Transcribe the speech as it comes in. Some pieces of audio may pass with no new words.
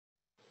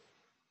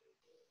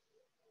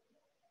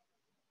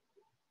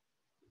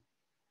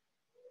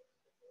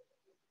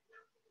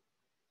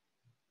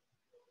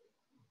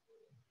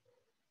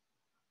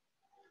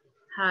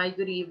Hi,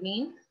 good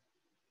evening.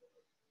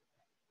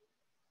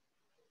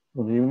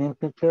 Good evening,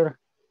 teacher.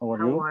 How are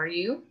How you? are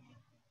you?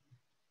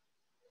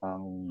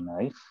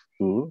 Nice,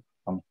 good.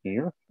 I'm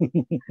here.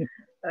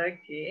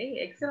 Okay,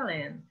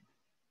 excellent.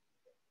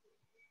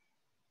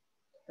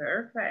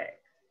 Perfect.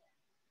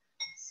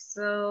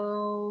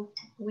 So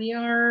we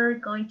are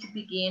going to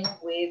begin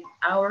with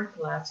our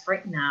class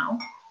right now.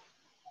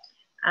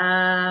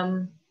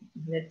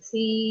 Let's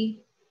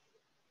see.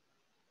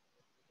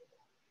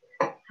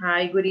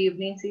 Hi, good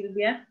evening,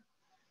 Silvia.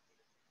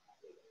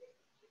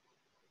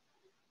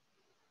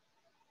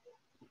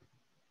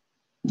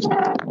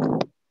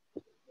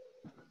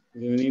 Good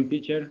evening,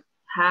 teacher.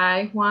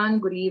 Hi, Juan,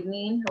 good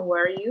evening. How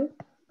are you?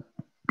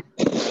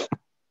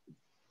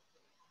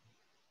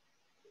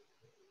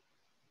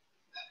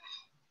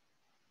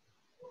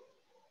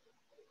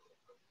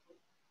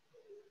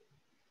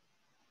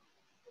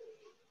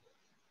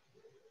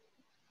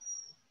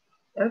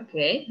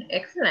 Okay,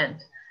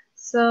 excellent.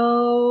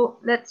 So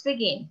let's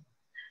begin.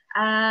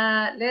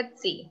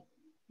 Let's see.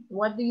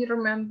 What do you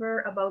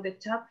remember about the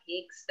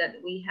topics that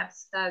we have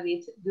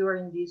studied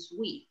during this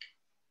week?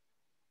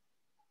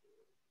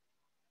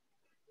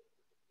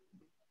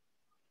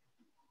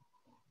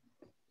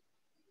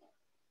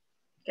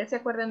 ¿Qué se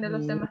acuerdan de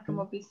los temas que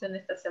hemos visto en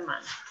esta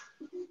semana?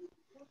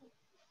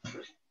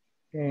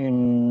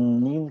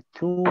 Need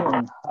to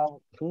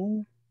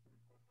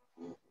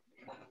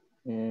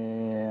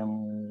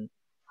and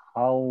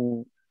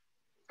how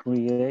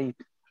create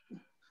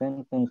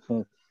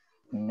sentences,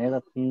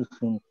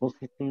 negatives and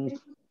positives,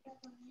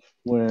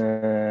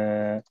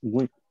 where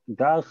with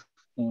does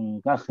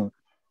and doesn't.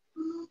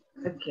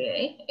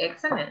 Okay,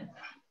 excellent.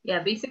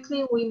 Yeah,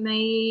 basically we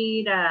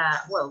made,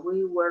 well,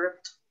 we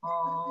worked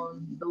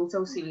on those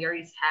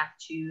auxiliaries have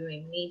to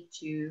and need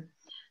to.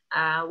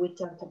 We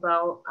talked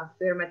about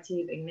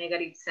affirmative and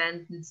negative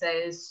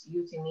sentences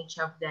using each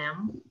of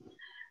them.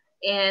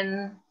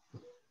 And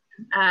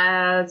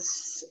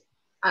as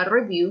a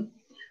review,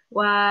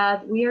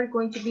 what we are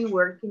going to be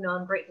working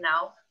on right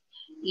now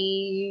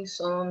is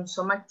on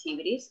some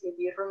activities. If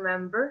you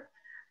remember,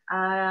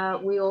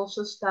 we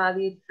also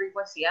studied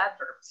frequency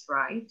adverbs,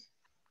 right?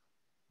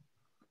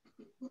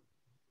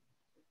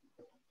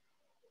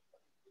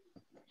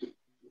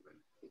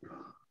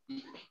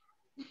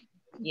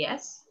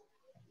 Yes.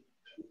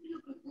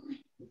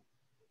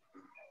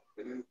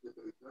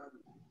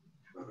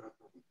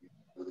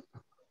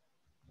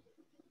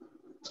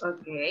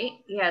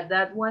 Okay, yeah,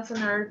 that was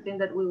another thing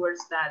that we were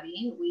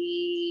studying.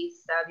 We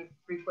studied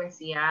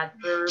frequency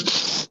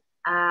adverbs.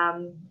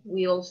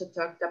 We also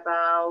talked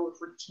about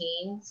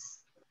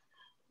routines.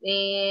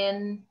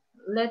 And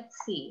let's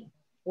see,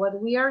 what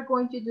we are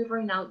going to do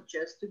right now,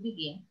 just to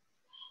begin,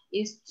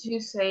 is to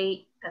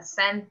say a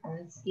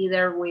sentence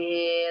either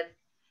with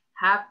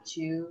have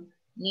to,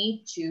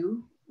 need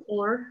to,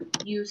 or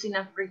using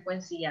a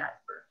frequency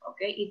adverb,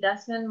 okay? It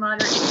doesn't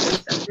matter if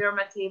it's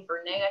affirmative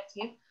or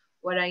negative.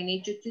 What I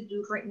need you to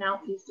do right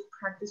now is to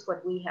practice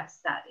what we have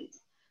studied.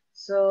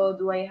 So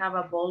do I have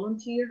a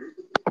volunteer?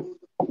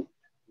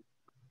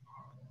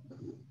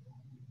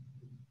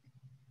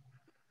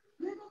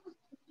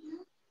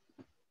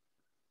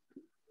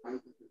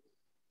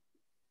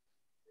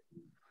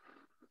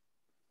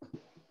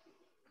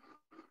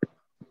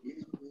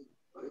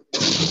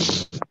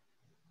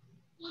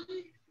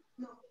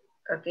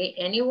 Okay,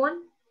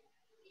 anyone?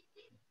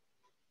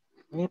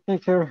 Me,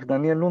 teacher,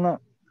 Daniel Luna.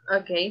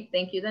 Okay,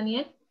 thank you,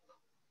 Daniel.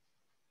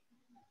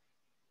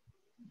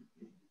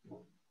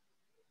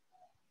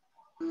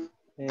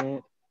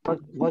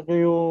 What do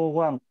you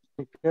want,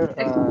 teacher?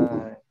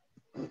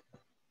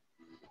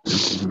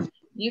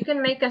 You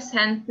can make a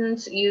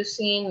sentence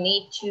using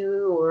need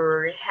to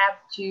or have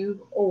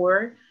to,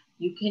 or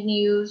you can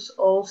use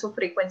also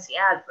frequency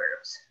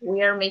adverbs.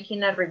 We are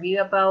making a review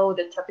about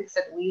the topics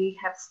that we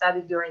have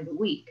studied during the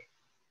week.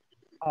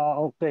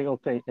 Okay.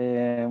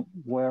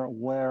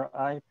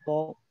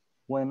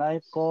 When I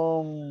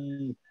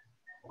come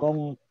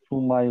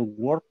to my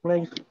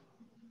workplace,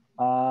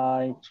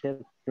 I check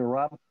the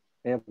app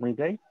every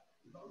day.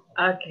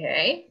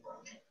 Okay,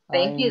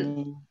 thank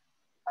you.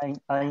 I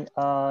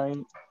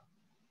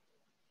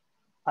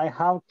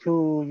have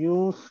to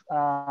use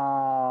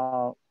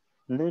a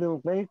little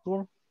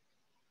vehicle.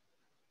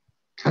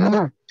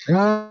 Okay.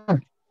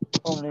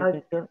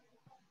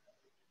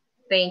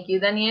 Thank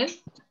you, Daniel.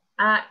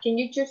 Can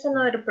you choose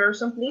another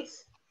person,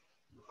 please?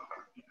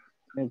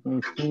 Let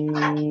me see.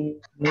 Me,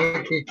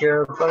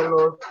 teacher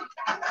Carlos.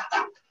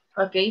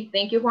 Okay,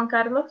 thank you, Juan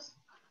Carlos.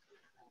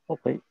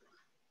 Okay.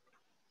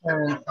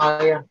 And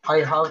I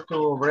have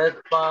to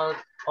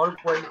breakfast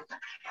always.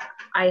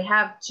 I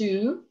have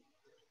to.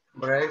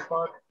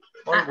 Breakfast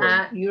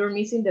always. You're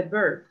missing the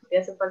verb. Te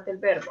hace falta el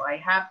verbo. I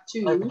have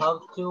to. I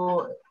have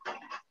to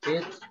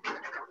eat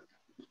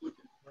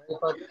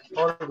breakfast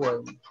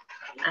always.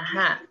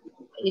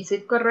 Is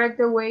it correct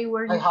the way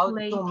where you I have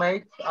play? to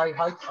make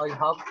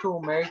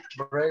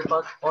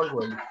breakfast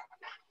always.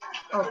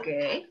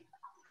 Okay,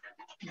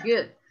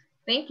 good.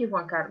 Thank you,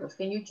 Juan Carlos.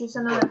 Can you choose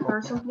another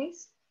person,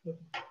 please?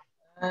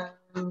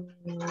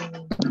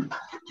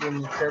 Give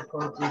me a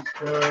second,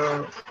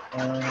 teacher.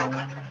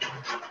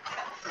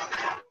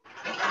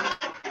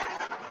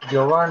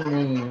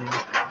 Giovanni.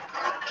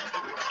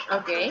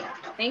 Okay,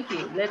 thank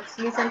you. Let's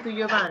listen to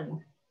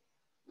Giovanni.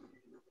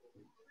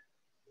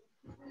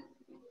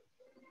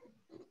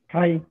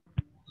 Hi.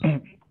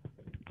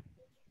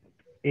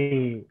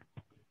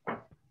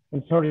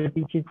 Sorry,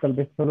 teacher, tal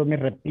vez solo me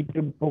repite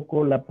un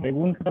poco la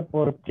pregunta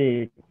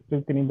porque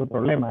estoy teniendo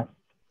problemas.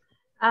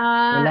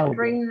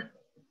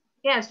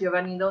 Yes,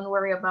 Giovanni, don't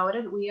worry about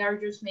it. We are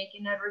just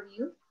making a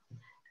review.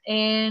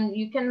 And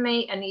you can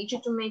I need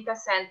you to make a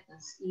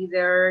sentence,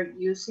 either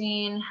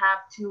using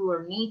have to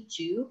or need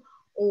to,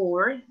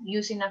 or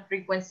using a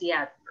frequency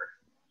adverb.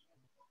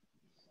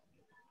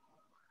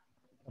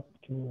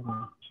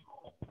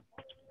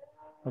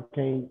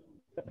 Okay.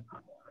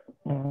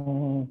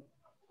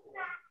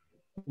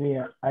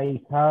 Yeah,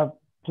 I have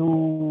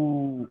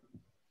to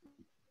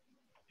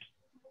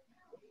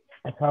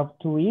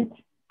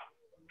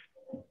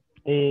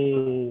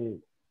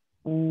eat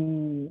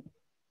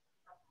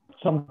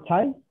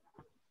sometime.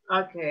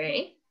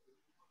 Okay.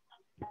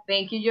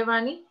 Thank you,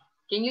 Giovanni.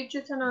 Can you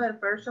choose another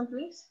person,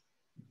 please?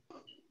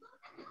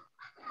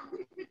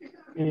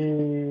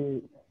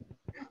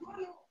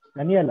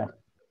 Daniela.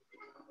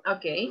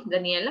 Okay,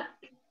 Daniela.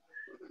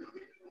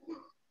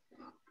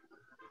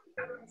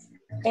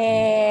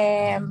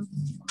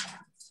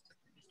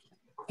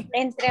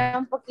 Entré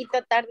un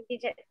poquito tarde.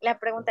 La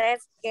pregunta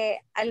es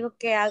que algo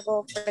que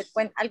hago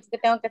frecuente, algo que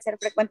tengo que hacer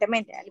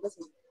frecuentemente, algo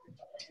así.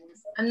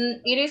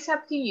 And it is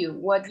up to you.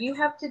 What you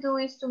have to do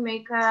is to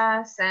make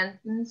a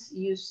sentence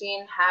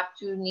using have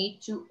to,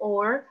 need to,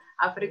 or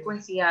a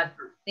frequency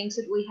adverb. Things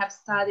that we have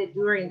studied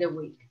during the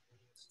week.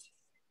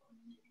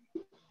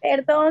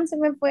 Perdón, se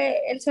me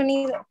fue el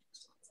sonido.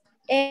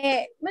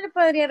 ¿Me lo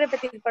podría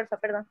repetir, por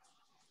favor? Perdón.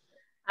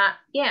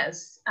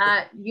 Yes,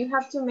 you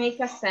have to make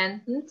a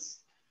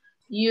sentence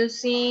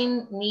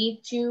using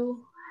need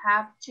to,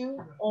 have to,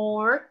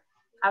 or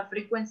a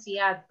frequency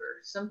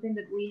adverb, something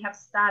that we have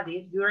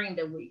studied during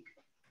the week.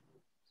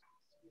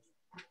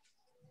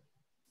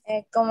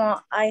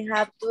 Como I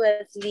have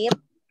to sleep.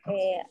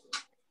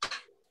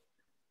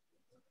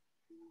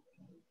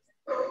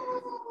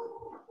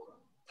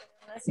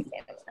 No sé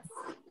qué más.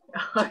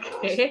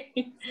 Okay,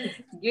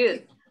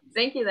 good.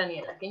 Thank you,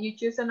 Daniela. Can you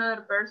choose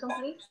another person,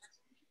 please?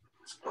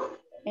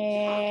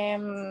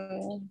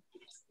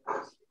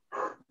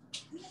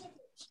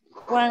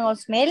 Juan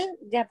Osmel,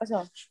 ya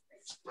pasó.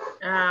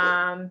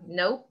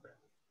 Nope.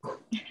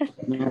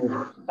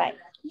 No. Bye.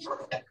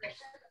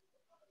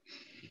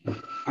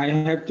 I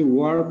have to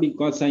work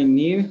because I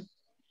need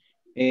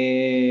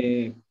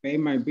pay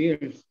my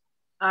bills.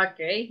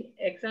 Okay,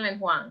 excellent,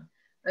 Juan.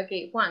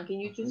 Okay, Juan, can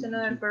you choose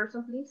another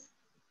person, please?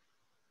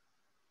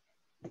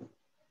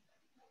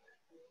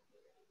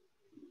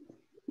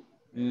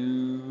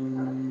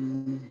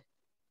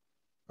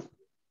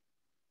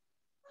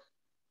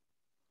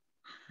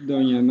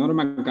 Doña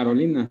Norma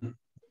Carolina.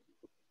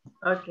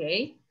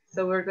 Okay,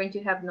 so we're going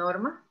to have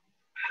Norma.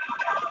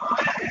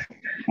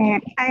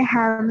 I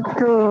have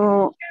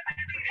to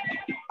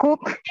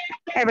cook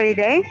every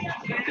day.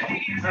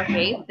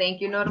 Okay,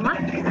 thank you, Norma.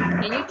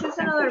 Can you choose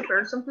another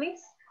person,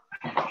 please?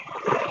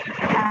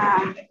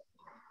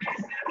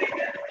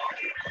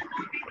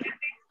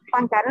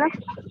 Juan Carlos.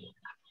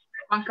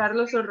 Juan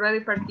Carlos already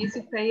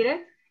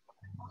participated.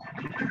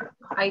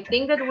 I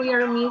think that we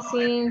are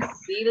missing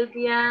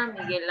Silvia,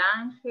 Miguel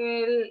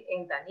Ángel,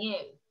 and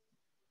Daniel.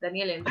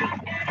 Daniel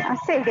Enrique.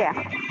 Silvia.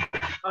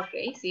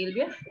 Okay,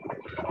 Silvia.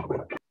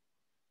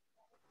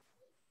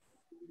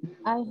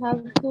 I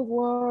have to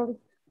work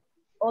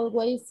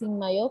always in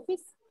my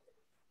office.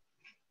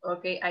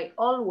 Okay, I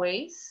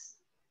always.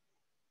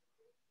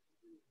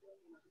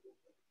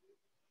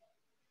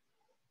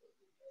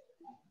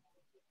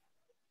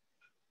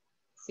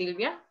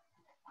 Silvia?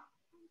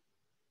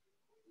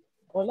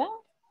 Hola?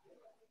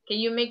 Can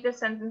you make the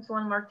sentence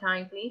one more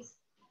time, please?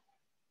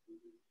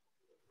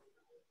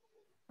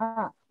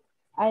 I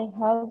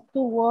have to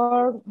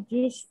work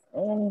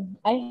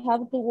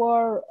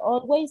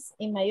always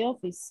in my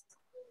office.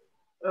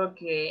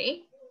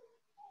 Okay,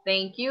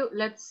 thank you.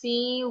 Let's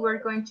see,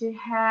 we're going to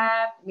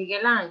have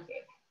Miguel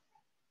Ángel.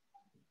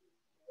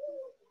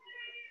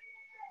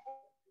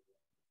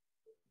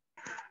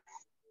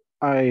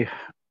 I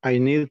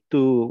need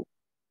to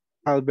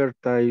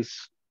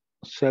advertise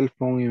cell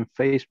phone in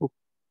Facebook.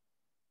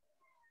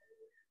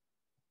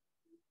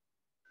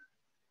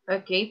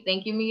 Okay,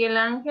 thank you, Miguel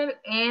Ángel.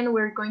 And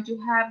we're going to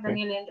have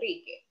Daniel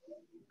Enrique.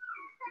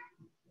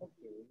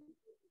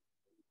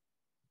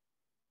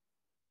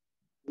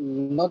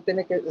 No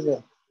tiene que,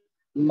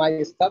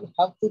 my staff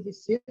have to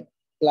visit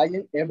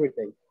client every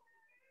day.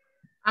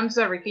 I'm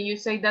sorry, can you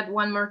say that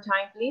one more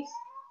time, please?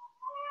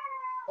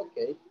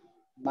 Okay,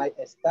 my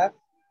staff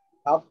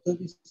have to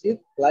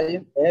visit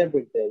client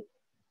every day.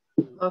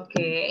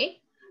 Okay,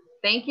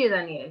 thank you,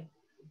 Daniel.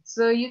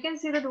 So you can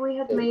see that we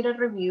have made a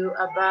review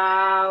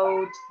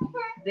about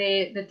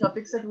the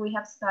topics that we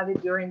have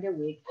studied during the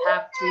week: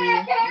 have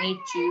to, need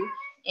to,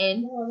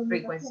 and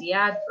frequency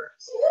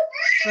adverbs.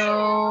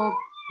 So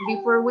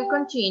before we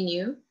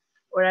continue,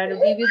 or I'll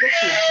give you the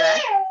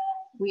feedback,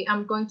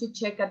 I'm going to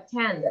check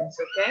attendance,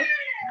 okay?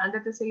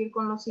 Antes de seguir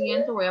con lo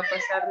siguiente, voy a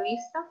pasar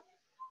lista.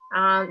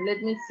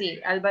 Let me see,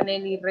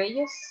 Albanelli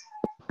Reyes.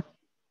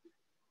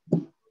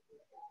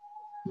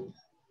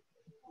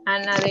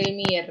 Ana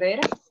Delmi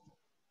Herrera.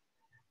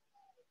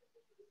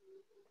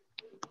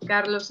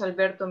 Carlos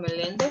Alberto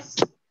Meléndez.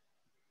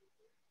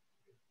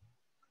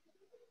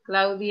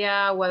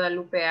 Claudia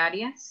Guadalupe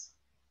Arias.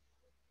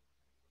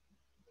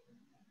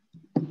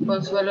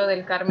 Consuelo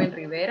del Carmen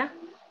Rivera.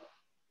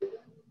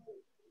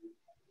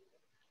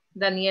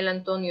 Daniel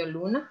Antonio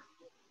Luna.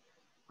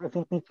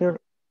 Present, teacher.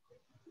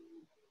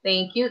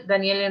 Thank you.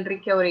 Daniel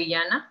Enrique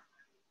Orellana.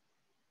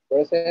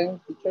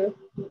 Present, teacher.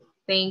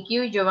 Thank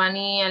you.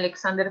 Giovanni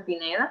Alexander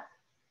Pineda.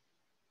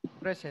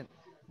 Present.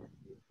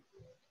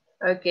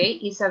 Okay.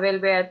 Isabel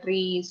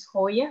Beatriz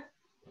Joya.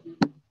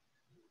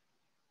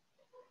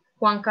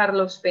 Juan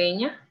Carlos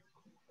Peña.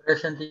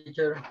 Present,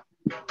 teacher.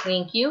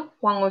 Thank you.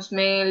 Juan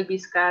Osmel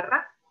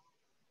Vizcarra.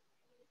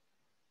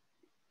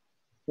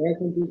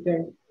 Present,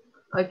 teacher.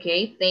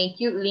 Okay, thank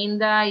you.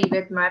 Linda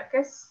Yvette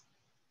Márquez.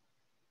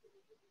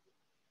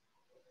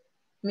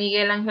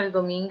 Miguel Ángel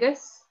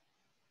Domínguez.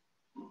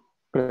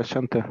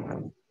 Presente.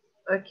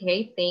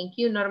 Okay, thank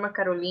you. Norma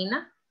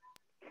Carolina.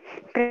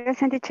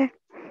 Present, teacher.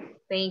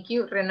 Thank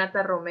you.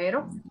 Renata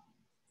Romero.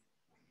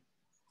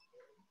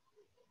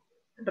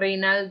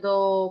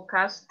 Reinaldo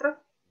Castro.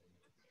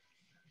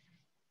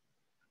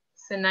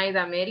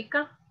 Zenaida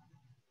América.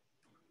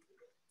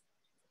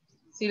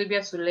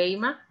 Silvia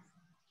Zuleima.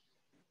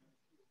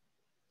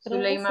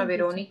 Zuleima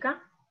Verónica.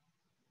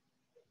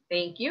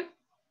 Thank you.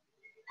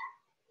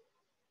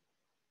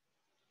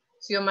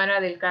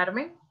 Xiomara del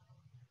Carmen.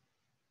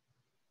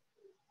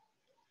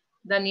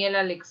 Daniela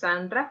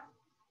Alexandra.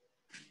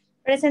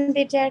 Present,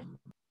 teacher.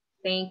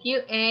 Thank you.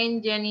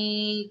 And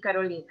Jenny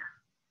Carolina.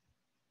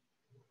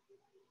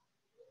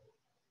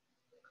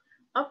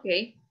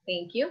 Okay,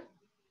 thank you.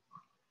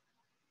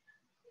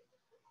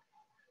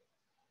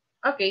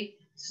 Okay,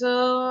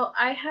 so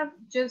I have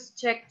just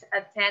checked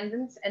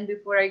attendance, and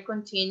before I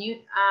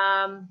continue,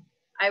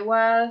 I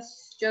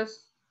was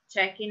just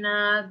checking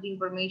the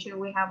information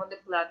we have on the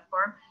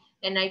platform,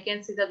 and I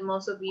can see that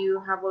most of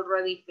you have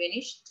already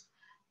finished.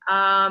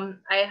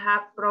 I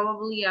have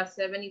probably a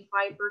 75%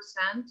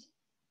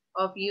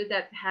 of you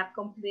that have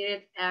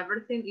completed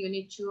everything,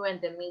 Unit 2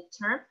 and the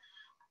midterm.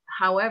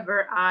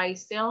 However, I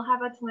still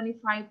have a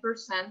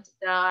 25%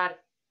 that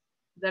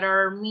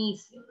are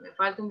missing. Me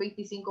falta un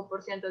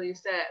 25% de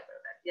ustedes,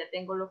 ¿verdad? Ya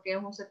tengo lo que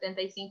es un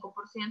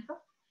 75%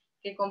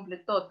 que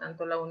completó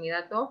tanto la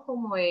unidad 2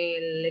 como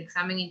el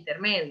examen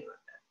intermedio,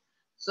 ¿verdad?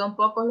 Son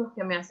pocos los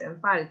que me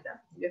hacen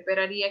falta. Yo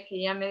esperaría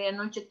que ya a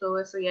medianoche todo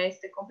eso ya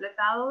esté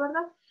completado,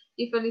 ¿verdad?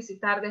 Y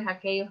felicitarles a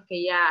aquellos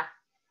que ya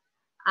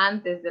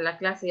antes de la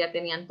clase ya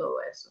tenían todo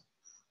eso.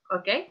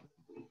 ¿Ok?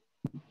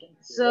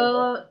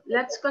 So,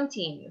 let's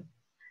continue.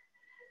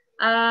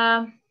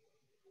 I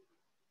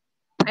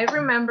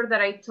remember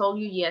that I told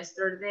you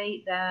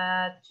yesterday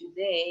that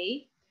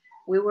today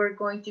we were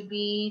going to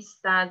be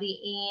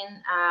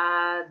studying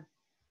a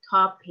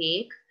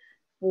topic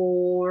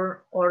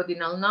for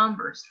ordinal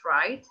numbers,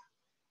 right?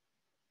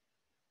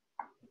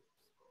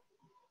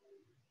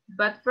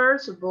 But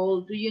first of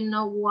all, do you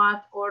know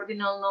what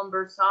ordinal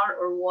numbers are,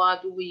 or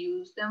what do we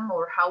use them,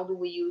 or how do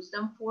we use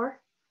them for?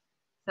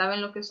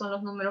 ¿Saben lo que son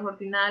los números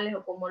ordinales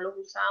o cómo los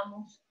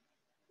usamos?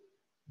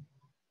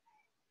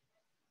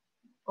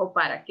 ¿O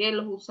para qué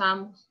los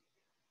usamos?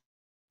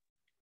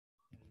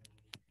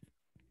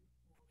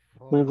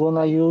 We're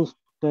gonna use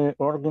the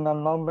ordinal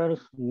numbers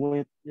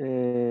with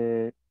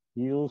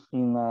use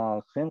in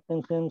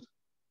sentences,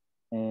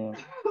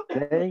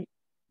 day,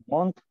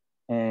 month,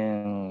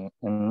 and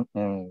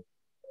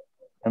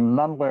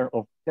number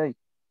of days.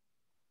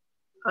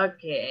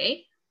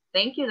 Okay,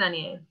 thank you,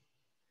 Daniel.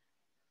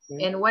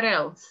 And what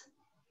else?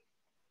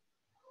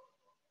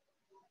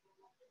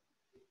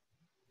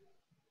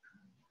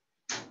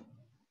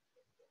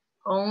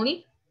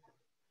 Only?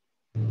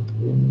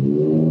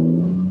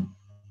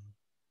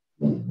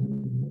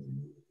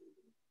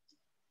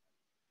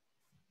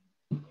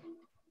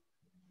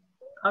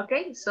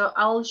 Okay, so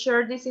I'll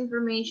share this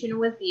information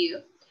with you.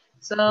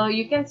 So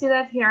you can see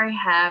that here I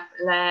have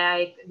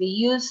like the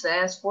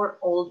uses for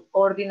all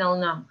ordinal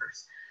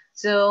numbers.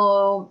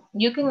 So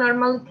you can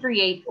normally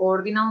create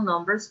ordinal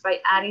numbers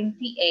by adding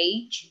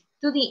th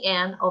to the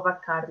end of a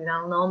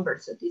cardinal number.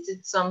 So this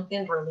is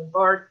something really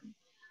important.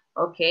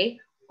 Okay,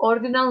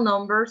 ordinal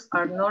numbers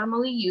are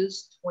normally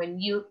used when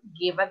you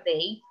give a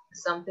date,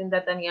 something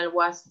that Daniel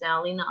was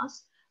telling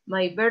us.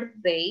 My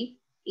birthday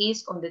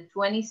is on the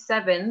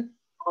 27th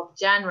of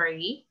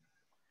January.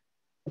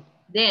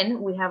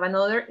 Then we have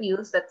another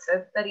use that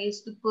says that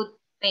is to put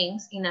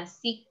things in a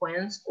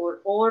sequence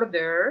or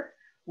order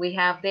We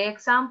have the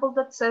example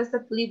that says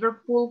that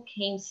Liverpool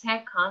came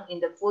second in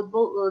the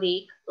football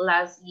league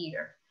last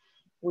year.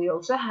 We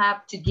also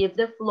have to give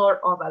the floor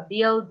of a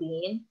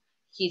building.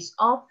 His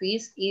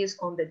office is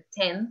on the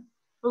 10th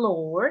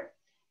floor.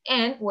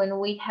 And when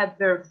we have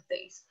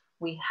birthdays,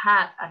 we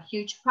had a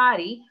huge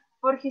party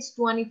for his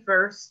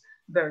 21st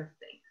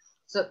birthday.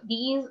 So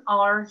these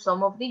are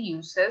some of the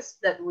uses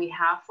that we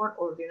have for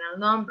ordinal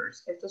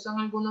numbers. Estos son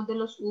algunos de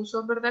los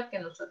usos, ¿verdad?, que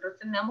nosotros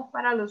tenemos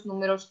para los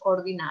números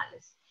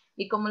ordinales.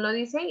 Y como lo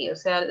dice ahí, o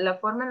sea, la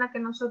forma en la que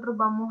nosotros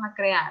vamos a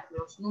crear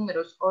los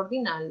números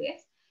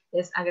ordinales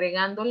es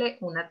agregándole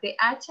una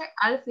TH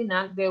al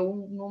final de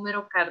un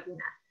número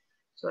cardinal.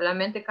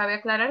 Solamente cabe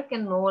aclarar que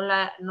no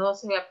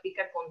se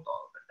aplica con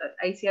todo, ¿verdad?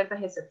 Hay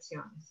ciertas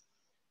excepciones.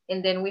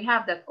 And then we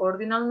have that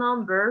ordinal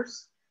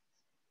numbers.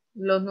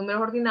 Los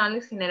números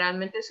ordinales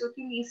generalmente se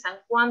utilizan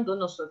cuando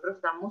nosotros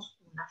damos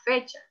una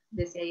fecha.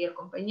 Decía ahí el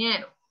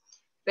compañero.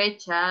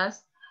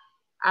 Fechas.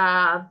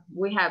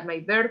 We have my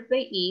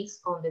birthday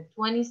is on the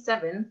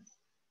 27th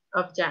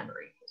of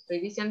January. Estoy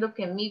diciendo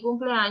que mi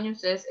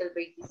cumpleaños es el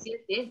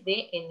 27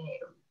 de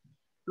enero.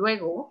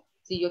 Luego,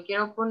 si yo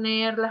quiero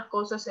poner las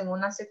cosas en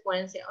una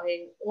secuencia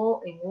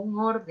o en un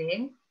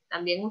orden,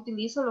 también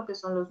utilizo lo que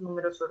son los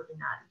números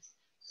ordinales.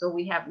 So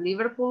we have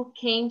Liverpool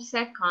came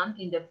second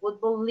in the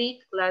football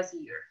league last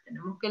year.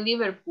 Tenemos que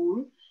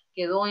Liverpool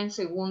quedó en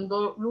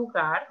segundo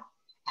lugar.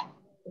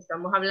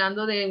 Estamos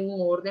hablando de un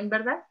orden,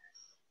 ¿verdad?,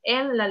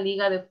 en la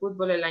liga de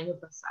fútbol el año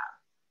pasado.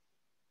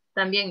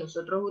 También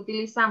nosotros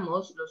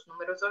utilizamos los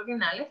números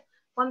ordinales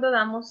cuando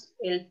damos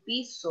el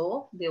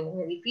piso de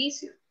un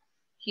edificio.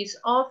 His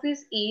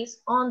office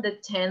is on the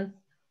 10th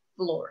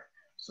floor.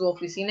 Su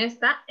oficina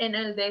está en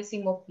el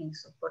 10º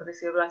piso, por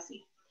decirlo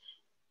así.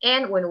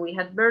 And when we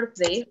had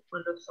birthday,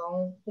 cuando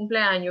son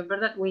cumpleaños,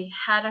 ¿verdad?, we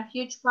had a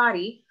huge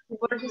party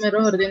for his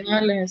Números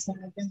ordinales.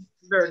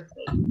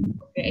 birthday.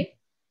 Okay.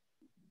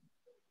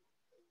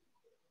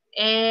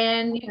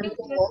 And you can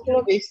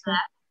see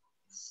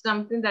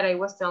something that I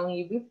was telling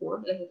you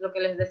before, es lo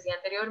que les decía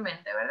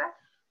anteriormente, ¿verdad?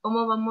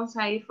 Cómo vamos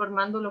a ir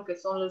formando lo que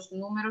son los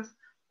números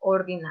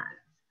ordinales.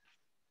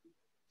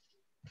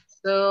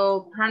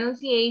 So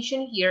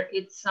pronunciation here,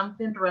 it's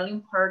something really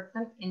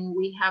important and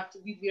we have to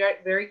be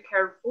very, very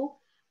careful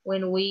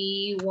when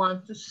we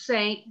want to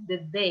say the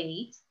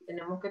date.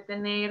 Tenemos que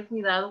tener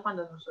cuidado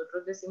cuando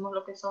nosotros decimos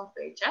lo que son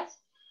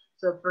fechas.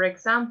 So for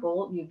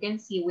example, you can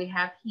see we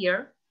have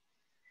here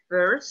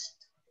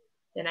first,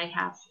 then I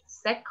have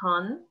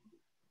second,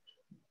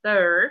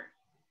 third,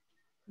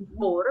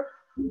 fourth,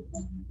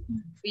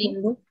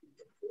 fifth,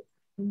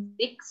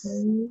 sixth,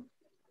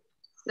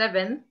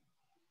 seventh,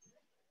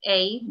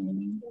 eighth,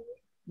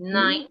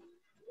 ninth,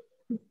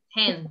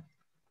 10th.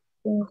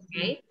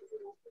 Okay.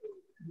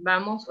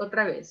 Vamos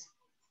otra vez.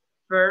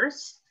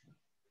 First,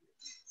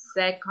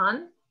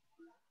 second,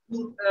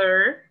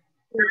 third,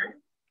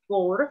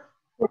 fourth,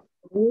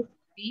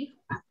 fifth,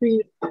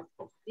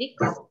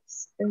 sixth,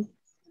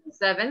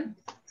 seventh,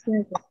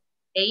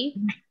 eighth,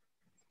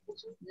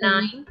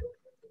 ninth,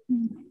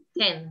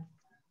 10th.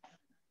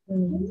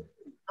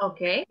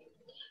 Ok.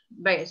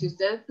 Vaya, si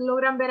ustedes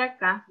logran ver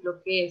acá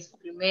lo que es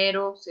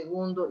primero,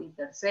 segundo y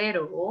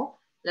tercero,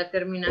 la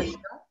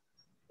terminación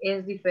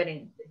es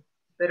diferente.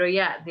 Pero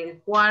ya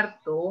del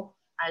cuarto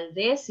al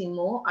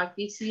 10º,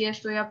 aquí sí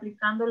estoy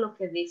aplicando lo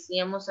que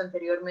decíamos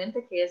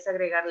anteriormente, que es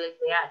agregarle el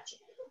TH.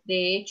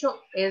 De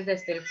hecho, es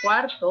desde el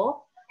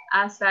cuarto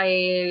hasta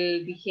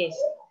el 20º.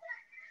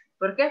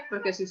 ¿Por qué?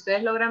 Porque si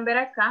ustedes logran ver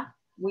acá,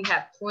 we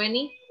have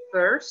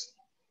 21st,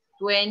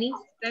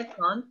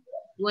 22nd,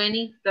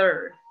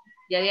 23rd.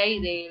 Ya de ahí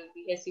del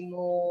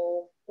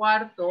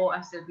 24º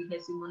hasta el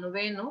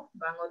 29º,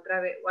 van otra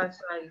vez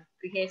hasta el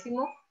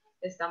 30º,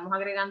 estamos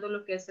agregando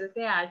lo que es el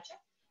TH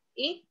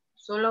y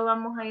solo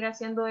vamos a ir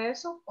haciendo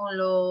eso con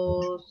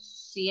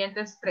los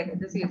siguientes 3, es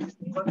decir,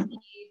 tengo aquí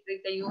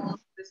 31,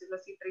 decirlo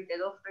así,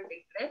 32,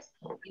 33,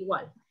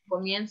 igual,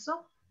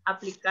 comienzo a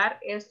aplicar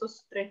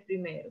estos 3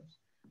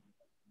 primeros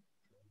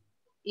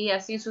y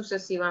así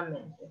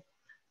sucesivamente,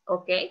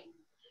 ¿ok?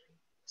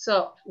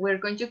 So we're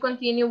going to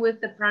continue with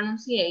the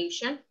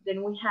pronunciation.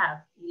 Then we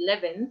have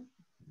 11,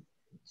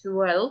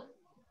 12,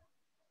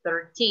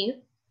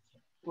 13,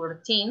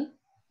 14,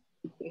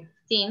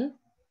 15,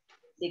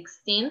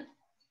 16,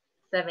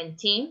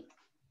 17,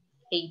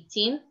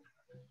 18,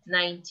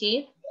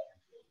 19,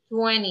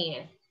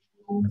 20.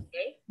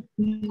 Okay,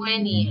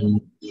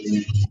 20.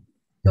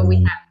 So we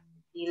have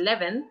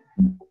 11,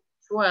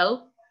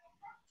 12,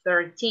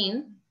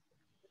 13,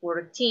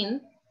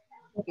 14,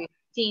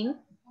 15,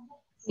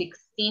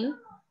 16,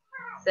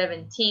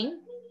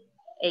 17,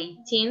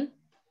 18,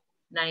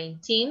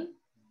 19,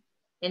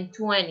 and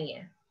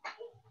 20.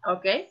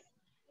 Okay,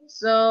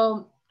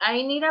 so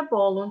I need a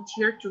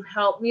volunteer to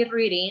help me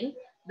reading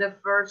the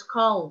first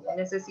column.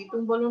 Necesito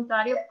un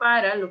voluntario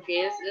para lo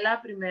que es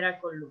la primera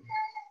columna.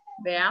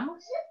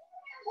 Veamos.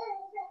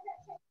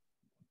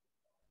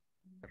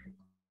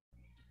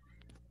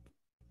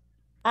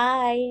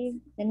 Hi,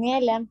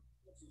 Daniela.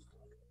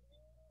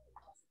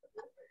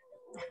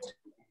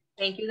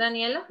 Thank you,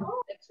 Daniela.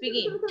 Let's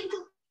begin.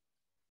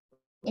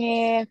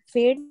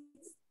 First,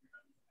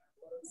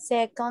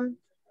 second,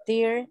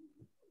 third,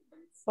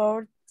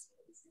 fourth,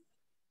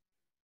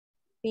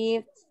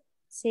 fifth,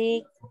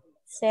 sixth,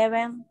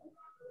 seventh,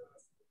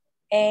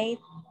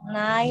 eighth,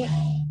 ninth,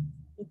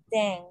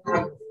 10.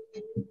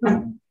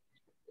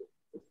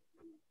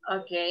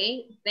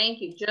 Okay,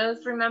 thank you.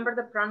 Just remember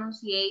the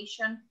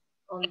pronunciation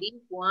on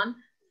this one.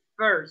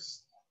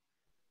 First.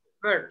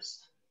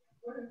 First.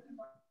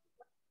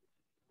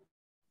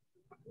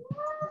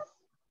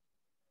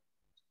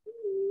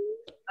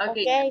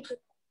 Okay.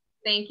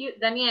 Thank you.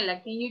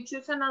 Daniela, can you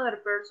choose another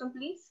person,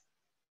 please?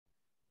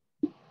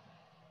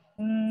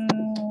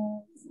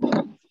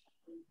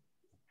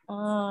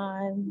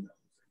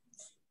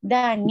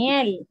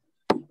 Daniel.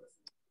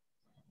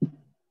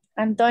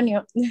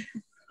 Antonio.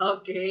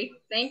 Okay,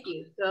 thank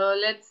you. So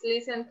let's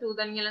listen to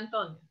Daniel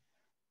Antonio.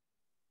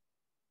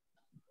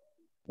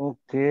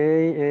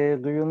 Okay,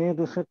 do you need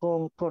the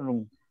second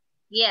column?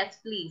 Yes,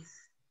 please.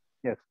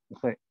 Yes,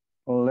 okay.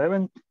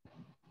 11,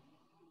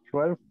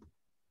 12,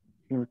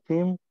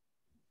 13,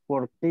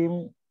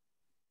 14,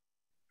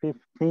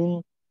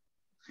 15,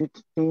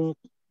 16,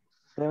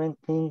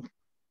 17,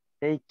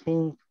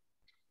 18,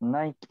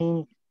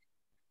 19,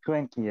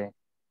 20.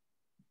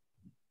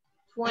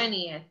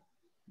 20th.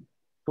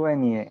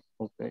 20,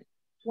 okay.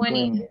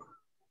 20.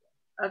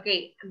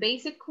 Okay,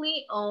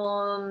 basically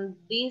on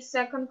this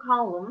second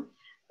column,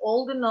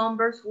 all the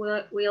numbers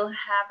will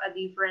have a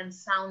different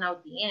sound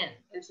at the end.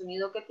 El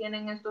sonido que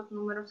tienen estos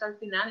números al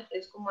final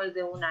es como el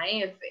de una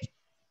F.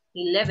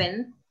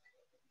 11,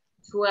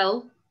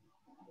 12,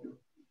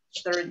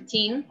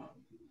 13,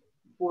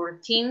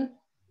 14,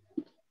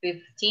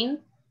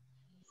 15,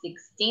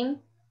 16.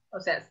 O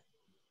sea,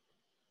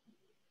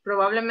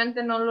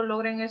 probablemente no lo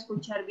logren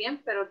escuchar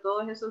bien, pero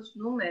todos esos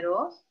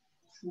números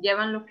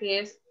llevan lo que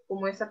es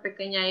como esa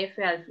pequeña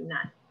F al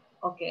final.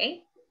 Ok,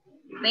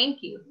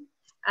 thank you.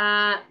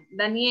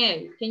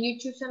 Daniel, can you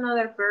choose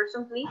another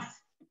person,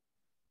 please?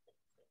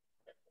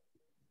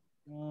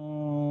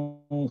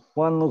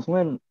 Juan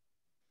Osmel.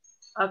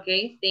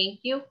 Okay, thank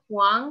you,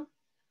 Juan.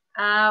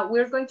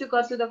 We're going to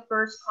go to the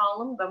first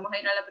column. Vamos a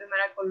ir a la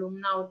primera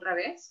columna otra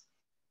vez.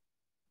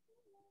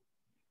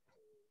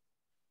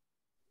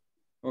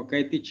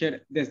 Okay,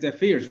 teacher, desde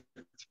first.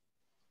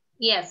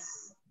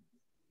 Yes.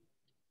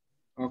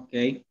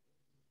 Okay.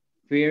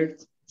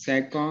 First,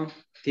 second,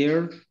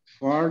 third,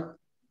 fourth,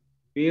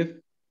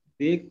 fifth,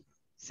 sixth,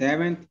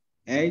 seventh,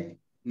 eighth,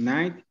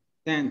 ninth,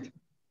 10th.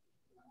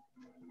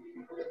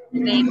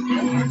 Thank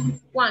you.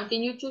 Juan,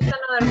 can you choose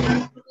another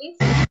person, please?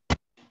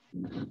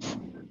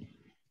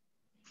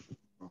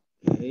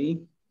 Okay.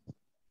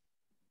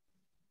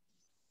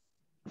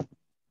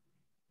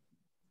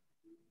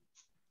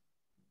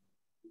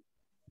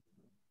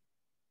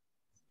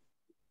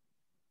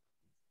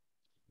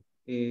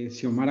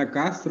 Xiomara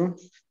Castro.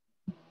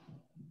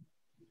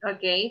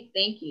 Okay,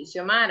 thank you.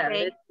 Xiomara,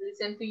 Okay. let's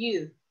listen to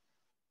you.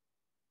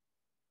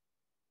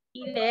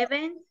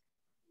 11,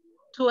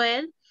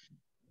 12,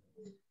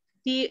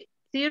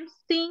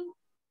 13,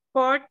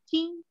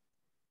 14,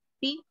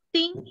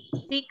 15,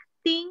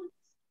 16,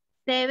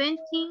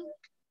 17,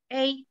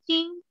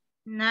 18,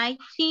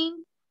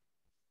 19,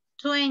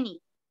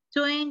 20,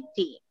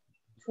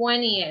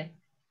 20th.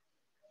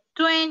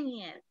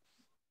 20th.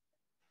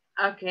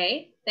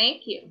 Okay,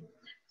 thank you.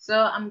 So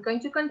I'm going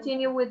to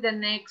continue with the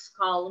next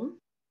column.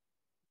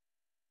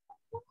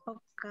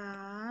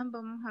 Okay,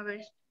 vamos a ver.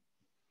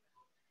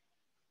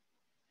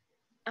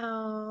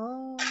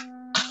 Oh,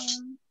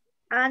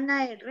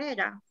 Ana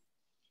Herrera.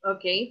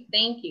 Okay,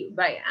 thank you.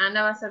 Bye.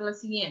 Ana va a ser la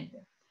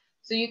siguiente.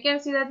 So you can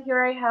see that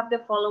here I have the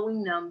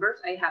following numbers.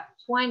 I have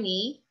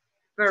 20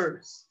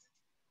 first,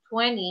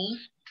 20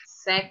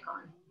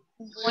 second,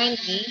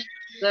 20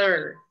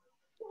 third,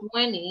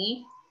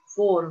 20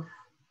 fourth,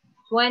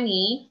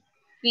 20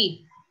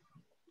 fifth,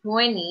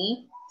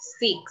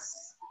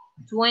 26,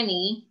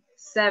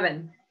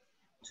 27,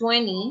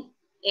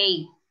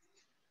 28,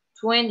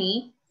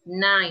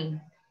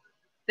 29,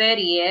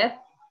 30th,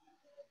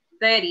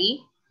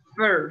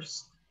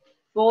 31st,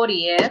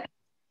 40th,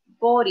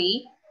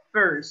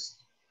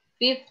 41st,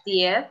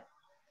 50th,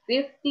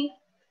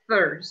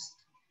 51st.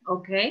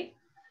 ¿Ok?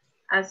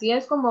 Así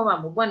es como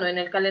vamos. Bueno, en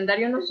el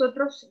calendario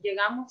nosotros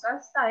llegamos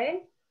hasta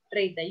el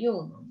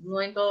 31.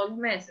 No en todos los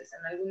meses.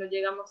 En algunos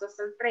llegamos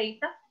hasta el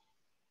 30,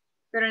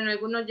 pero en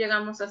algunos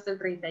llegamos hasta el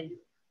 31.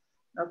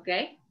 ¿Ok?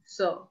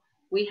 So,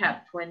 we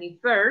have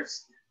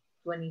 21st,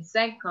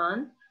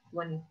 22nd,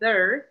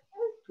 23rd,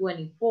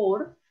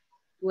 24th,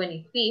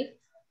 25th,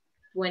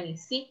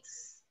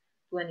 26th,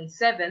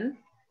 27th,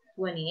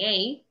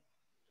 28th,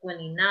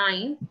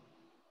 29th,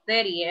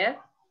 30th,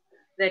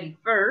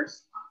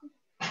 31st,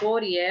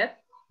 40th,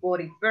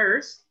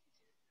 41st,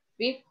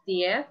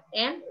 50th,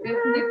 and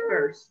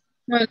 51st.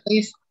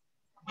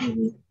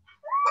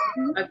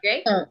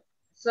 Okay,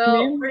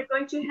 so we're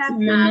going to have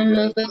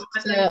Ana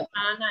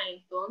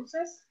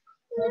entonces.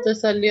 No te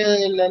salió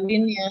de la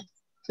línea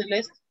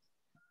celeste.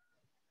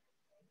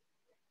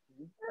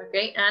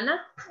 Okay,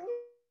 Ana.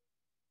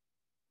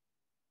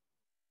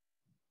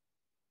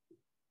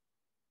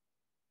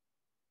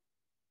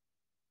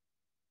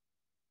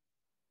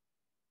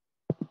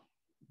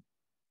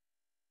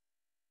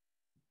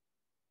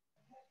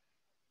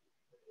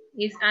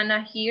 Is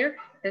Ana here?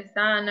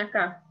 ¿Está Ana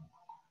acá?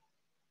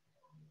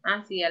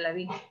 Ah, sí, ya la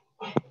vi.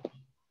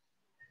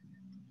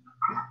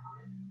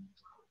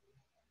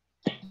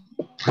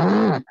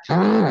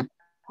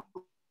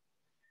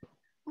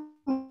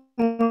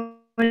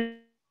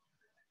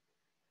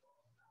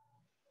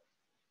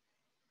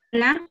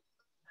 Hola.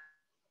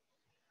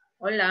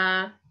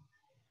 Hola.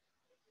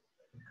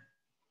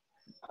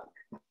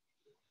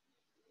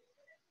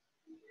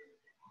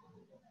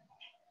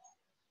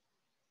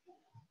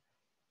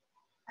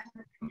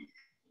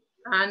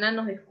 Ana,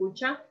 ¿nos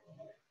escucha?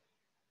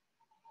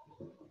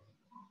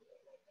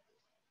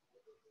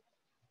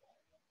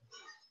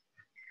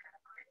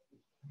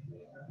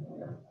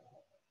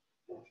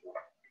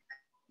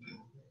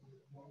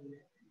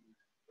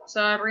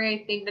 Sorry,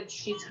 I think that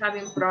she's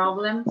having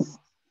problems.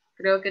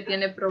 Creo que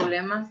tiene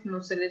problemas,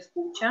 no se le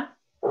escucha.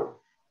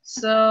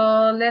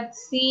 So,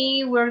 let's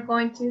see, we're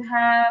going to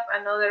have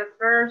another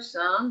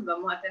person.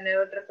 Vamos a tener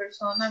otra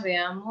persona,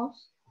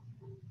 veamos.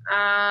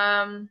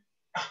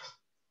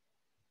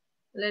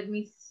 Let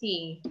me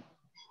see.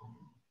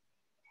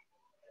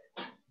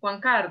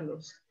 Juan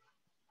Carlos.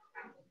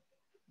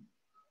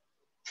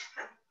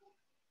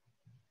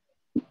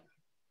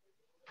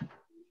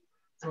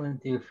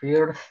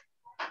 #21st,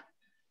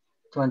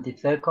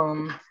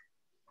 22nd,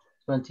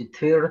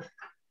 23rd,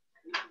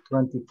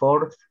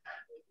 24th,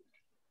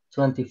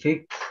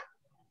 25th,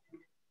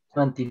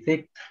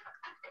 26th,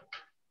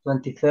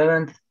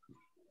 27th,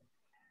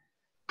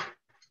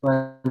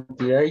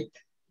 28th,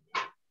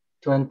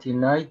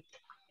 29th,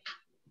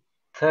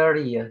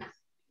 30th,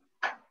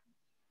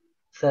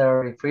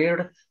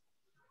 31st,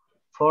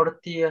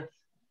 40th,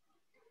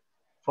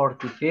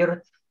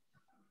 41st,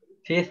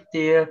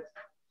 50th,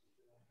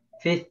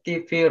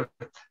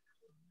 51st.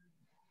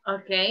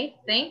 Okay,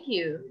 thank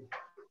you.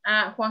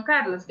 Juan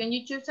Carlos, can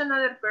you choose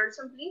another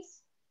person,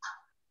 please?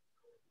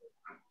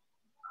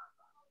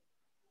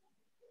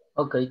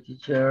 Okay,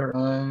 teacher.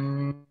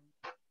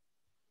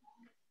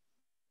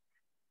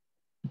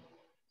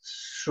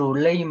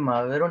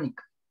 Zuleima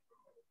Verónica.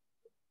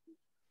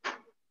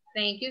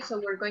 Thank you. So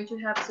we're going to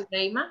have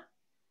Suleima.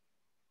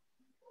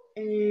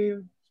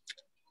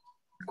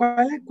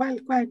 ¿Cuál?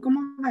 ¿Cómo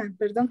va?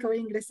 Perdón que voy a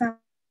ingresar.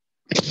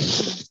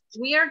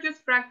 We are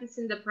just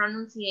practicing the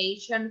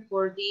pronunciation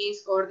for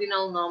these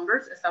ordinal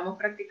numbers. Estamos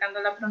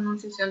practicando la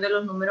pronunciación de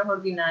los números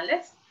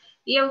ordinales.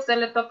 Y a usted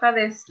le toca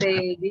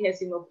desde el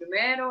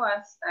 21º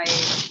hasta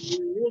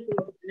el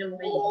último que tenemos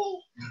ahí.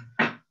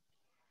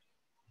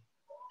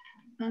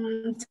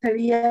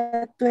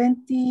 Sería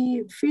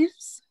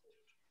 21st,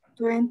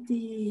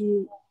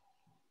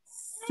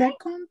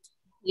 22nd,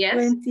 Yes.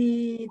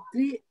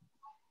 23rd,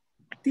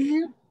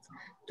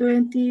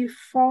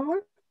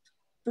 24th,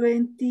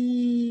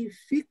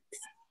 25th,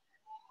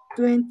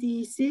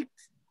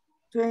 26th,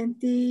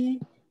 27th,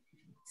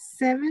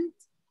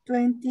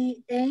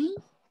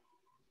 28th,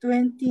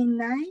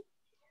 29th,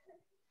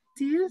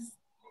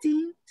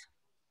 13th,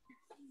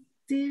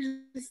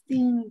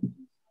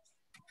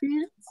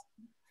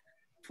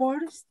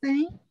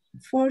 14th,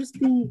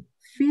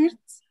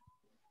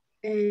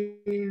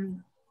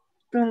 15th,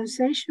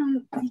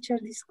 pronunciation teacher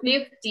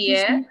discreet.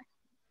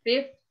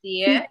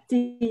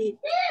 50th.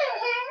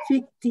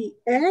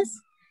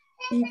 50th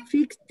y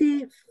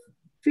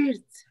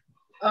 51st.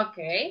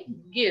 Okay,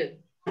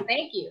 good.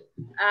 Thank you.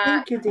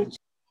 Thank you, teacher.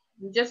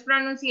 Just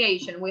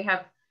pronunciation. We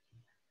have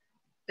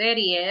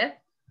 30th,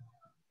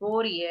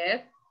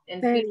 40th,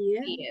 and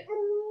 50th.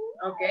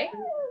 Okay.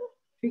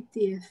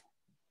 50th.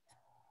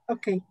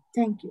 Okay,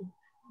 thank you.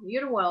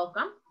 You're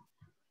welcome.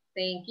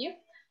 Thank you.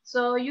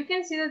 So you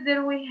can see that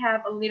there we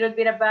have a little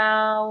bit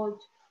about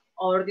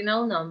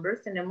ordinal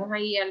numbers. Tenemos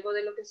ahí algo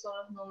de lo que son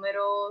los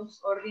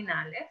números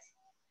ordinales.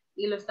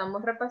 Y lo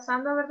estamos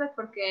repasando, ¿verdad?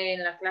 Porque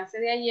en la clase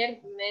de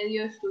ayer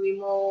medio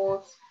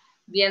estuvimos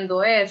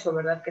viendo eso,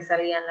 ¿verdad? Que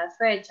salían las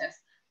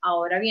fechas.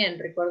 Ahora bien,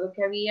 recuerdo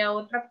que había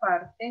otra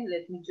parte.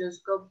 Let me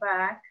just go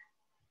back.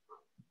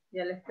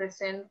 Ya les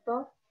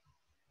presento.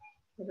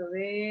 Quiero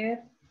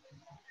ver.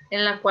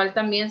 En la cual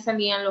también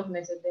salían los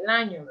meses del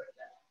año, ¿verdad?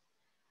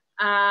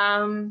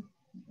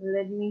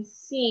 Let me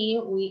see.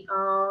 We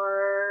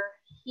are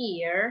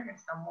here.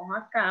 Estamos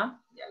acá.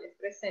 Ya les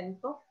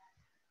presento.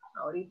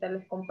 Ahorita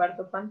les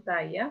comparto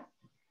pantalla.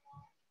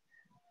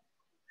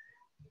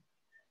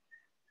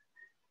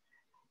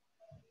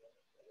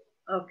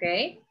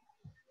 Okay.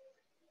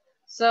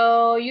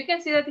 So you can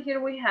see that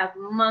here we have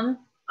month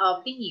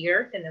of the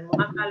year. Tenemos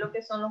acá lo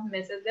que son los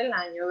meses del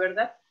año,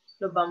 ¿verdad?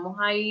 Los vamos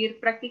a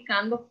ir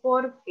practicando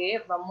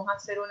porque vamos a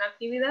hacer una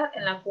actividad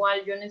en la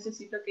cual yo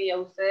necesito que ya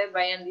ustedes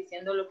vayan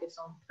diciendo lo que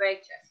son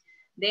fechas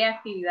de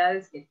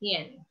actividades que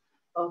tienen.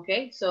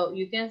 Okay, so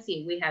you can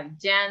see we have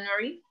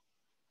January,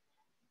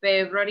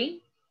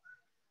 February,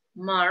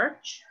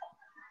 March,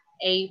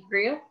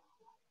 April,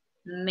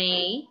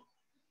 May,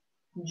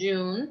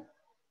 June,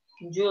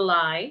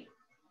 July,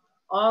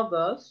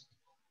 August,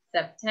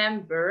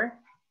 September,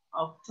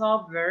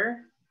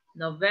 October,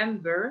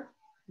 November,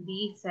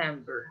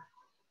 December.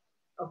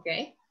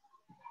 Okay.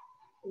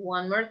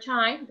 One more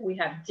time. We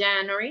have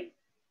January,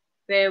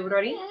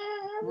 February,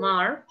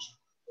 March,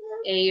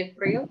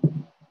 April,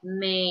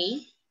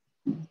 May,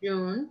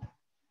 June,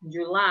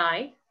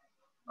 July,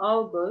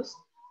 August,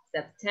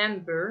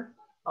 September,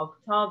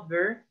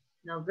 October,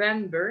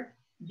 November,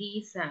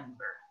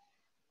 December.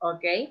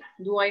 Okay,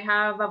 do I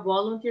have a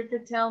volunteer to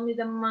tell me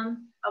the month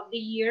of the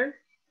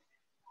year?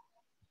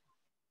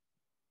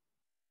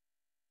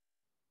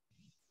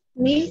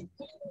 Me.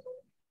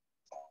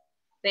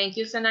 Thank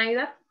you,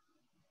 Zenaida.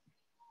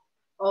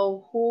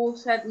 Oh, who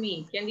said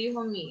me? ¿Quién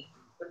dijo me?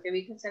 Porque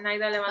vi que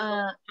Zenaida levantó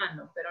la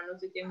mano, pero no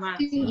sé quién más.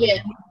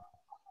 Yeah.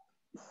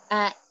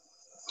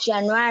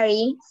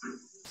 January,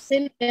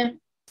 Silvia.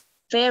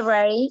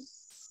 February,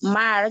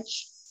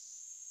 March,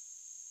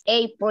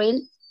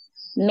 April,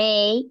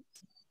 May,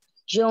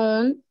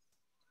 June,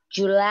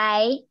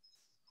 July.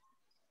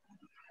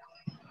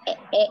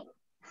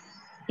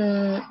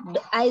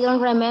 I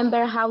don't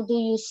remember, how do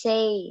you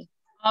say?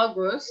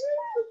 August.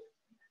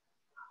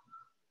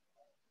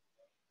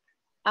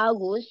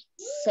 August,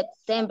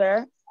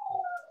 September,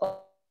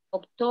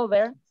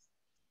 October,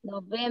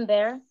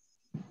 November,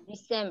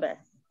 December.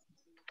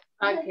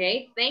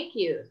 Okay, thank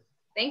you.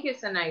 Thank you,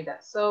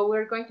 Zenaida. So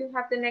we're going to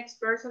have the next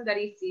person, that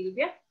is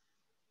Silvia.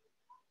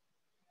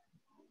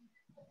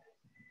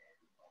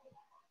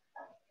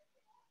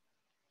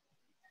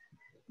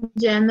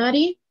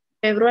 January,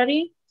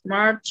 February,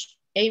 March,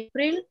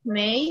 April,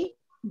 May,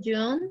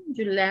 June,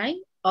 July,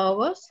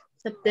 August,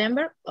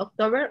 September,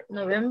 October,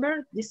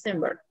 November,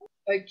 December.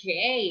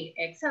 Okay,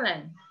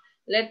 excellent.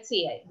 Let's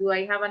see, do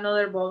I have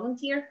another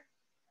volunteer?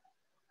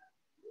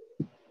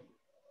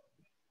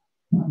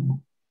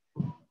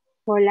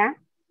 Hola.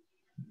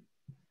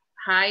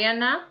 Hi,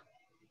 Ana.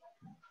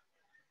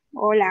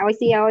 Hola, hoy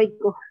sí ya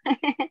oigo.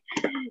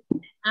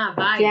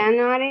 Bye.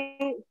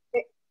 January,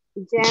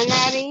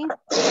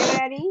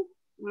 February,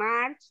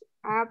 March,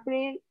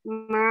 April,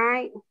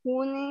 May,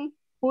 June,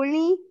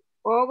 July,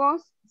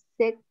 August,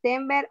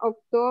 September,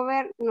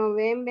 October,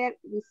 November,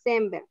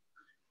 December.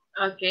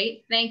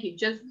 Okay, thank you.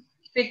 Just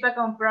feedback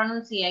on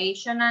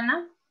pronunciation,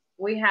 Anna.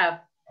 We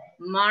have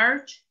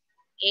March,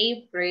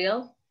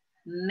 April,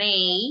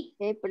 May,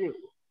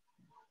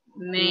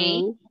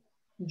 May,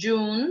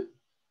 June,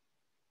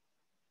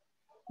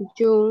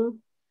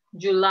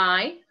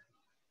 July,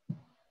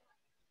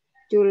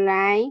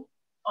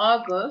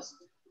 August,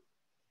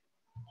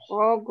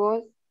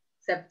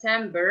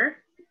 September,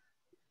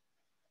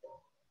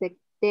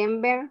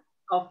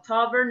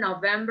 October,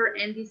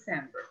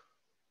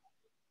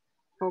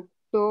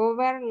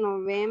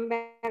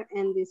 November,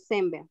 and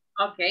December.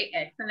 Okay,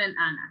 excellent,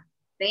 Anna.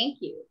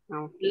 Thank you.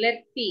 Okay.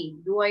 Let's see.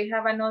 Do I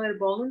have another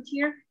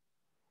volunteer?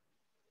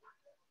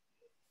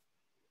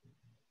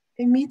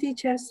 Me,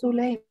 teacher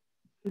Zuley.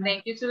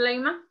 Thank you,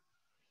 Suleima.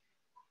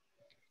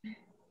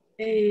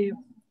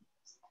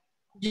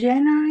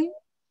 January,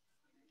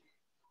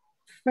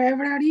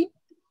 February,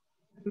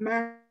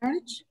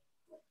 March,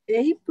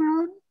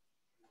 April,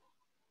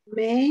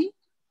 May,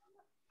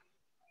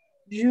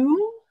 June,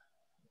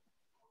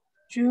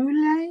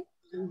 July,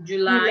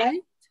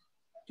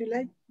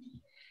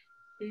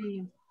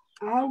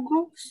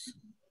 August,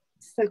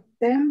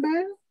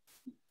 September,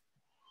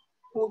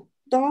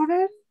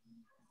 October,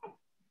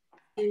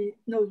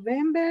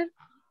 November,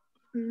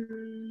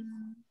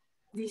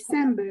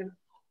 December.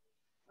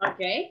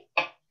 Okay,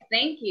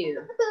 thank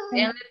you.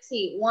 And let's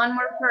see, one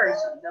more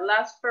person, the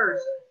last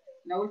person,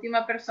 la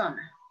última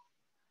persona.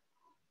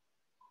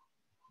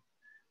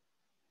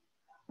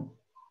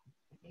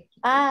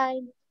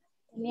 Hi,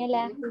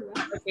 Daniela.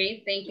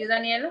 Okay, thank you,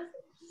 Daniela.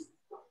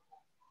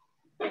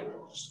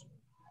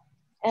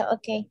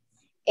 Okay.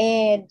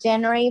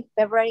 January,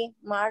 February,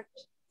 March,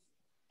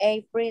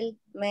 April,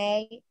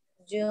 May,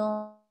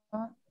 June,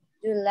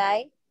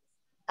 July,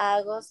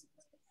 August,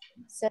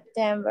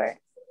 September,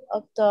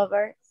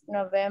 October,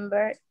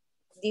 November,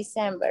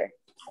 December.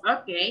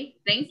 Okay,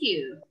 thank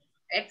you.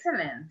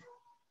 Excellent.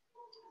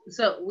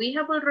 So we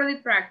have already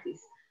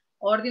practiced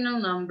ordinal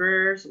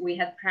numbers. We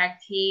had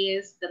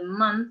practiced the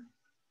month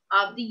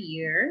of the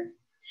year,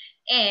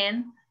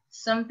 and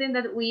something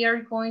that we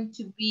are going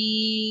to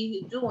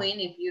be doing,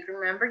 if you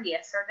remember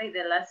yesterday,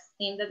 the last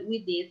thing that we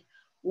did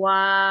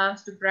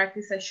was to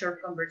practice a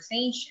short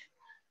conversation.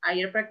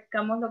 Ayer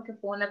practicamos lo que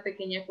fue una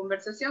pequeña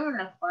conversación en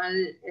la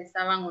cual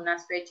estaban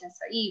unas fechas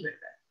ahí,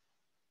 ¿verdad?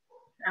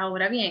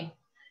 Ahora bien,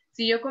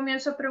 si yo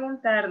comienzo a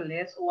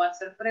preguntarles o a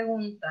hacer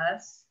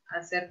preguntas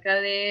acerca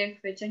de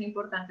fechas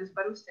importantes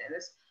para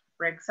ustedes,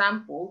 por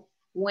ejemplo,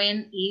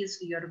 when is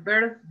your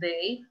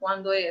birthday?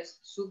 ¿Cuándo es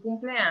su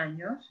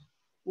cumpleaños?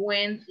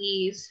 When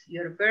is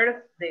your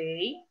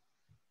birthday?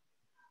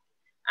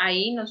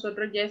 Ahí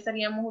nosotros ya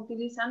estaríamos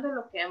utilizando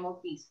lo que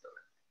hemos visto.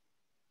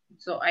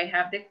 So I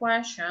have the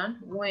question,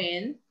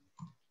 when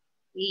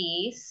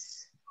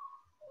is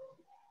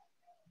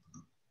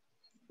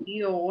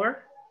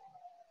your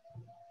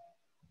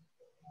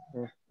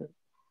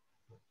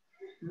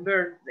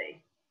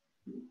birthday?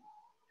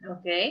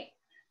 Okay,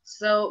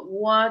 so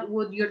what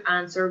would your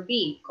answer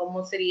be?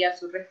 ¿Cómo sería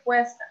su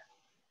respuesta?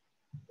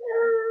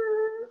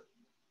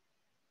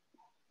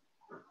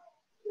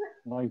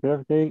 My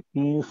birthday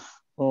is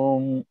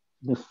on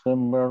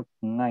December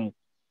 9th.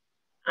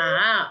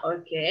 Ah,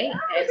 okay,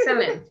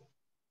 excellent.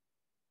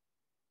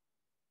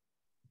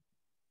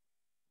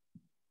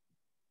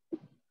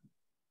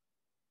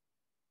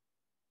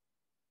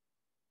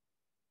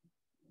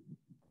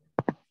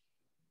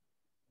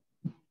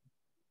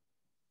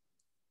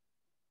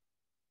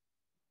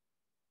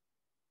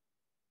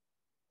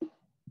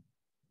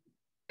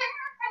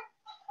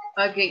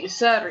 Okay,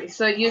 sorry.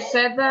 So you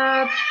said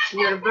that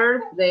your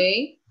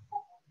birthday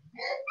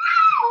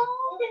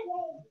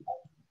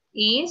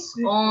is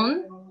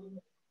on,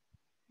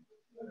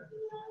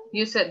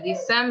 you said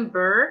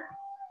December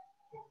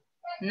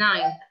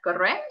 9th,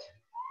 correct?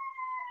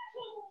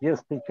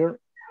 Yes, teacher.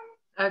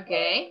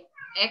 Okay,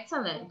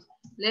 excellent.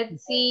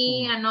 Let's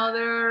see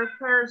another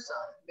person.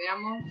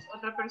 Veamos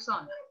otra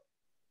persona.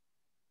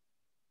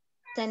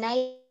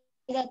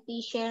 Zenaida,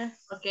 teacher.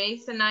 Okay,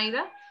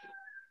 Zenaida.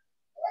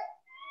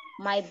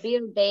 My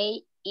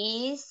birthday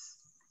is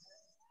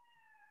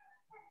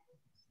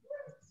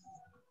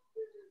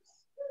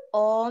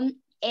on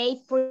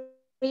April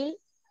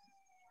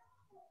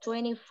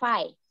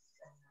 25.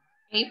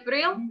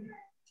 April?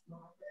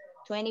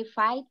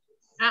 25.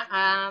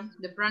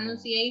 The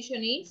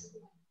pronunciation is?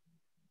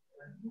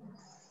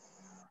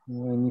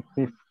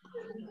 25th.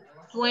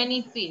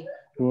 25th.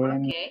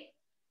 20. Okay.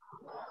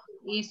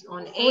 Is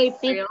on Repeat,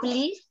 April.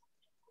 please.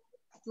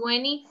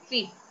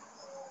 25th.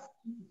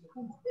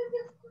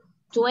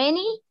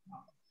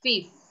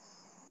 25th.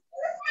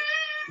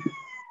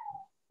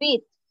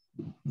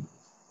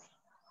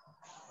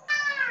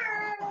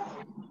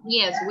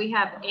 Yes, we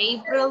have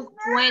April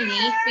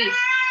 25th.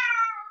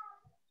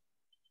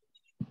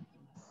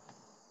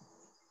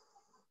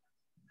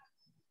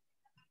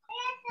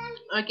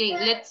 Okay,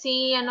 let's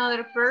see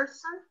another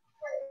person.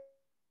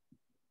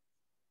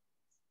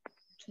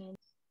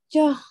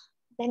 Yo,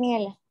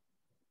 Daniela.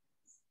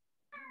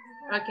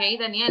 Okay,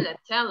 Daniela,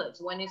 tell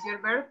us, when is your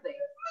birthday?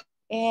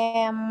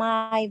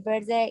 My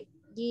birthday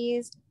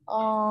is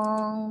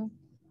on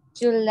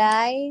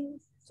July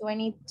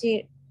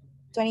 23rd.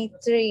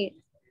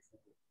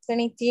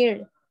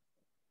 23rd.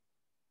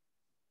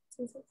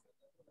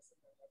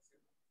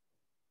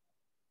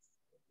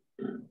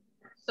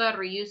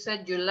 Sorry, you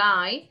said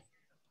July.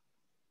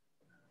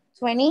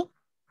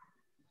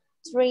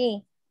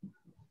 23.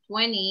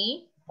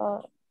 20.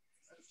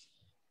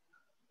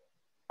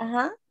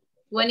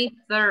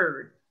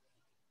 23rd.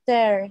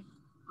 Third.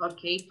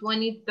 Okay,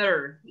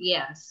 23rd,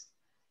 yes.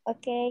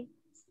 Okay.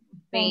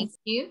 Thank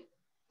you.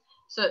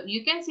 So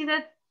you can see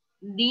that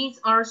these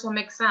are some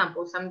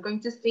examples. I'm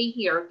going to stay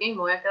here, okay? Me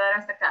voy a quedar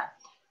hasta acá.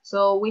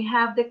 So we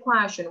have the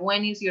question,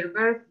 when is your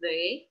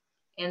birthday?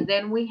 And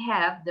then we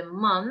have the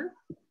month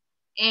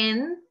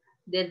and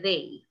the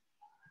day.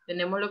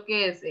 Tenemos lo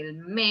que es el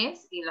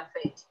mes y la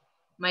fecha.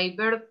 My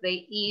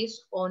birthday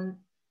is on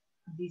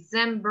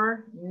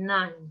December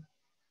 9th.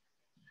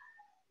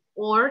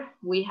 Or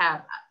we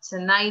have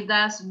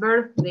Zenaida's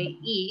birthday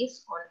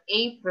is on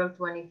April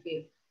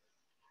 25th.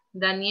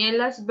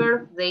 Daniela's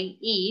birthday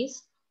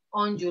is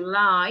on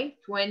July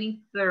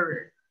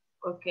 23rd.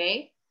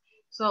 Okay?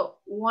 So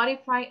what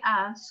if I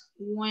ask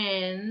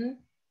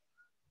when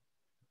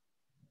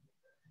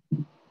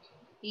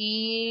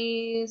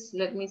is,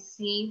 let me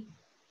see,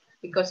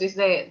 because it's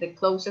the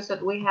closest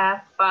that we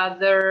have,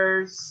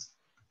 Father's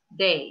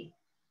Day.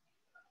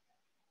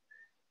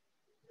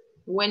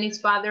 When is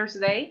Father's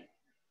Day?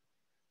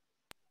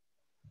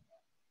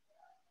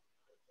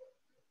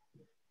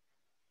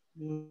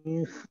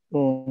 Is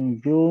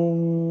on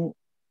June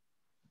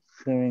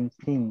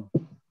 17.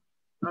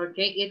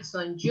 Okay, it's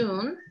on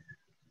June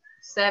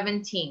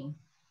 17.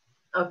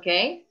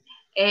 Okay,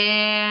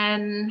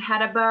 and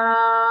how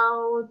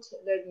about,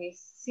 let me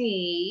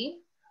see,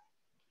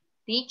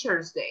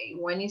 Teacher's Day.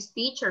 When is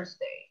Teacher's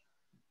Day?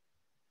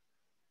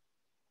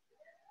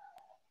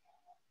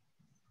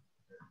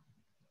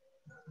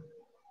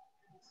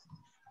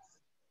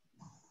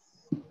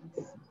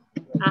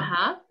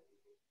 Uh-huh.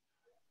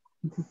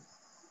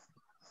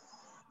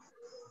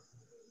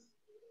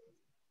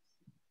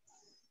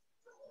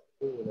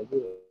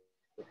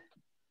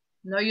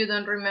 No, you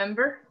don't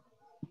remember?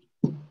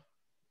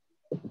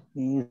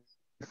 Is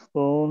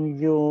on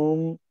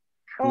June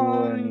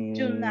On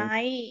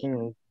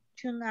 20.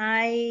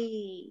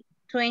 July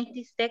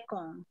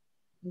 22nd.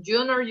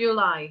 June or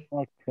July?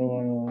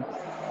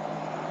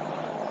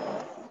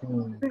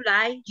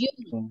 July.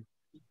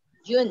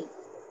 June.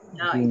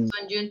 No, it's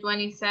on June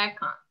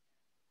 22nd.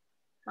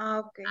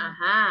 Okay.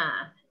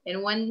 Uh-huh.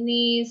 And when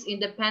is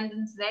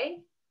Independence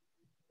Day?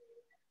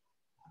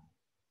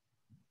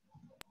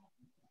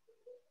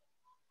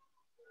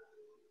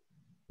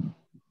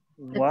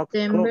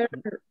 September.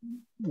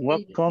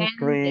 What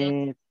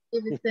country?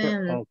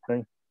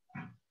 Okay.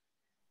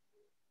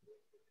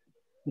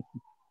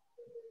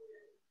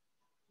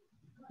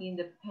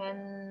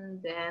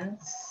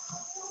 Independence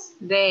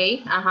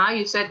Day. Uh-huh.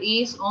 You said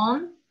is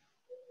on?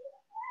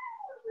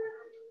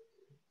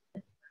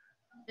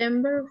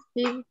 September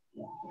 15.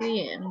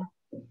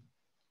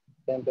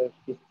 September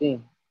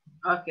 15.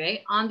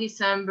 Okay, on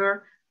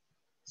September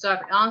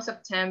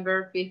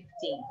 15th.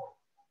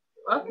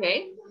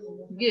 Okay,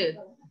 good.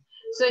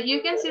 So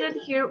you can see that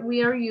here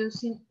we are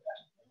using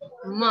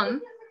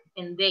month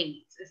and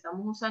dates.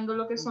 Estamos usando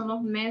lo que son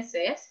los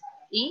meses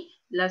y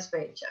las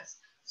fechas.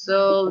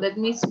 So let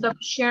me stop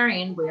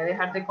sharing. Voy a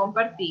dejar de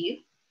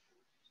compartir.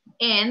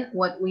 And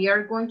what we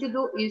are going to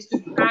do is to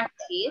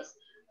practice,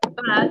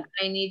 but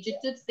I need you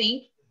to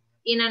think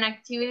in an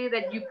activity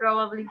that you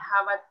probably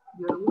have at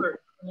your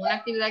work. Una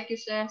actividad que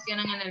ustedes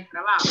tienen en el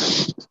trabajo.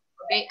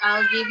 Okay,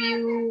 I'll give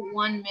you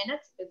 1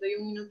 minute. Les doy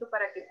un minuto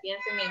para que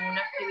piensen en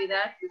una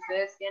actividad que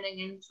ustedes tienen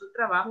en su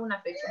trabajo,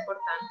 una fecha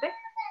importante.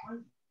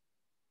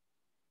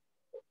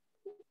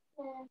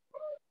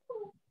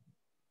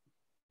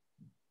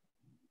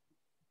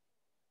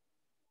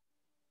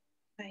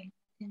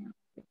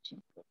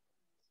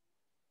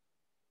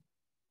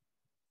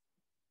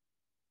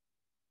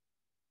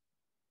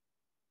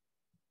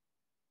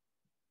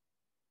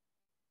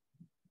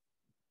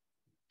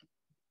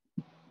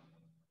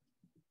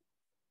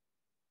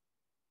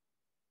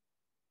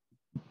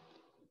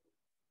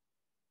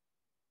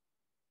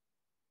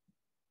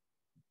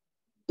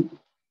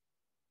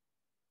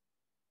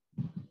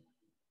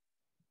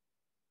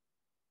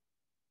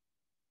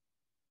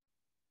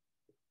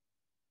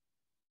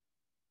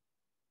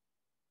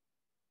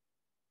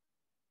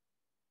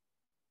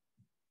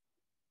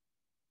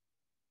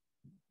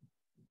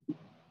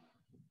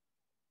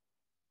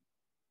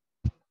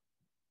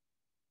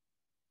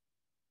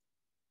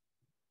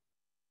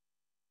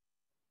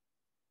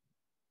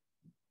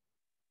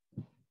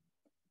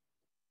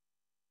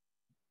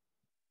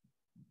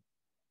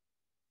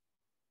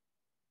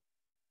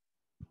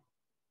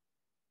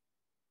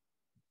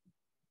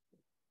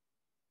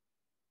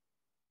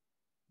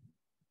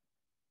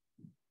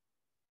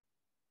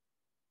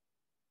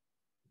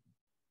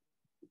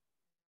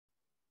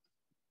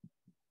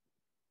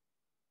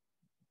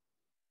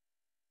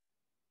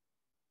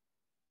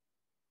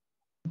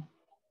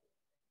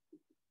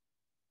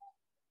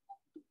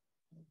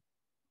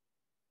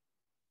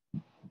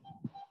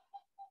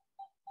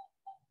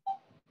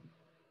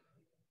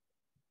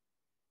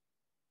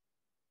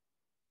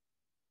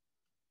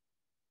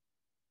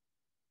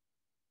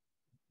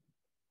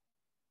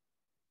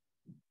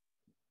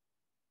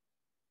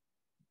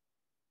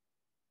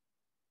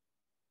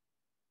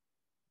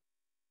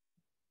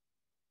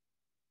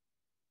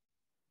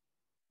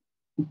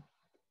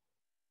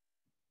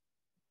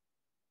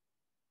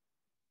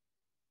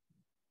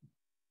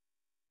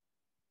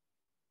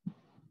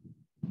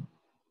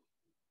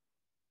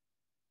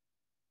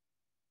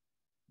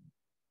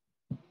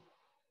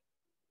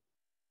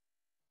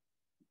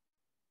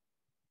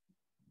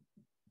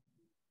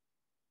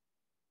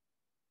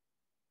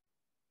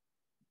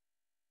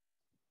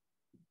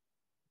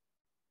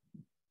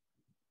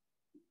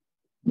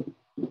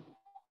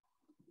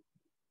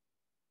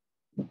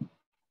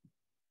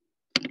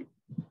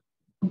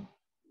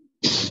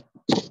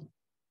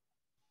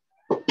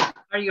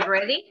 Are you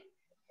ready?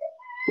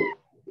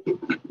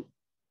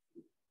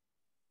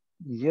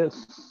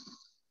 Yes.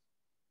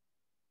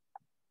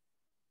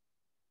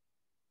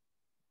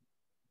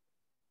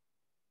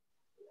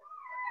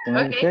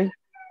 Okay.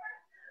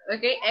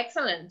 Okay,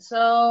 excellent.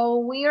 So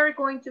we are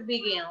going to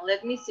begin.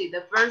 Let me see.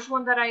 The first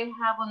one that I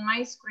have on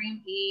my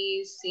screen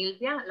is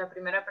Silvia. La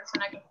primera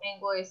persona que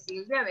tengo es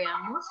Silvia.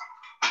 Veamos.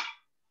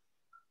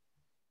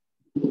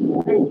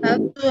 I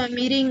have to a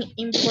meeting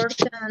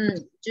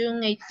important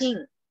June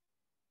 18.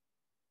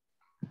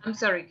 I'm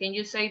sorry, can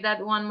you say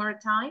that one more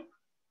time?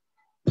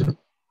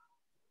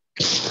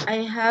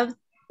 I have to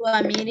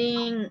a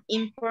meeting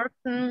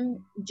important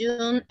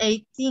June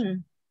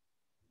 18.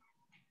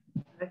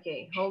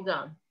 Okay, hold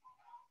on.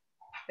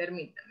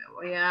 Permítame,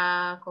 voy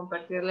a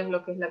compartirles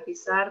lo que es la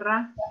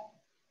pizarra.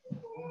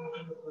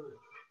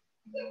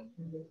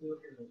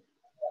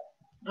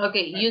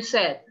 Okay, you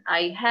said,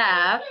 I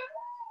have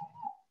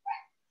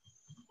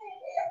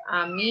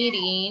a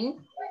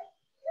meeting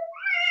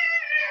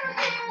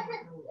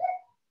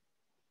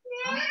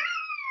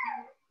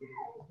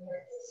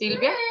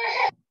Silvia?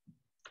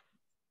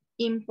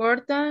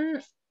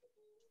 Important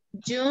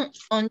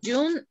on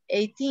June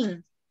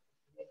 18.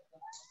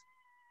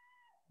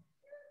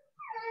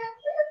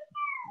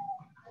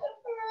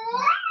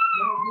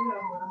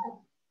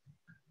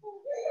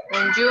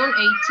 On June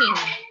 18.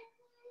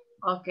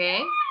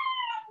 Okay.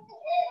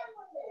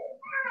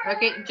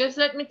 Okay, just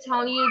let me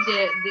tell you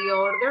the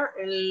order.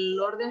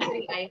 El orden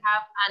sería, I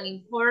have an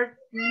important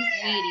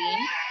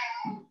meeting.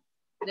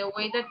 The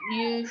way that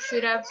you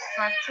should have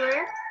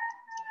structured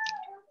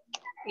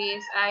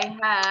is I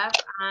have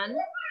an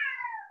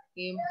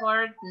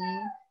important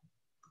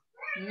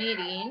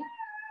meeting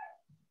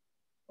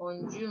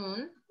on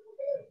June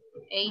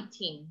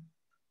 18.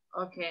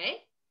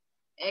 Okay,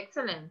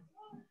 excellent.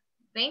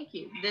 Thank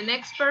you. The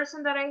next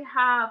person that I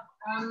have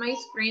on my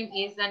screen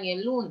is Daniel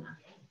Luna.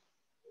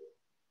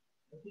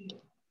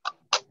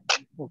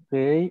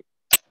 Okay.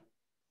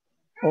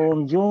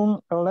 On June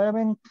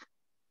 11th,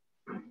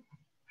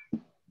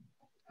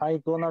 I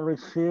gonna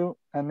receive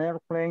an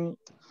airplane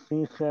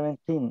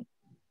C-17.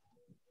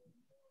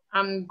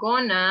 I'm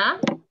gonna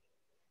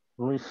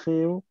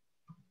Receive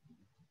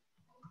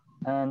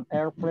an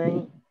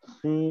airplane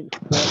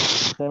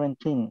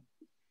C-17.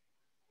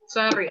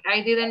 Sorry,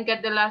 I didn't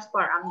get the last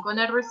part. I'm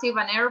gonna receive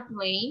an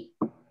airplane.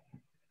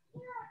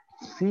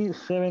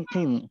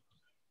 C-17.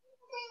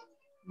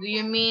 Do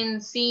you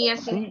mean C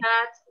as in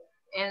cat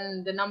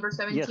and the number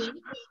 17? Yes.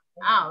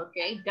 Ah,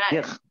 okay, got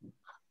it.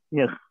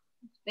 Yes.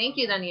 Thank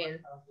you, Daniel.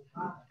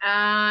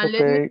 Okay.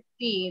 Let me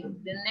see.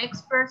 The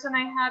next person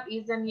I have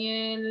is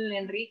Daniel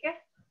Enrique.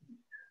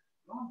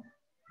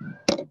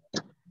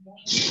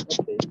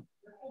 Okay.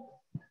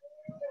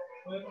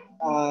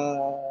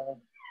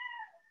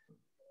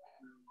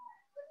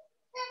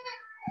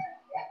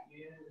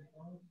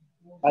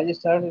 I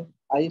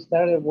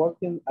started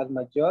working at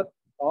my job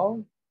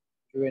on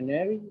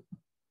January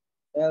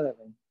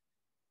 11.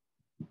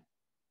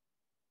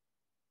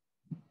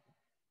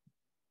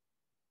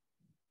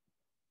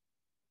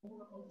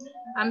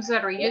 I'm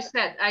sorry, you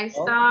said I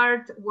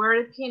start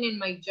working in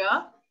my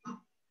job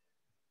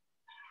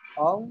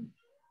on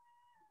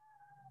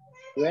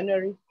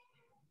January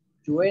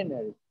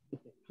 11.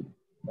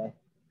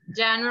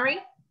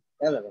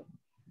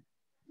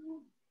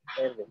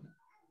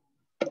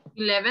 11.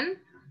 11.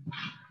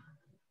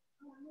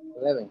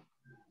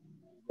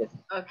 Yes.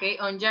 Okay,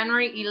 on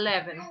January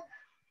 11.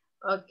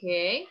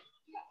 Okay.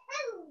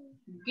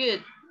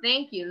 Good.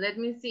 Thank you. Let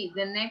me see.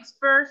 The next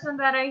person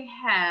that I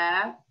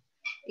have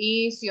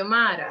is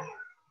Xiomara.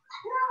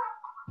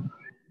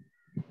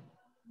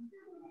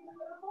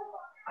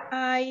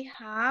 I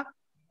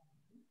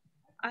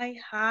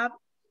have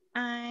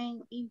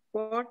an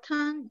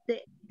important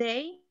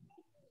day.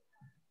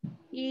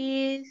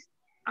 Is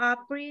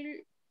April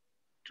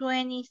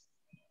 26.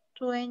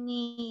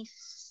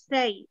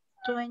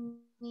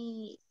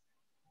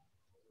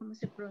 ¿Cómo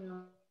se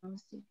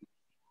pronuncia?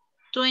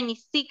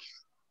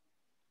 26.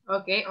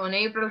 Okay, on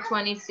April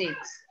 26th.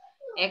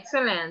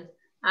 Excellent.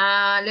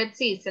 Let's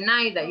see,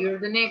 Zenaida, you're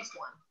the next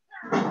one.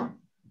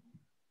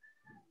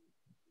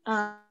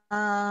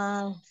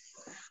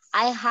 I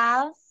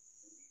have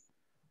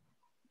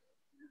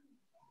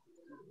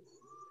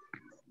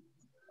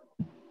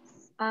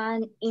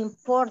an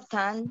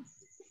important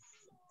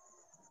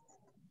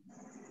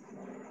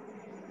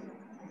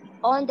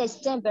on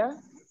December.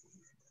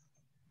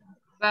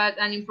 But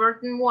an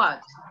important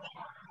what?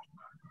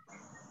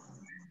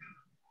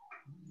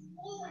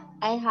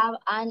 I have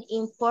an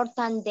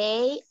important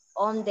day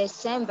on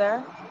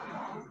December.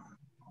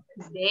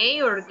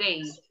 Day or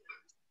date?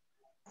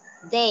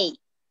 Day.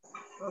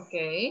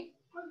 Okay.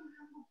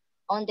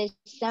 On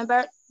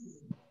December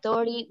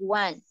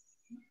 31.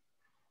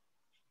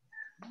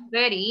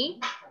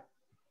 31st.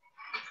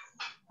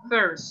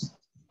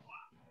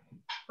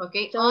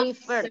 Okay,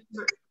 31st.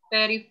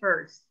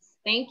 31st.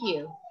 Thank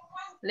you.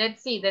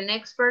 Let's see, the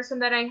next person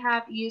that I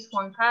have is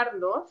Juan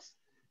Carlos.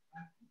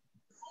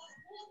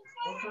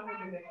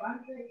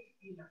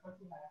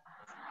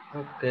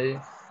 Okay.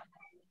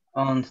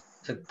 On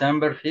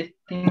September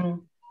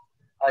 15,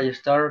 I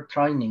start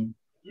training.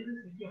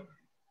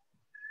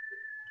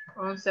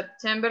 On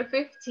September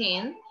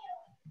 15,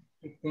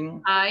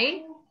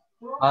 I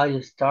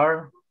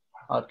start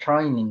a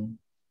training.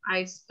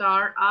 I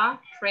start a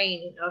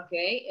training.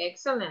 Okay,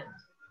 excellent.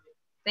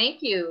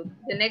 Thank you.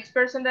 The next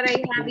person that I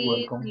have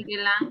is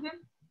Miguel Angel.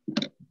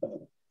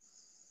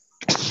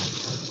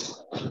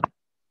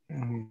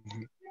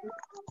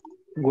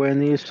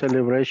 When is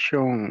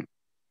celebration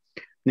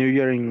New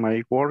Year in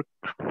my work?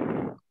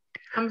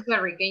 I'm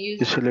sorry, can you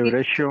The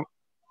celebration.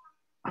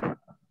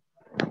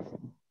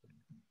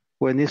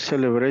 When is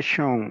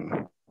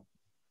celebration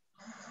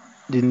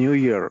the New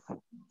Year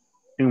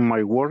in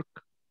my work?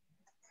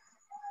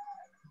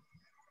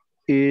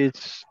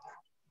 It's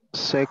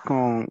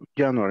 2nd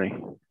January.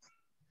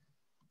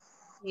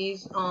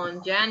 Is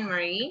on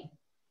January.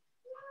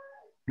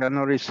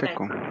 January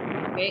 2nd.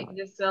 Okay,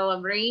 the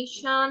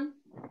celebration,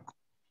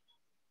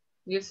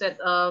 you said,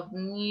 of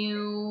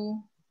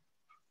New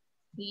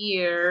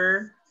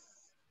Year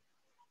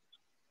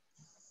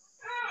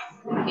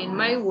in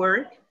my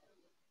work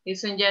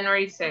is on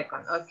January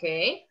 2nd.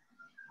 Okay,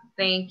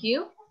 thank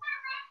you.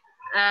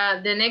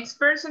 The next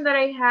person that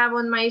I have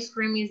on my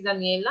screen is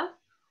Daniela.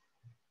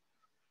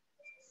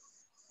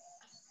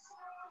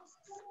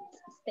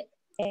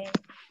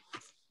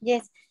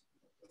 Yes,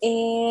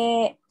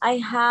 I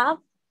have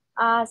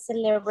a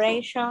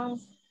celebration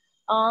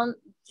on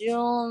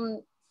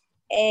June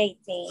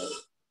 18.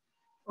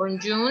 On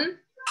June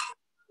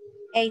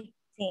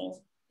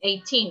 18.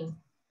 18.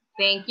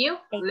 Thank you.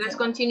 18. Let's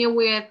continue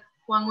with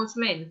Juan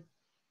Usmel.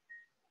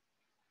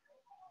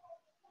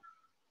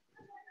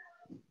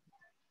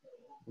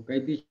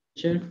 Okay,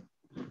 teacher.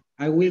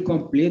 I will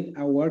complete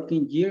a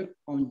working year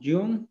on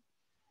June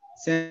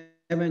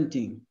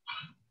 17.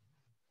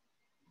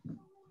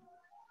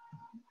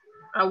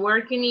 A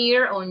working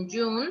year on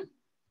June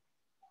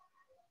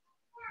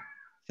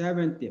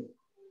 17th.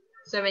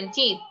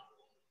 17th.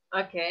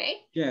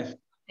 Okay. Yes.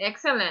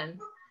 Excellent.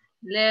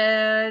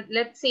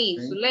 Let's see,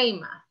 Okay.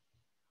 Zuleima.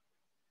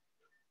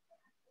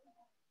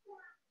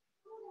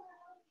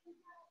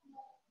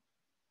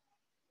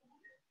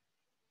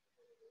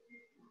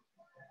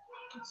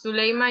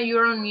 Zuleima,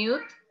 you're on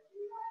mute.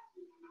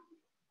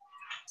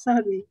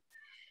 Sorry.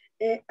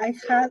 I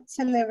had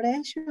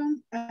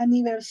celebration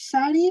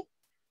anniversary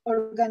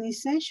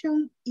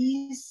organization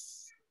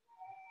is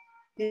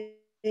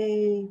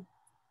 23rd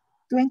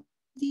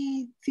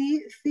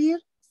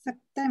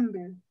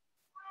September.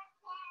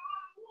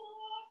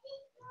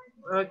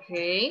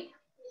 Okay.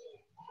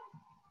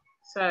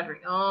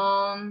 Sorry,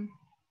 on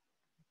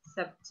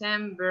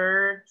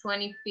September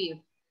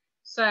 25th.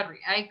 Sorry,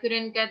 I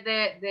couldn't get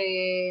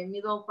the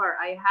middle part.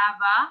 I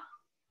have a...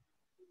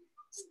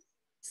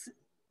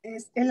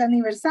 Es el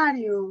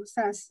aniversario, o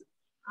sea,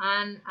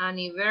 an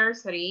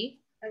anniversary.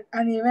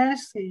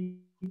 Anniversary.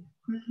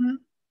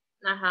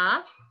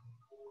 Ajá.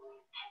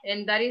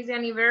 And that is the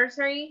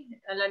anniversary,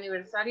 el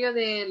aniversario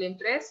de la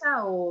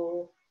empresa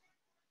o...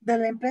 De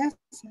la empresa,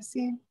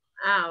 sí.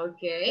 Ah, ok.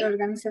 De la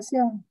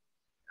organización.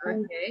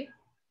 Ok.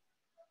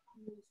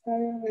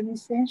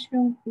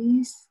 Organization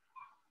is...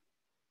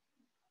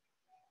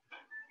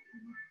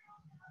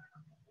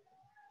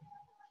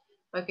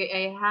 Okay,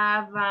 I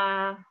have...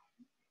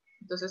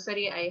 entonces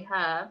sería I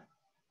have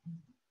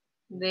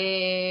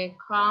the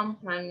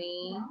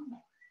company...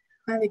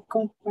 the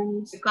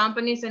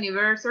company's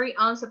anniversary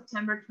on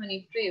September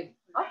 25th.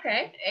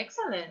 Okay,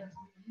 excellent.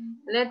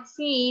 Let's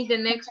see, the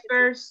next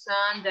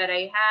person that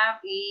I have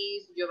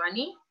is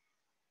Giovanni.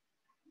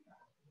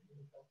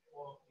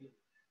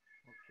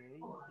 Okay.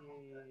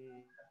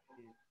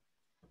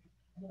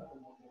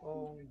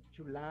 On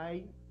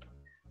July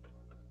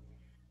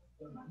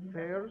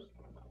 1st.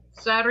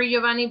 Sorry,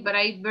 Giovanni, but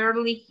I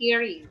barely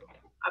hear you.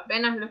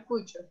 Apenas lo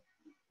escucho.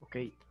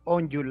 Okay.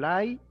 On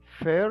July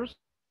 1st.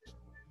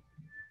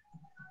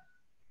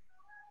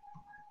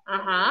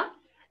 Uh-huh.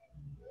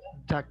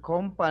 The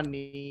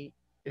company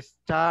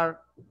start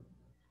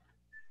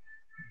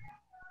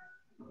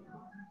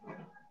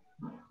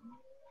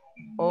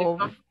of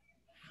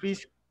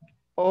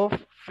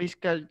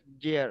fiscal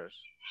years.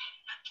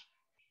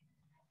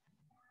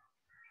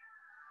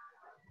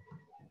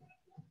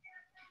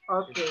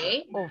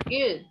 Okay, good.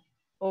 It.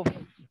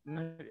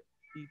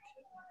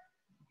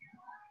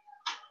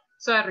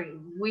 Sorry,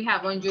 we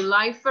have on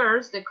July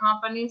 1st, the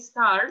company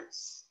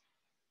starts.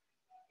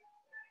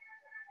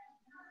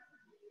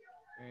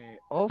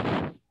 Of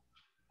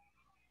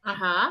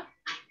Ajá.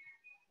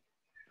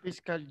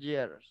 fiscal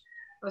years.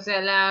 O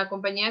sea, la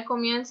compañía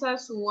comienza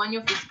su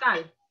año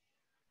fiscal.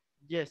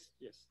 Yes,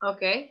 yes.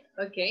 Okay,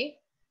 okay.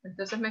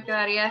 Entonces me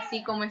quedaría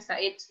así como está.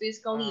 It's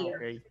fiscal year.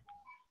 Okay.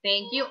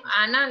 Thank you.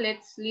 Ana,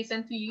 let's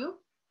listen to you.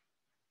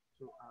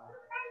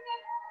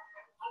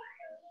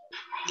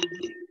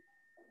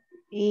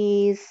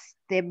 Is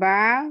the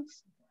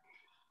bus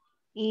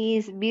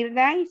is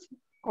birthday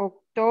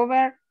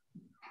October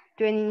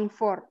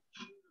 24.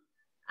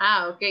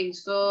 Ah, okay.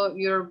 So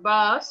your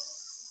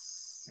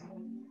boss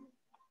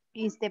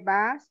is the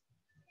bus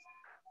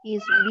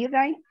is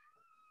birthday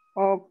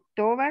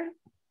October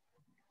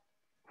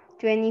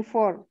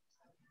 24.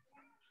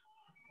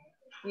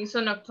 It's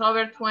on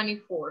October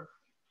 24th.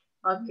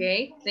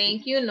 Okay,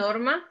 thank you,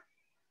 Norma.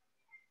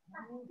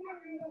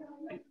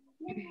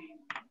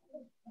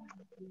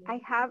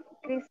 I have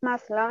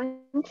Christmas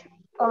lunch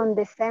on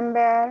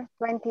December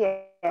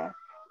 20th.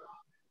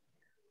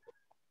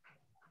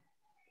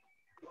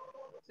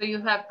 So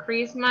you have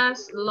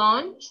Christmas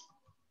lunch?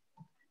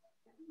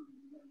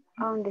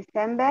 On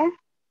December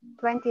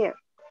 20th.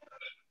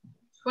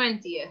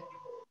 20th.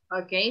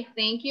 Okay,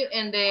 thank you.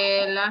 And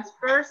the last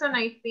person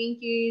I think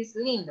is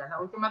Linda. La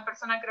última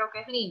persona creo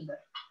que es Linda.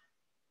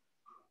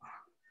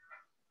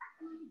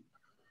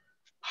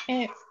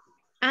 I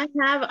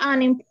have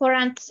an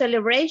important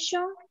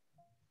celebration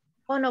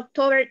on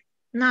October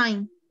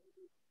 9.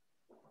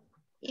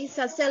 It's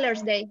a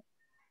seller's day.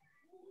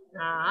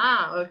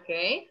 Ah,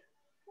 okay.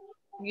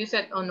 You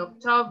said on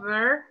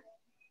October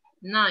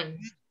 9.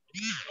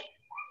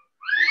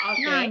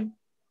 Okay. 9.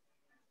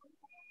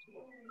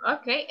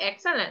 Okay,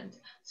 excellent.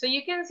 So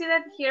you can see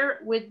that here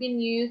we've been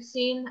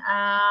using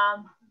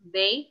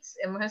dates.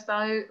 Hemos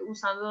estado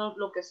usando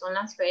lo que son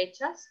las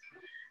fechas.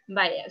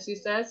 Vaya, si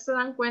ustedes se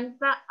dan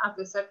cuenta, a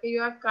pesar que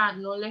yo acá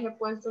no les he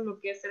puesto lo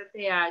que es el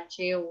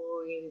TH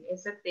o el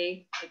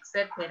ST,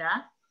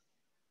 etcétera,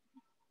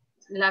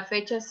 la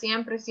fecha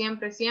siempre,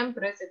 siempre,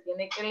 siempre se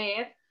tiene que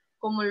leer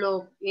como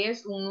lo que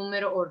es un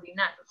número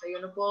ordinal. O sea,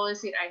 yo no puedo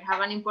decir, I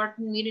have an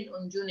important meeting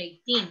on June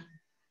 18.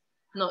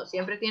 No,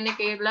 siempre tiene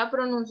que ir la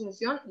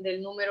pronunciación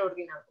del número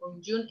ordinal. On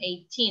June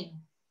 18.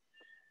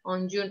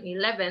 On June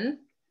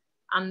 11,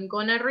 I'm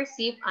gonna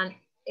receive an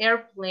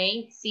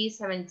airplane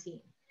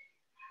C-17.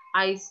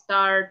 I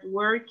start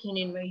working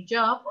in my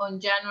job on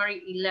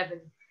January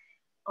 11.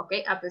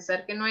 Ok, a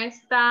pesar que no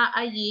está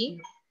allí,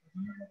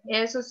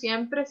 eso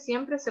siempre,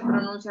 siempre se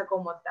pronuncia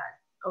como tal.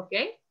 Ok.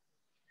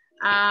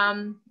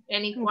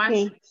 Any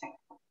questions?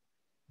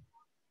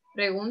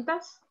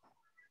 ¿Preguntas?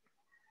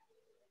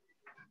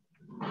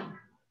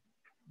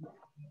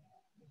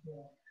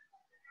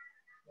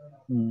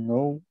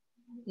 No.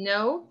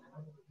 No.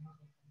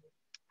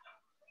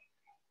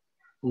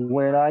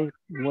 Where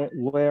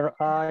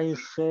I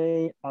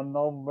say a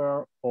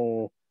number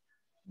of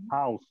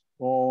house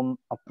or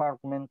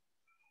apartment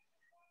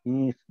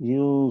is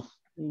used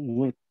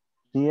with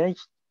th.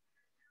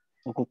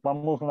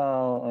 Ocupamos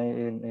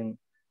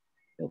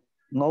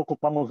no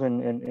ocupamos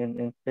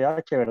en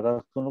ph,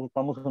 ¿verdad? Solo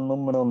ocupamos un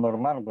número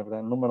normal, ¿verdad?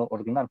 El número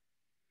ordinal.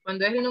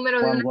 Cuando es el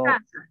número de una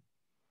casa.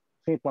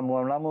 Sí, cuando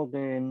hablamos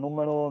de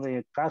número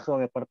de casa o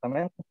de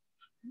apartamento.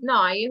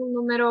 No, ahí es un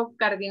número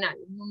cardinal,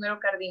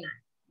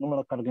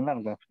 Número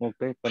cardinal, ¿verdad? Ok,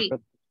 perfecto.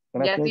 Sí.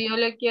 Gracias. Ya si yo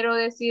le quiero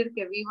decir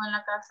que vivo en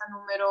la casa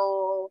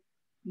número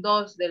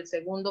 2 del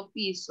segundo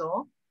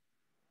piso,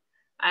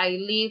 I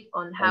live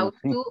on house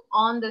 2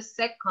 on the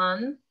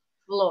second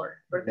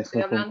floor, porque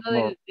estoy hablando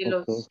de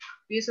los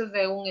pisos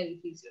de un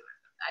edificio,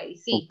 ¿verdad? Ahí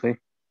sí.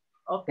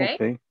 Ok.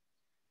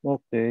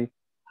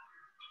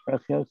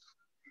 Gracias.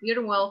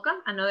 You're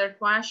welcome. Another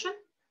question?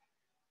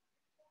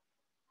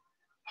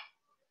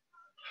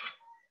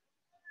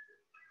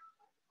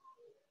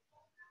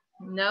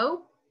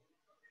 No?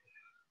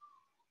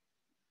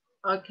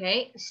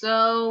 Okay,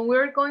 so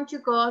we're going to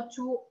go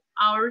to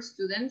our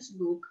student's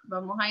book.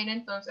 Vamos a ir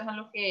entonces a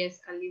lo que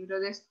es el libro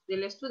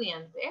del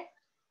estudiante.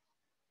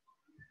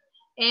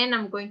 And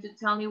I'm going to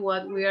tell you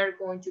what we are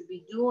going to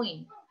be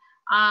doing.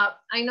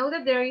 I know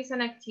that there is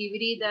an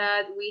activity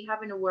that we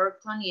haven't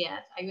worked on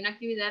yet. Hay una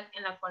actividad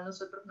en la cual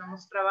nosotros no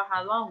hemos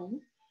trabajado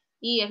aún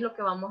y es lo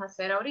que vamos a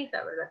hacer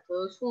ahorita, ¿verdad?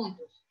 Todos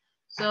juntos.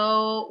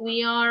 So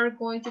we are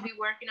going to be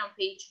working on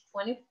page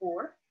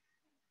 24.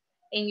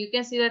 And you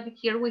can see that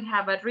here we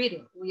have a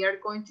reading. We are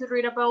going to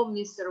read about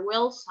Mr.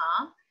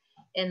 Wilson,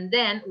 and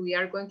then we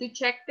are going to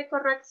check the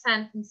correct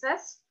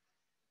sentences.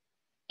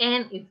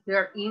 And if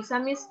there is a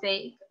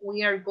mistake,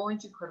 we are going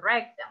to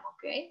correct them,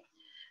 okay?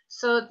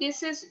 So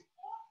this is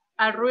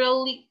a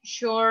really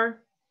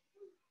short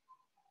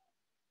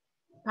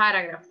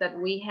paragraph that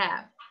we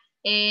have.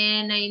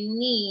 And I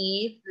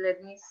need,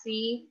 let me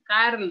see,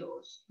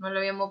 Carlos. No lo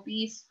habíamos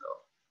visto.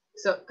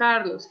 So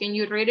Carlos, can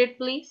you read it,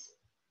 please?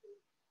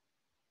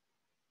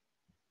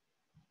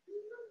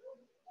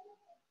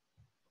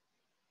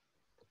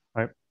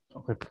 Right.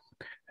 Okay.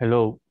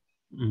 Hello,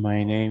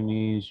 my name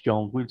is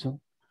John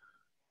Wilson.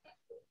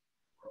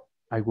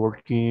 I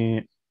work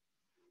in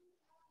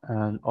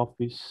an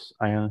office.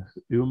 I am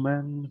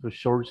human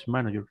resource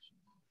manager.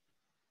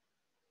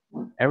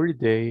 Every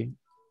day,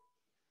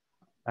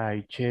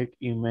 I check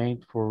email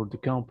for the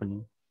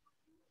company.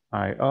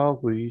 I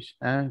always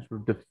answer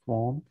the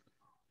phone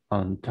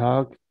and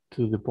talk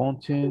to the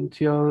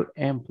potential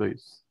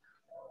employees.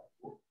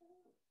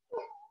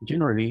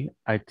 Generally,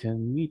 I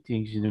attend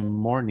meetings in the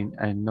morning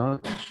and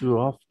not too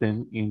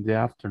often in the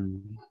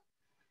afternoon.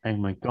 In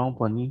my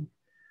company,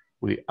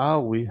 we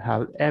always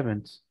have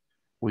events.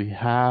 We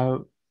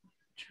have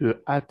to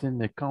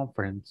attend a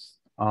conference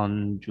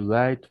on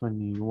July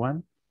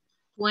 21st,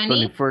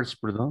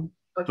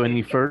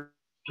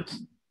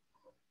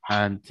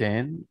 and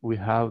then we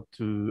have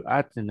to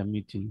attend a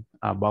meeting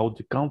about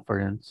the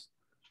conference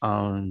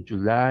on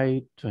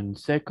July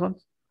 22nd.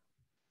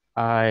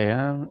 I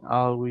am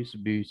always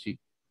busy.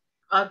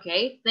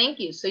 Okay, thank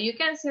you. So you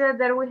can see that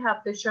there we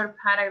have the short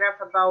paragraph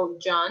about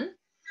John.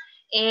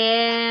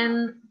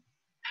 And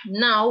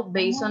now,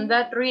 based on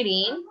that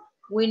reading,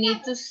 we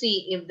need to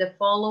see if the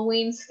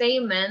following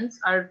statements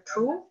are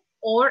true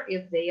or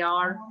if they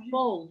are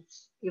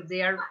false, if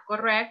they are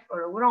correct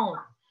or wrong.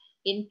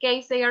 In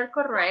case they are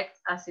correct,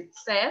 as it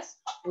says,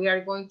 we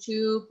are going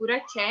to put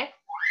a check,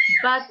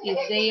 but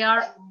if they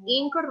are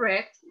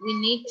incorrect, we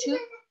need to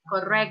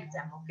correct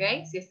them,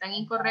 okay? Si están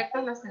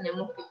incorrectas, las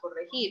tenemos que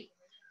corregir.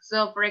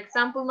 So, for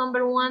example,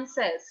 number 1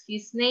 says,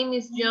 his name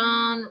is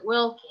John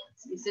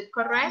Wilkins. Is it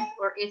correct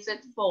or is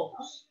it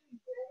false?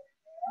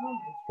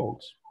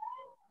 False.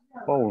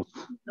 False.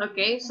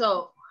 Okay,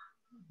 so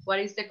what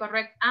is the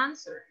correct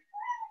answer?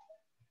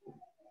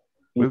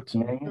 His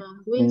name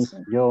is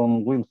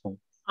John Wilson.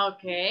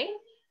 Okay,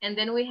 and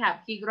then we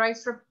have, he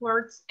writes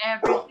reports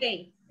every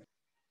day.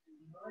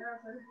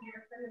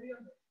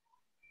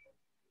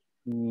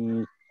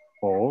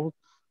 False.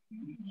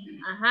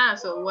 Ajá,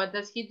 so what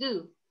does he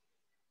do?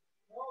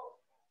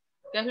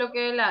 ¿Qué es lo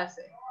que él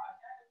hace?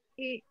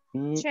 He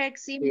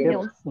checks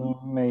emails.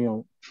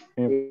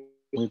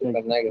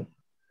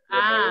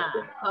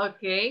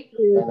 Okay.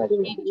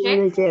 He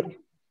checks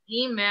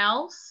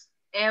emails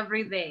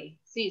every day.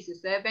 Sí, si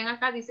ustedes ven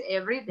acá, dice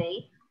every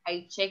day,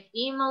 I check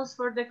emails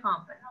for the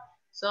company.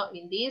 So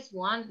in this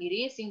one, it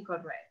is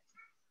incorrect.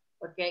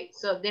 Okay,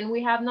 so then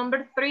we have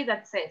number 3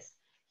 that says,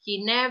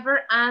 he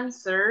never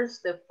answers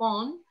the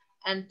phone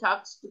and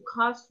talks to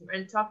customer.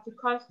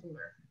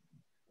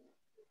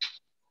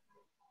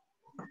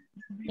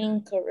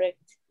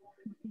 Incorrect.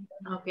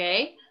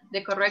 Okay,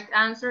 the correct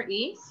answer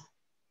is?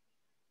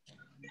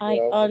 I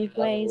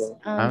always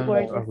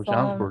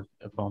answer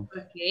the phone.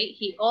 Okay,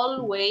 he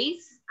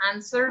always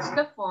answers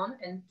the phone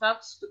and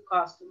talks to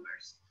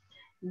customers.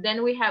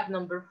 Then we have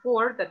number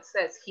 4 that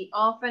says he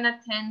often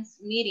attends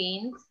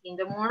meetings in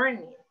the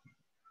morning.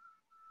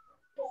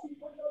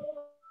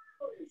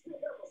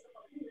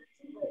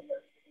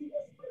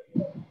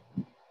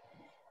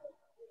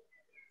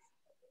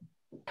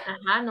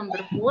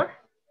 Number 4.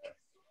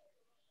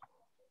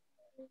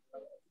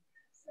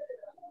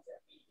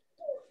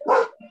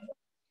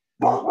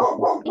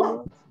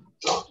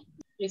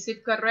 Is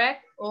it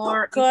correct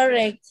or?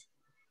 Correct.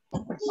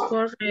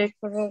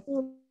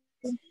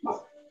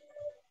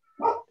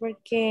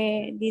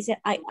 Porque dice,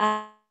 I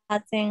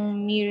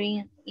attend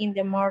meeting in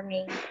the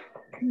morning.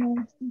 No,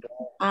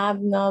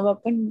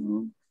 pues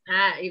no.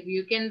 If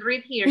you can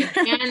read here,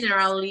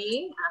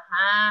 generally,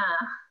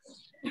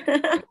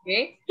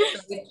 okay,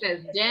 so it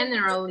says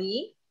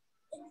generally,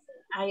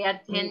 I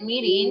attend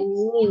meetings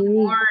in the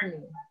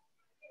morning.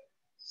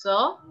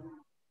 So?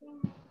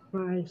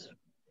 Right.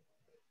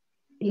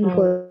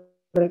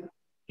 Incorrect.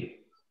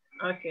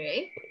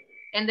 Okay.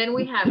 And then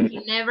we have, he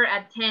never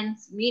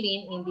attends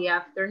meeting in the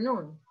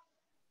afternoon.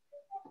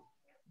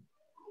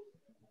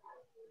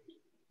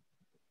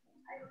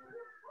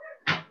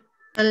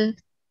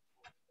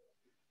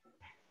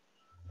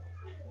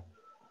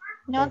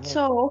 Not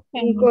so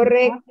often.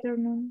 Incorrect.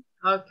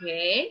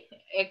 Okay,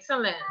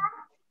 excellent.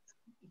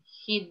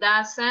 He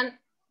doesn't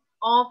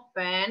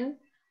often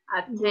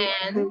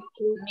attend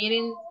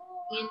meetings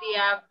in the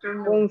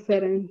afternoon.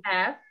 Conference. We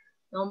have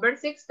number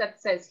 6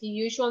 that says he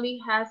usually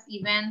has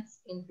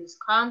events in his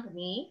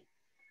company.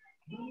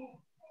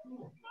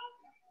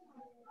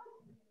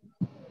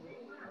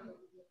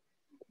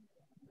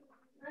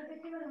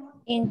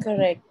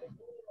 Incorrect.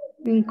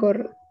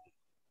 Incorrect.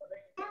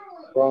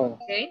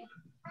 Okay.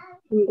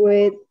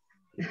 We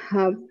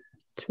have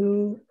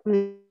to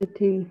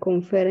attend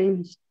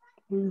conference.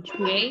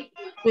 Okay.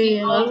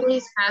 We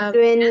always have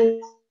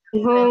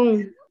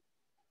home.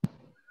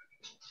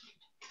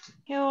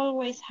 He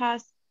always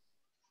has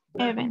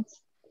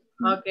events.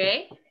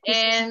 Okay.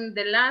 And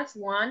the last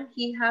one,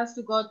 he has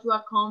to go to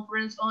a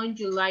conference on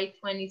July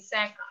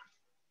 22nd.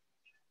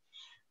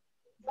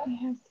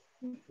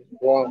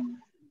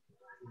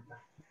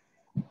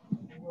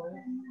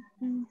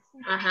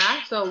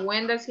 So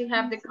when does he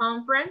have the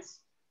conference?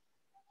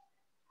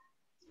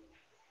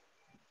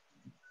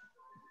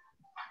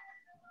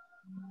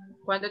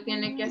 ¿Cuándo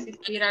tiene que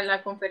asistir a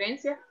la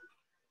conferencia?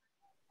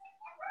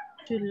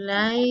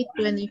 July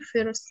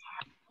 21st.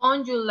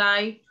 On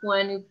July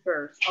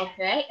 21st.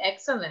 Okay,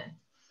 excellent.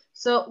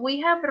 So we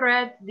have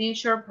read this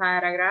short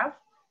paragraph.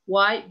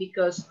 Why?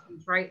 Because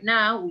right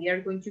now we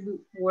are going to be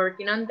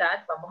working on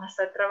that. Vamos a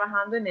estar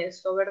trabajando en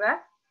esto, ¿verdad?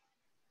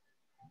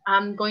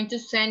 I'm going to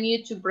send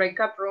you to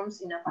breakup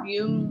rooms in a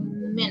few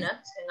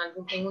minutes.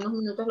 En unos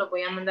minutos lo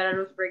voy a mandar a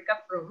los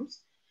breakup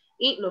rooms.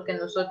 Y lo que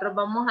nosotros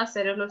vamos a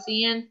hacer es lo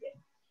siguiente.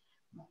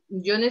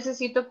 Yo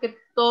necesito que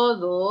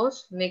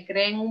todos me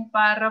creen un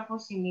párrafo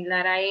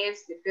similar a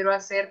este, pero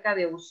acerca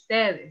de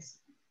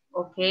ustedes.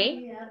 ¿Ok?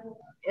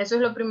 Eso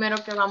es lo primero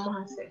que vamos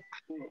a hacer.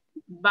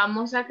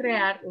 Vamos a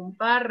crear un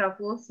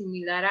párrafo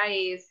similar a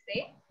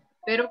este,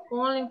 pero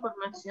con la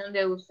información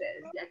de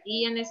ustedes. Y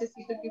aquí ya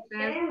necesito que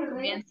ustedes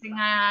comiencen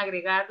a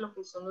agregar lo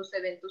que son los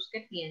eventos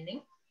que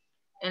tienen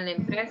en la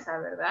empresa,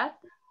 ¿verdad?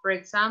 For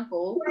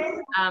example,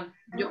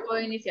 yo puedo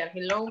iniciar.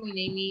 Hello, my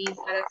name is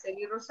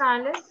Araceli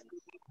Rosales.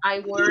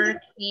 I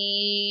work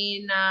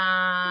in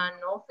an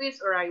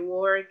office or I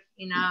work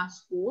in a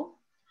school.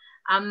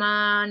 I'm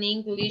an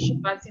English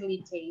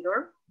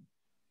facilitator.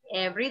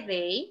 Every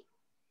day,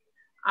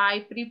 I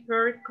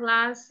prepare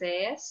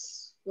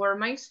classes for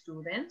my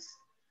students.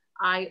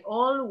 I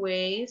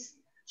always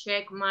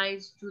check my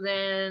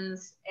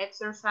students'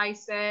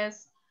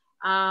 exercises,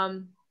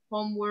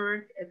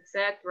 homework,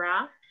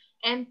 etc.,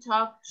 and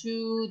talk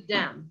to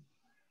them.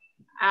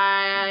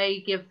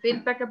 I give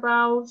feedback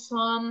about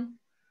some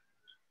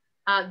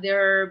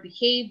their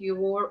behavior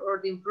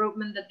or the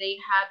improvement that they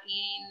have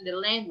in the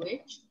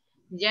language.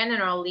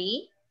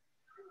 Generally,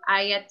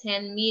 I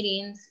attend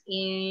meetings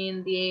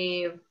in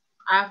the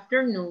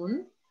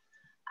afternoon.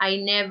 I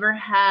never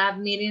have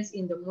meetings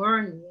in the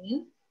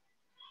morning.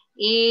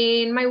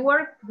 In my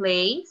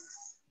workplace,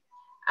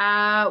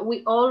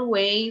 we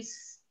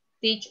always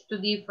teach to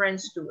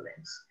different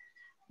students.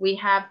 We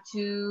have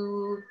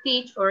to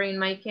teach, or in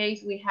my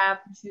case, we have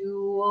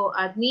to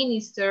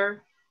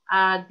administer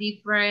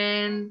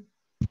different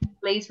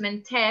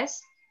placement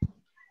tests.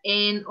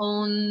 And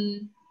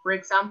on, for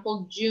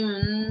example,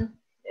 June,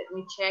 let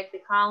me check the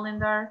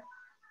calendar.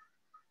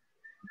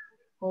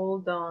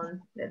 Hold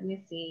on, let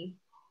me see.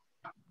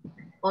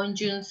 On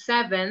June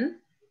 7th,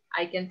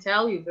 I can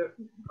tell you,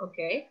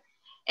 okay.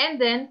 And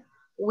then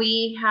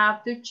we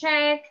have to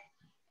check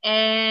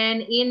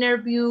and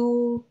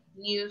interview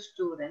new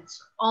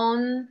students.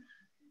 On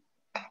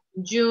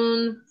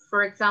June,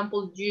 for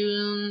example,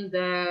 June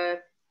the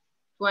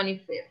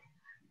 25th,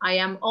 I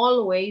am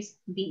always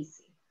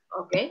busy,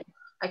 okay.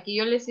 Aquí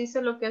yo les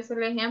hice lo que es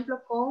el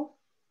ejemplo con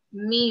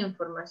mi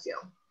información,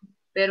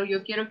 pero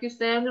yo quiero que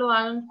ustedes lo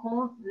hagan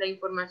con la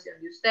información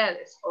de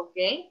ustedes, ¿ok?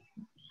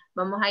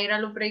 Vamos a ir a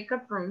los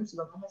breakout rooms,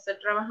 vamos a estar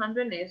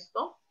trabajando en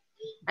esto.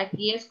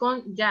 Aquí es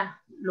con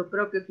ya lo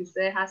propio que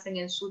ustedes hacen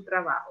en su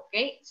trabajo,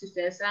 ¿ok? Si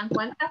ustedes se dan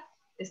cuenta,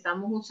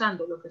 estamos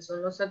usando lo que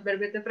son los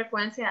adverbios de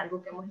frecuencia,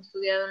 algo que hemos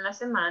estudiado en la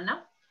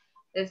semana.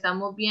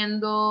 Estamos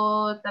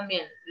viendo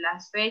también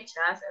las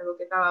fechas, algo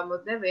que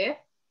acabamos de ver.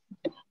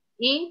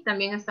 Y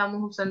también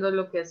estamos usando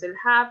lo que es el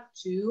have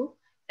to.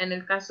 En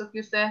el caso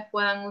que ustedes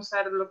puedan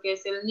usar lo que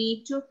es el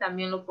need to,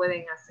 también lo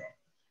pueden hacer.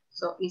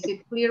 So, is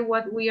it clear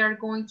what we are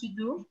going to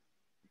do?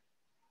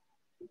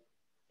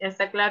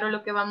 ¿Está claro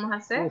lo que vamos a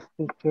hacer? Yes,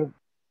 teacher.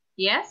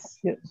 Yes?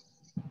 Yes.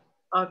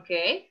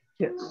 Okay.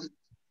 Yes.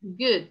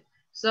 Good.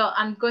 So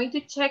I'm going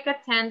to check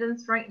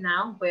attendance right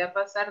now. Voy a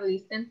pasar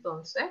lista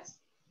entonces.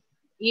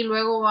 Y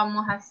luego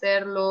vamos a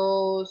hacer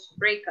los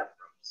breakup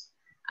rooms.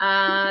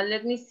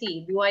 Let me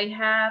see. Do I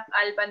have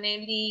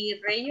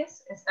Albanelli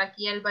Reyes? ¿Está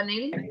aquí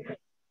Albanelli?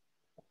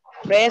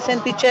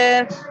 Present,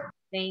 teacher.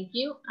 Thank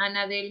you.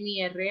 Ana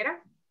Delmi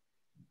Herrera.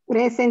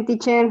 Present,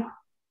 teacher.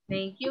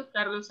 Thank you.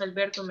 Carlos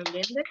Alberto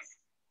Meléndez.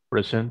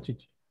 Present,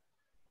 teacher.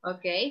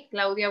 Ok.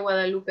 Claudia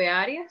Guadalupe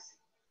Arias.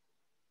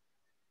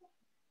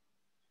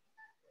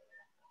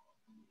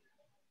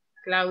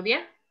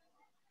 Claudia.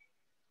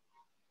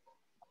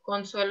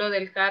 Consuelo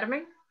del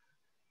Carmen.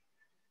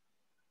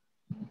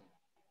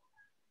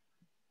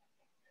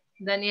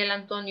 Daniel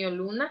Antonio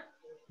Luna.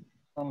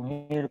 I'm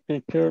here,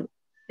 teacher.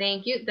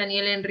 Thank you.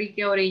 Daniel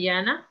Enrique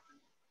Orellana.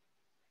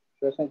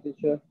 Present,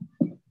 teacher.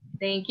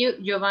 Thank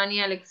you.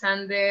 Giovanni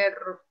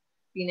Alexander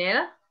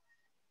Pineda.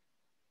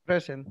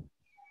 Present.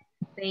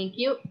 Thank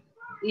you.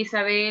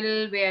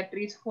 Isabel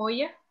Beatriz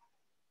Joya.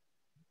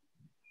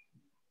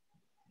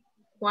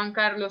 Juan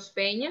Carlos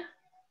Peña.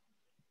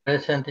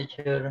 Present,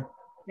 teacher.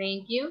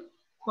 Thank you.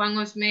 Juan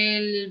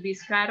Osmel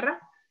Vizcarra.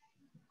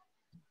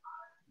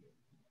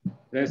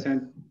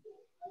 Present.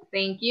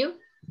 Thank you.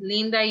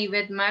 Linda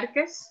Ivette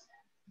Márquez.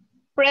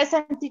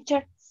 Present,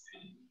 teacher.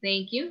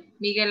 Thank you.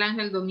 Miguel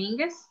Ángel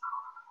Domínguez.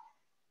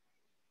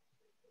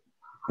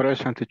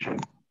 Present, teacher.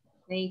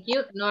 Thank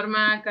you.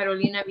 Norma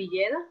Carolina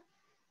Villeda.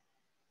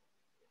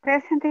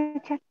 Present,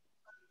 teacher.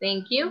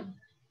 Thank you.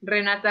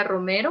 Renata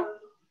Romero.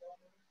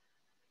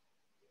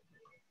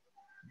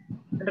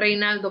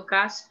 Reinaldo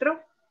Castro.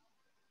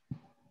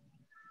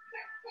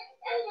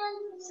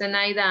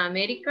 Zenaida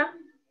América.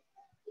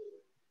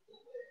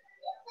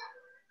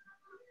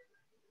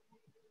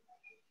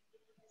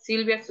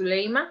 Silvia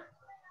Zuleima.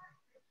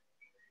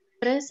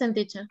 Present,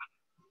 teacher.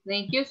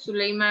 Thank you.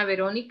 Zuleima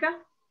Verónica.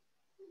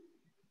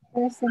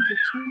 Present,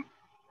 teacher.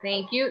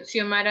 Thank you.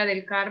 Xiomara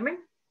del Carmen.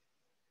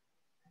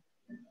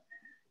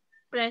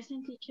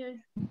 Present, teacher.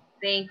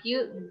 Thank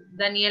you.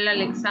 Daniela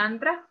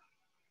Alexandra.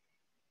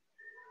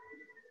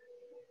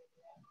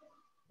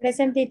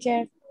 Present,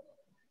 teacher.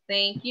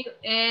 Thank you.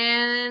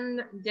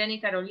 And Jenny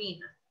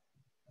Carolina.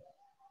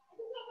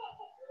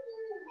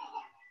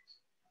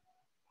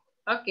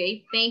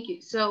 Okay, thank you.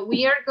 So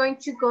we are going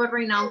to go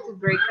right now to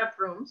breakup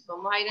rooms.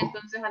 Vamos a ir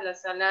entonces a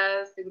las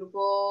salas de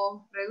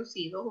grupo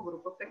reducido o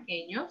grupos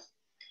pequeños.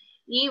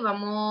 Y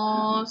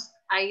vamos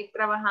a ir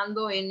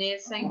trabajando en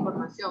esa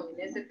información,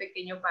 en ese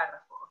pequeño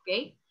párrafo,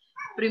 ¿ok?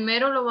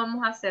 Primero lo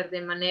vamos a hacer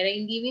de manera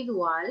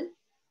individual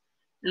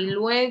y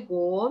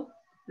luego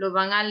lo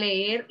van a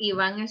leer y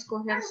van a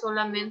escoger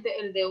solamente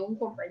el de un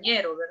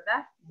compañero,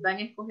 ¿verdad? Van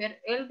a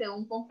escoger el de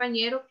un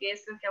compañero que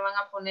es el que van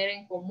a poner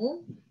en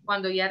común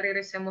cuando ya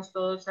regresemos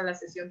todos a la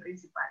sesión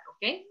principal,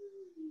 ¿ok?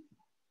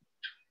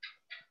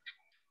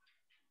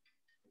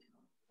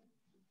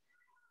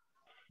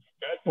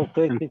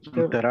 Okay, teacher.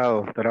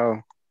 Enterado.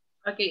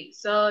 Ok,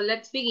 so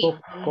let's begin.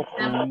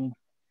 Copy.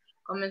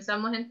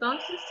 Comenzamos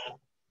entonces.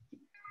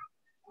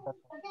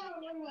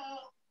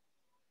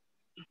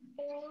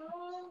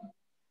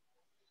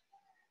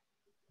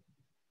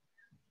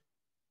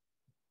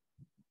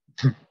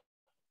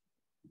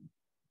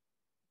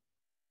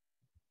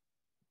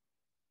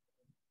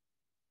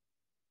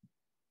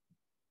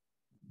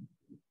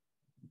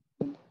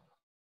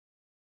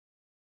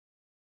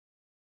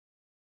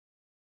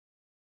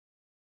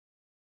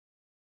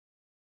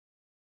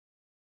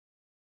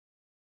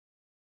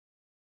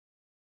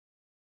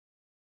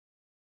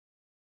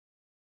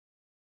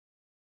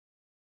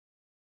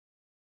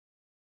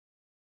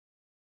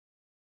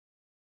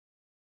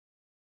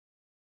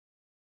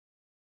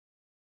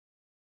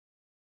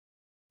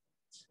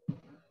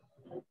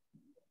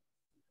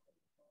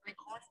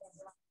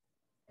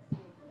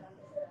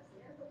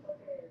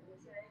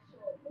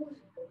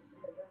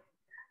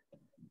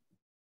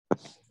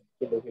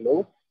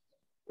 Hello.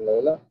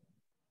 Hola.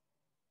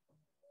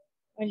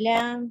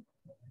 Hola.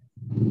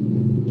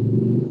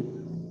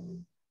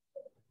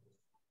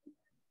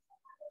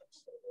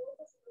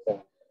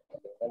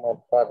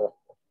 Tenemos párrafos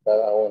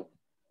cada uno.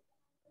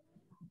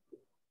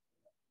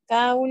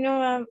 Cada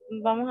uno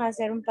vamos a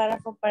hacer un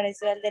párrafo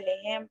parecido al del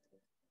ejemplo.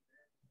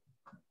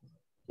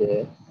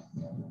 Yes.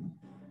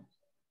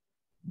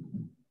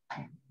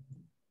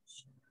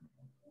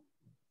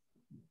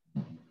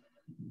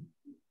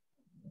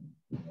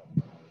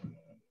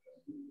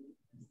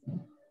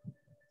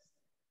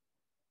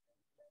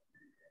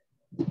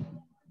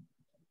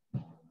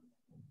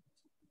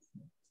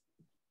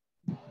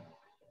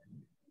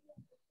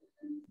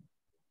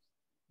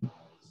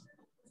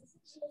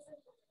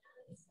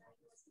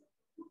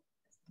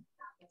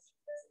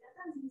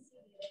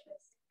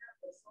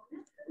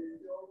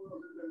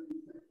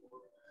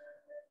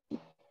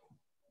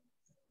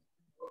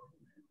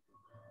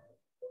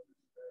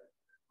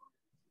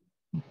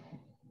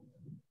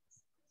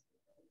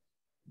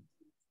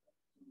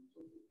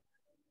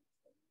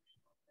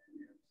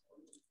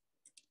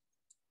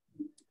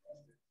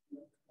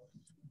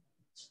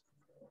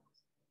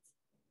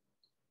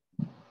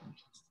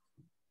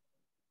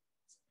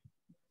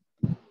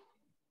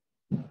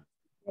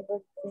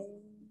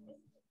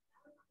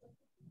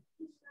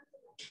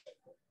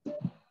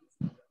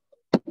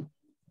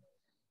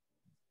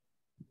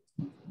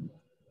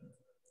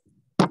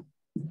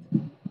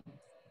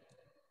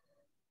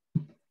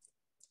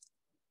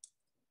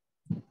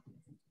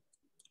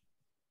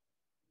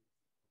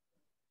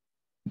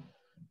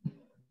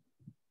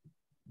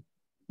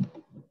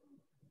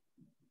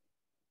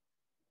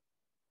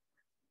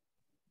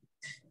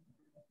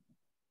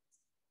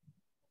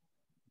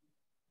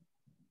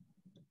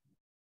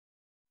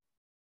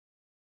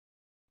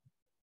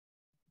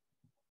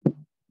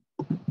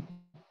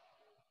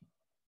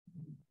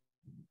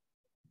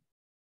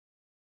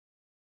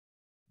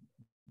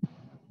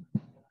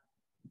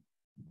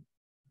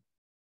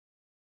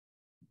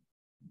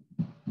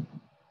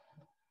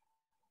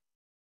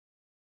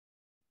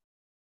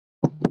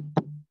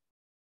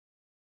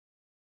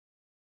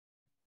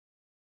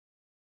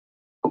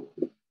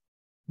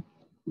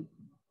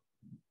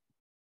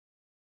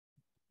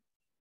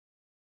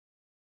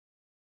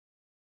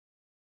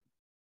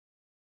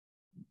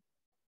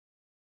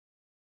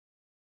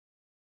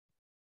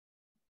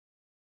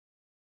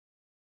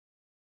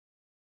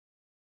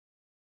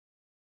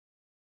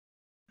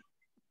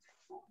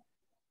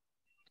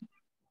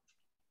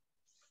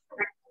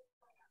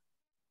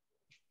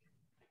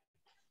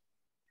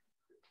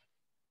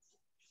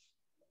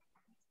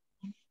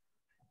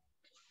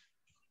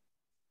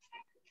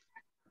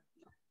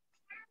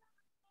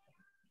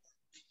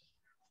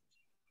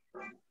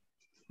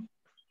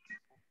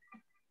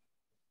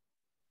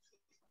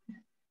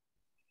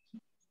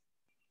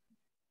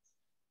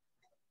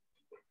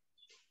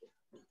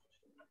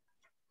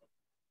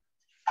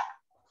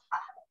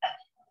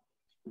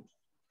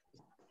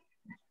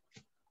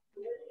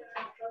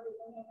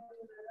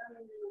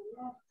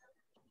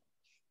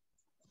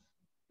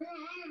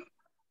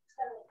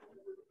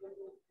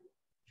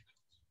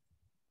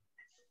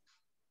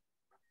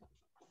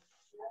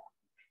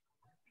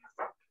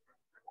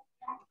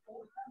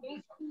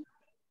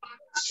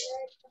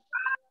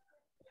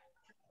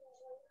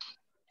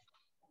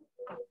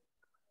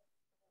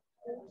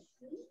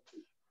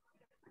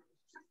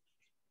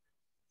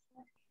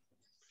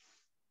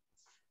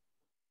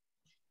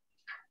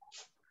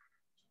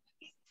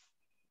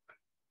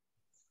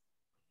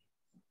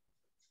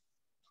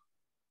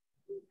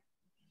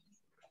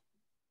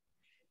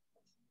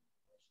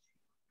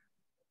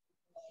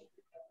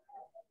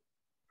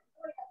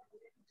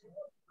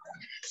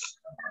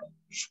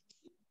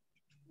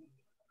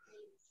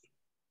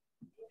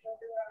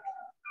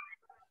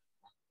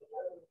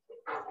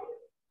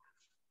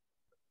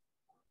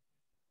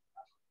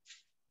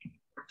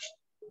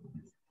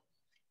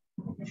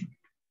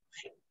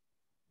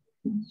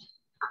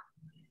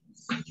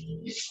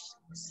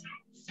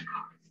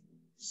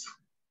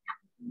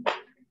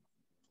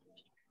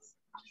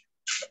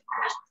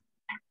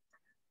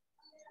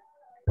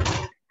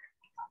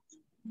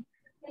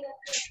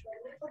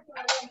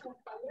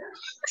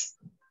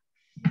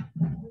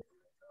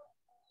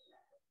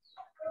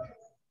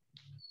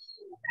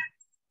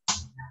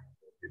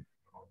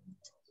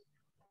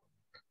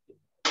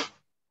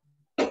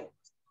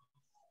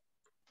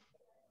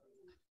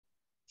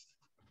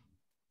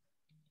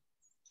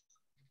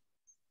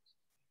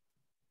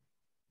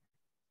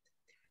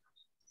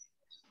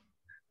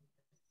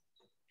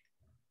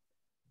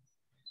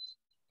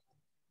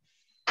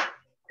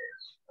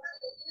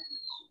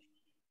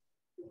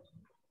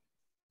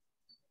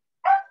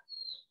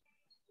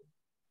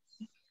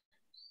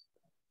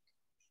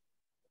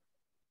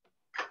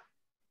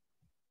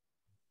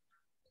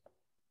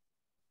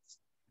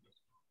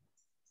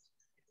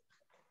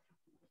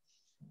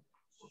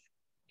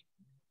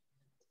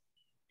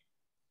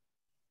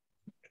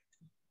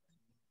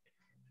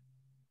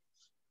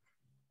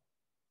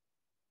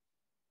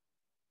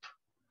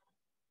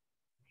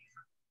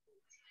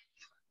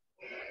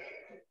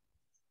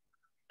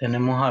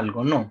 Tenemos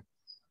algo, ¿no?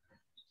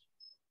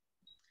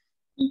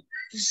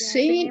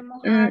 Sí.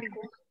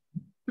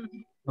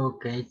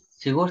 Ok.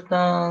 Si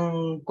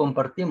gustan,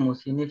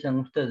 compartimos. Inician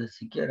ustedes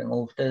si quieren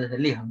o ustedes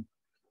elijan.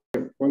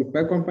 ¿Cuál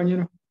fue,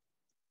 compañero?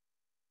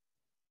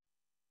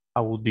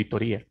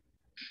 Auditoría.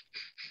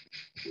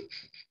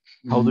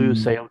 How do you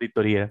say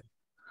auditoría?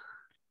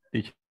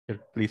 Teacher,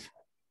 please.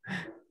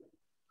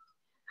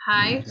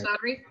 Hi,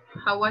 sorry.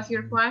 How was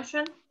your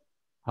question?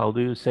 How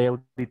do you say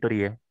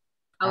auditoría?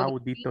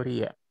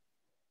 Auditoría.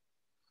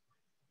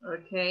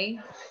 Okay.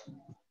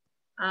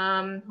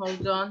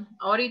 Hold on.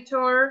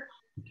 Auditor.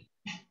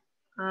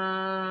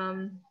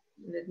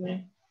 Let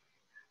me.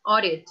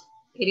 Audit.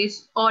 It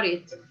is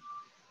audit.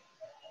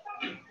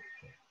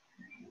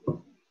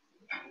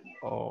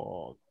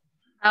 Oh,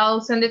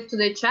 I'll send it to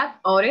the chat.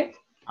 Audit.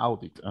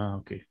 audit.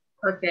 Okay.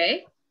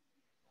 Okay.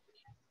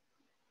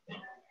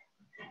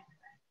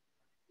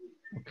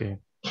 Okay.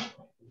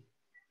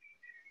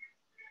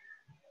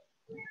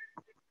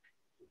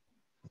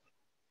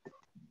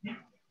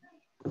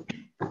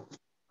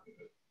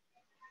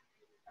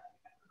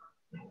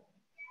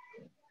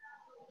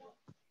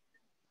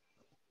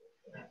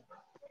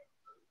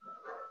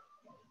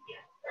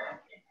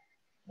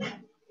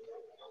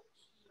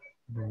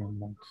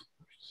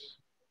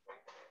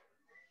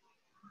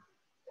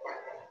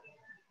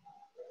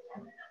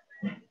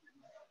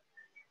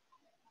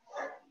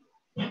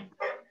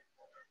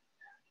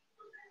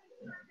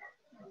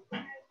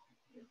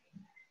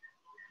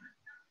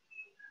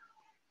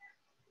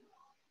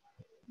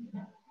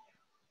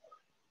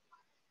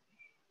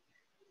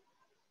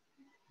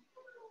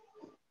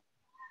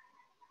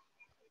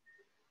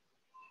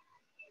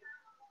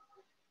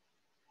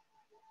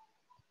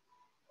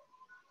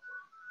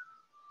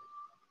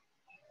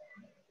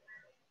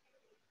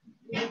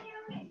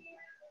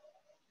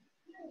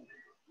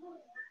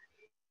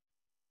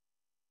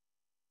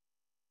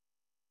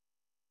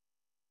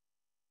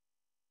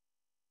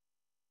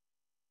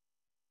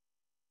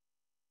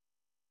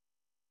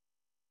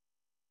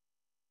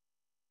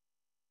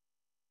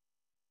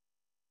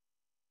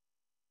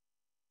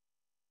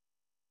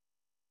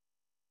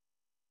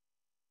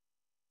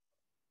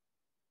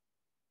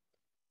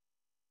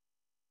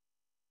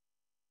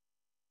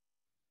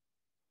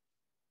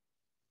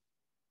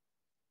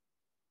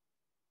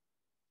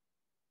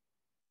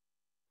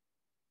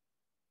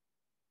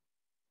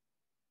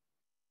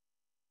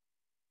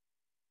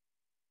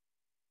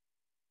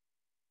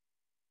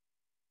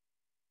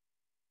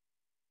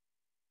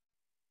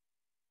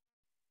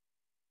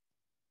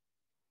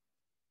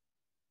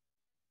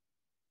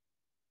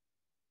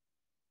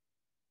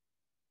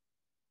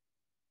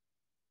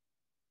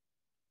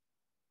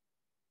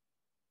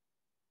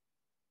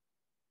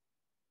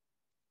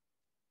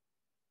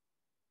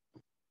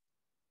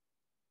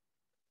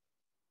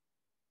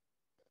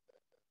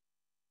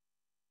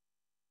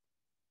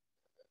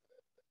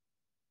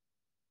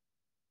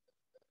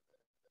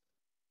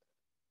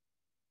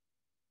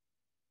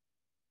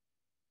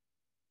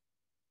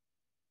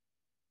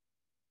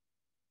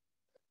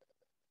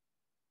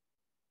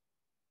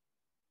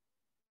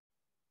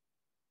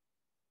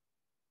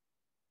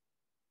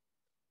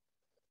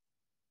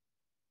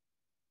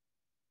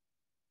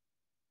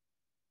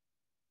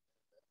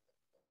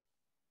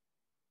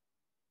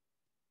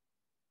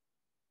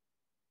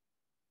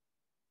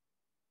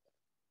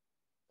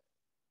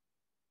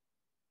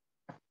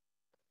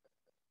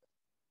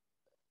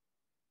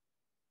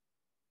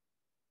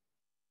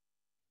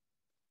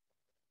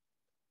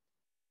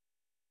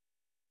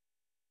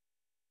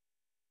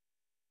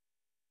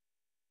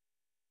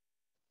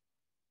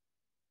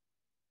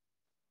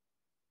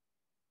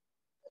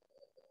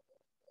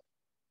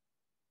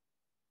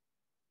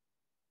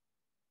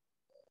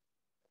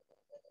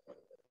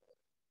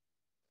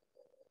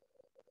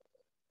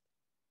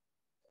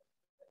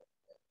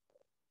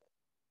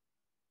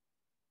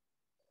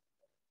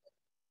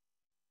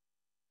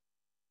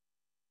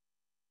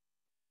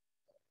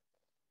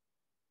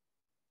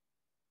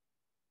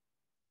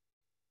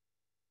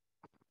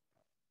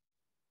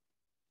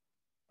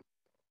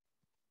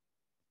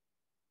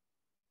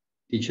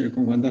 Teacher,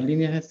 ¿con cuántas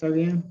líneas está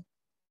bien?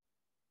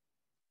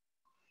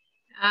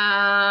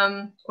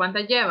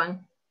 ¿Cuántas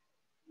llevan?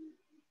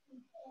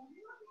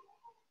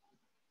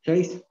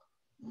 6.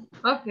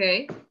 Ok.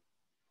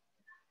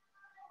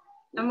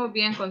 Estamos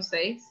bien con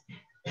 6.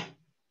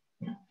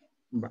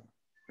 Va,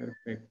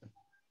 perfecto.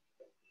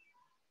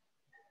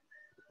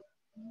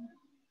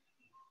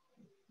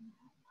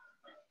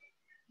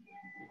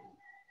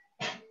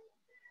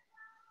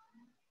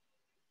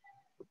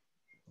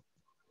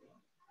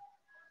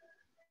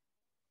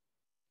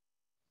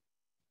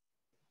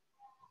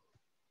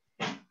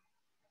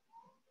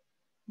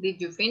 Did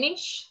you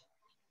finish?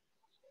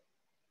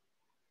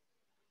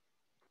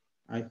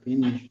 I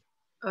finished.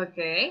 Ok.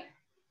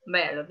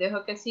 Vaya, los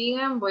dejo que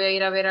sigan. Voy a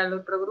ir a ver al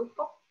otro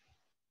grupo.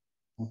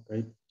 Ok,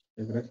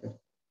 gracias.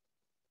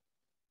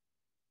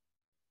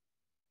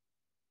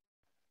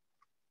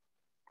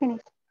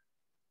 Finish.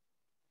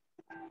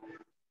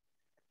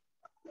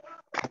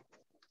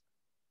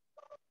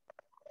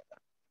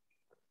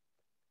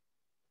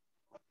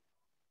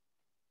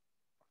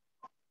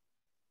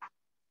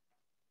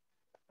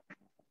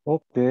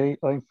 Okay,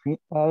 I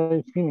finished.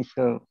 I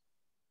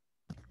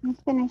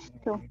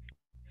finished too.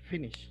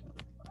 Finish.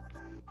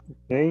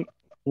 Okay,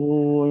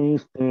 who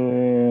is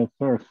the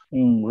first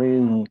in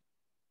reading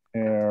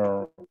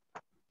her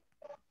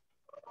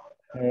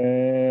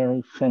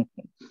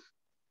sentence?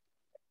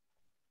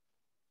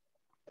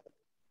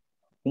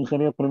 ¿Quién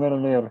sería el primero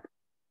en leer?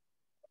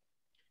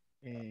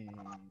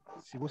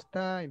 Si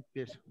gusta,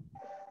 empiezo.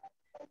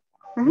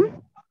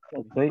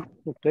 Ok.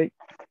 Ok.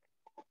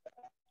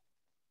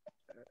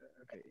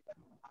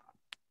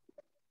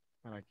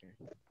 Para que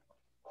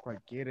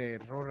cualquier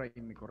error ahí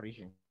me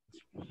corrigen.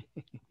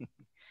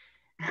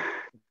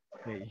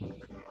 Okay.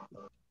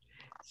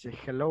 Say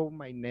hello,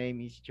 my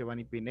name is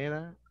Giovanni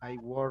Pineda. I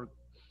work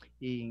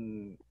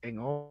in an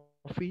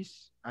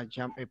office. I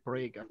am a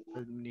project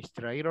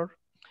administrator.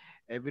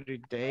 Every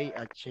day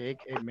I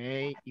check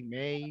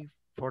email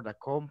for the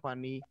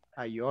company.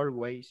 I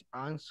always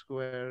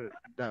answer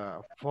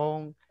the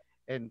phone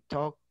and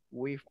talk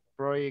with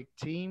project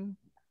team.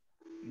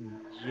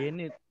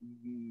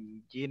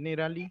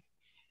 Generally,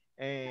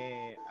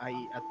 I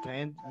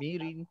attend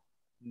meeting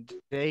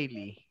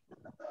daily.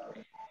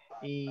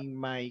 In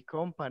my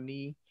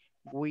company,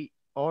 we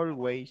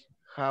always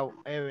have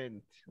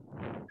events.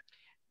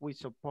 We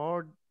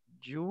support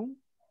young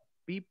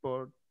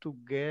people to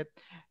get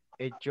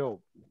a job.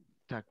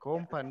 The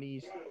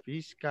company's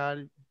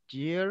fiscal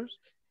years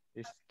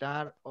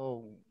start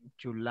on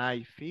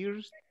July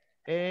 1st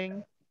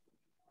and,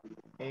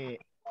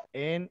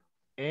 and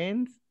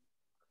ends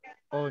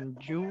on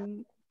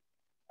June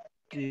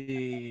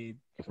the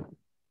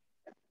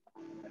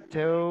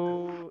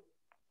 30.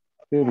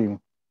 30,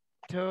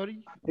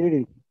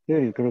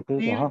 creo que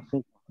es, ajá,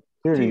 sí.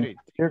 30.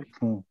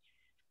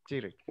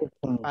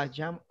 I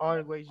am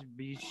always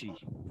busy.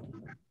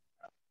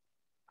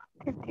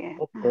 Okay.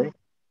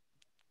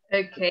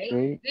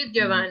 Okay, good,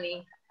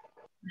 Giovanni.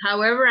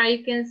 However,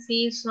 I can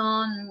see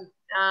some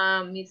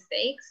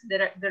mistakes.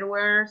 There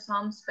were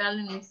some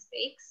spelling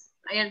mistakes.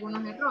 Hay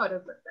algunos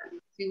errores, ¿verdad?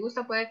 Si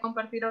gusta puede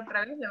compartir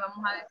otra vez, le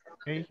vamos a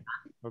decir.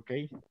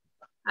 Okay.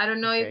 I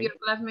don't know if your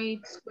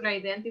classmates could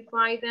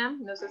identify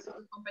them. No sé si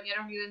sus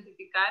compañeros lo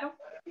identificaron.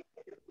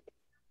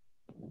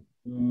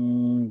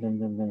 No.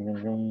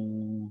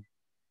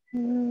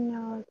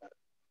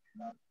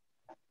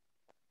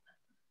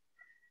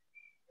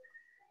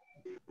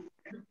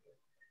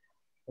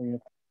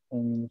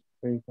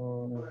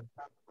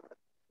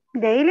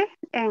 Daily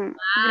and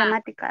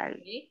grammatical.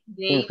 Okay.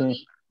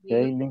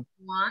 Daily.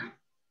 One.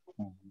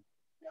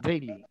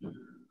 Daily.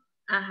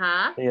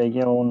 Ajá. Sí,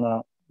 hay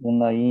una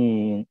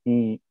I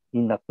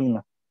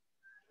latina.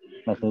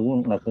 La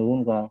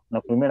segunda,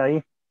 la primera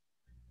I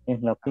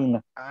es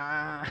latina.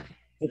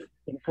 It's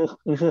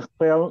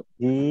spelled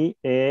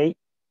G-A-I-L-G.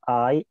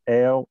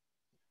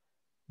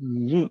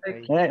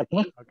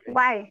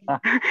 Why?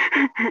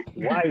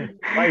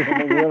 Why, se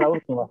me olvidó la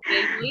última.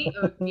 Daily,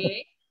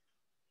 okay.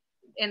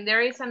 And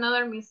there is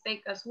another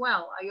mistake as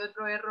well. Hay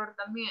otro error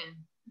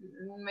también.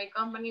 In my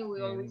company,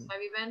 we always have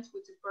events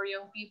with support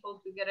young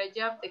people to get a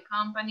job. The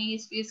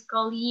company's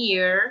fiscal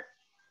year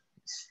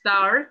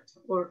starts.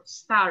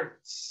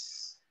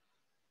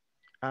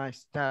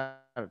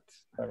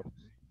 Starts.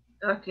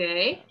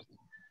 Okay.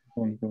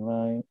 On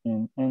July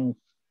and ends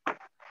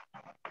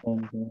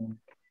on July.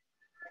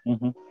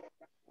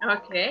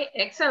 Okay,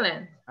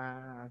 excellent.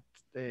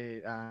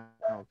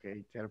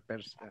 Okay, third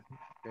person.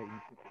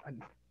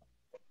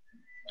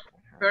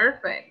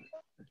 Perfect.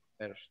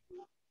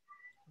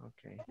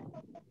 Okay.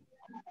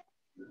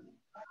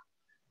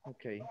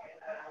 Okay.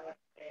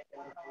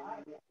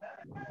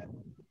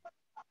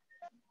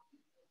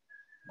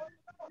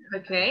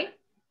 Okay,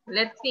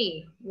 let's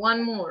see.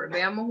 One more.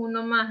 Veamos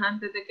uno más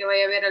antes de que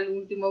vaya a ver al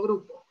último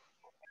grupo.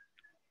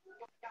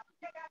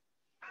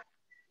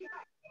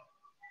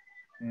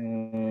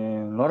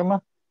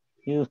 Norma,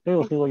 ¿y usted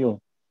o sigo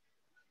yo?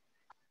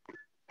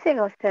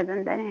 Siga usted,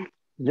 don Daniel.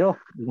 Yo,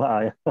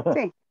 vaya.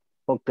 Sí.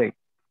 Okay.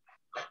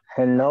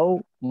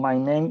 Hello, my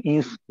name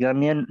is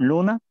Daniel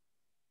Luna.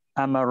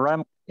 I'm a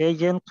ramp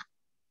agent.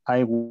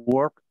 I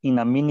work in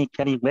a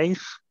military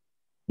base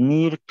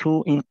near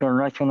two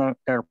international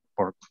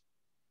airports.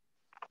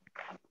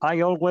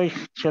 I always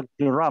check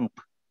the ramp.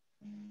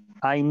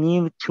 I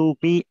need to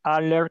be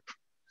alert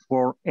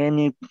for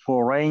any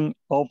foreign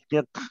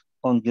objects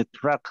on the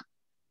track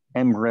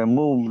and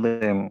remove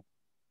them.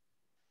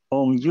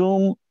 On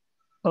June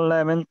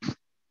 11th,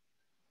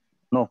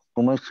 no,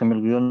 ¿cómo es? Se me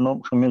olvidó,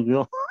 no, se me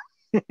olvidó.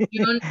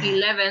 June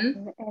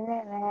 11th.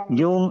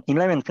 June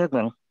 11th,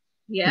 well.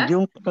 Yes.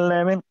 June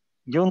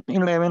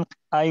 11th,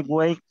 I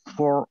wait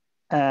for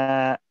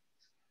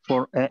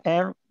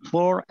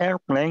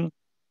airplane,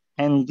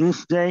 and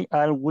this day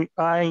I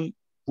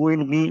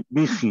will be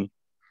busy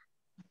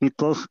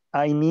because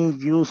I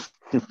need use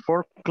the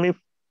forklift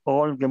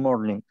all the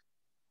morning.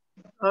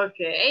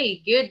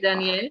 Okay, good,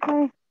 Daniel.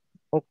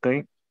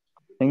 Okay,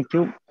 thank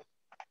you.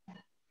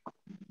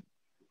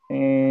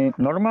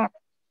 Norma,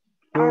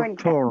 your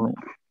turn.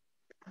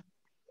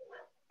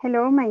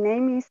 Hello, my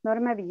name is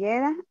Norma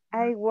Villeda.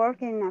 I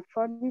work in a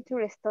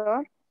furniture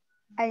store.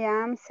 I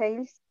am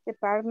sales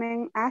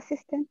department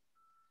assistant.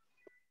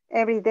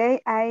 Every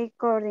day I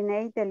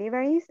coordinate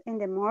deliveries in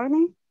the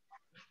morning.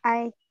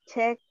 I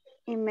check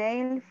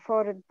email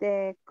for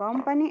the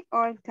company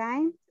all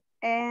time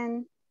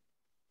and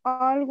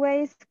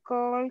always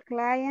call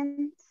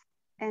clients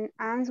and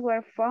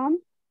answer phone.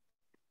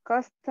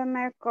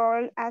 Customer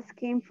call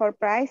asking for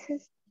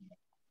prices.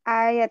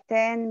 I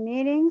attend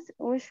meetings,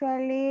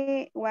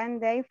 usually one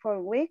day for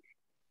a week.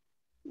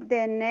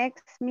 The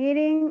next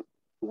meeting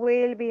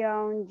will be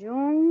on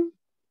June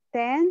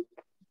 10th.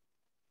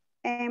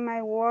 And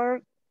my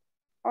work,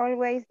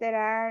 always there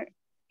are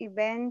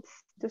events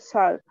to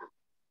solve.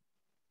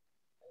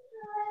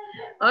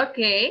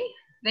 Okay,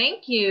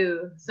 thank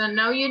you. So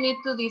now you need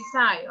to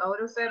decide.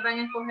 Ahora ustedes van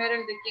a escoger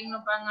el de quién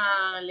nos van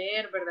a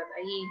leer, ¿verdad?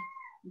 Ahí,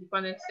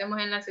 cuando estemos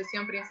en la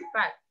sesión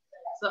principal.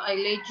 So I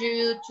let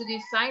you to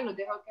decide, los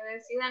dejo que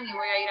decidan y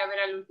voy a ir a ver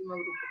al último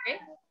grupo,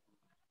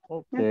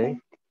 ¿ok? Okay.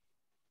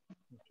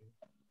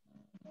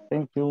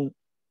 Thank you.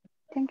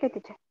 Thank you,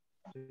 teacher.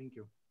 Thank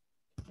you.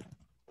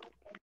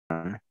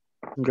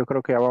 Yo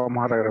creo que ya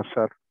vamos a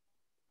regresar.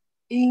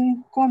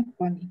 In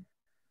company.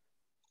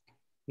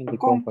 In the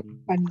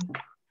company.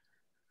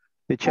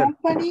 Teacher.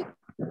 Company.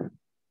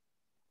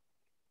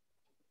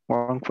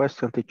 One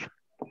question, teacher.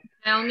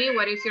 Tell me,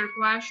 what is your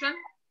question?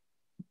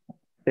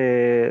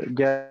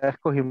 Ya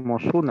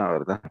escogimos una,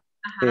 ¿verdad?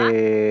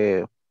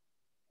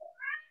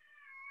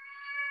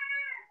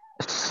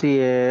 Si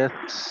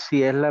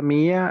es la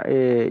mía,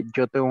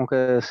 yo tengo que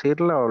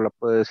decirla o la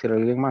puede decir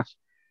alguien más.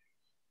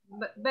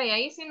 Ve,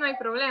 ahí sí no hay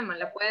problema.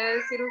 La puede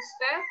decir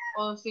usted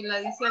o si la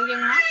dice alguien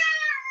más,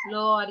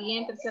 lo haría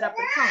en tercera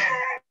persona.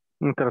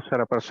 En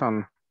tercera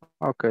persona.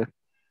 Ok.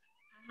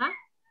 Ajá.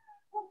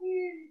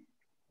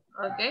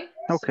 Ok.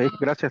 Ok,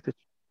 gracias,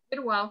 teacher.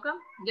 You're welcome.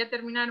 ¿Ya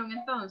terminaron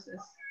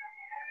entonces?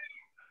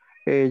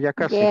 Ya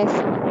casi. Yes.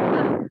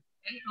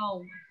 Okay.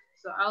 Oh,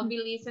 so I'll be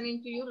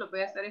listening to you. Lo voy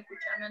a estar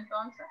escuchando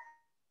entonces.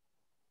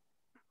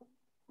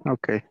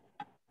 Ok.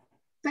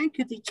 Thank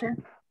you, teacher.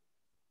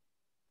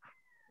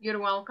 You're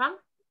welcome.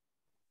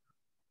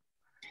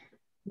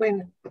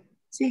 Bueno,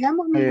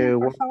 sigamos,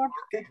 por favor.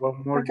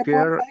 One more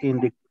year in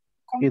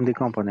the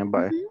company.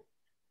 Bye.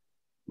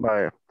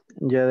 Bye.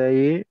 Ya de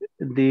ahí,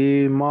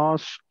 the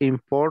most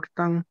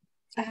important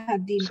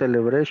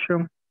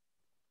celebration.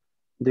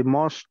 The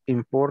most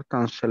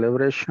important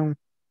celebration.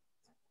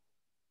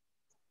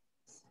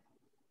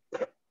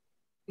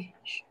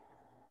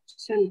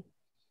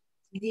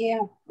 Día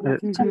la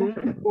fecha más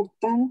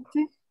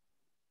importante.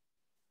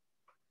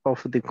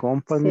 Of the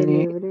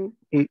company.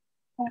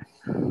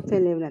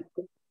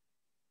 Celebrate.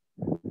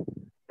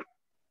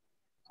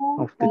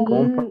 Of the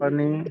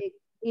company.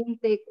 In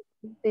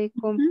the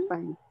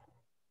company.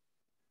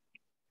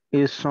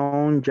 Is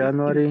on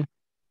January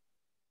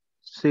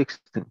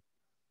 16.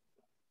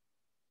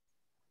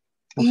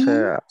 O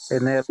sea,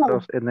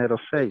 enero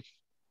 6.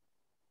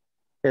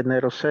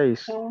 Enero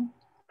 6.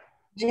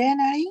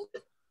 January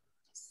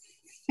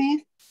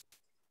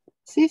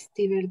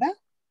 60, ¿verdad?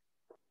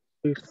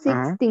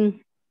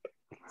 16.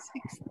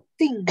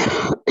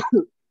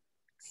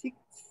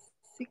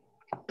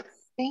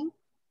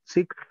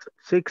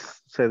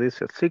 6 se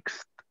dice 6.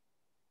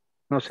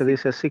 No se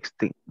dice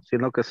 16,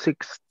 sino que 6.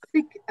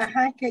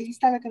 Ajá, que ahí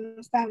está la que no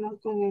estábamos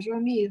con el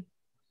Ramiro.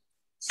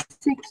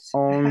 6.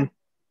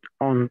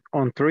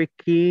 On Three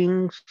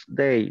Kings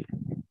Day.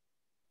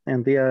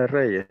 En Día de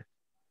Reyes.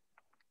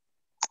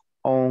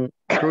 On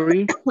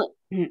Three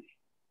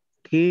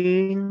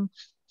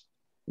Kings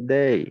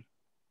Day.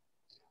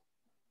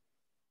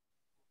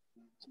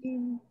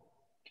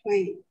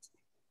 Wait.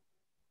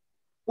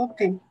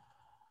 Okay.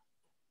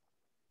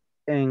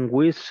 And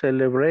we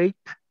celebrate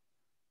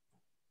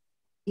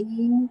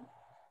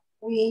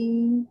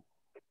We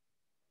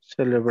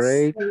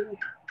celebrate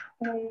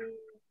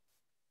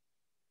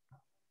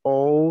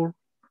our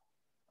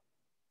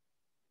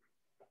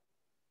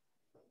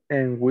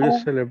and we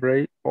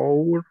celebrate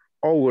our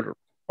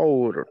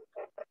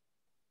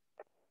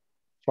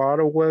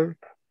farewell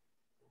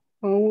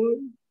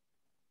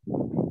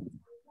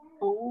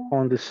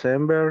on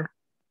December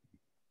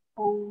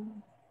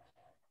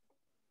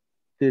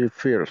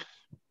 31st.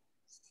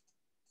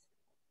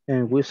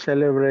 And we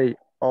celebrate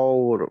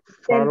our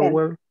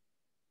farewell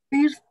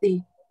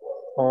 50.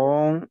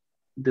 on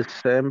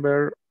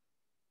December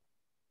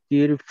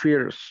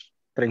 31st.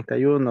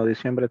 31,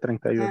 diciembre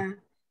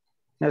 31.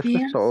 Eso es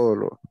First,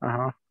 todo.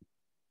 Ajá.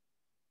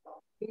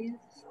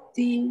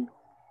 50,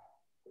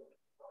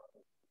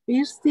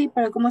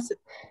 pero ¿cómo se?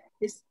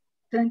 Es,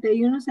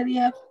 31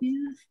 sería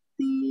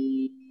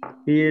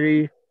 50.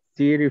 31st.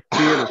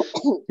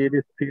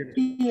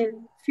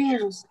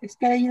 First, es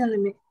que ahí donde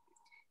me...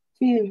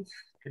 First,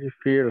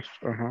 31st,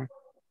 ajá.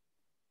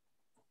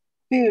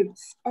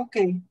 first, ok.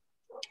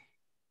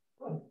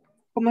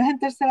 Como es en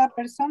tercera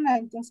persona,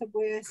 entonces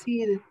voy a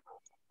decir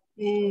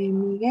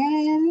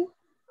Miguel.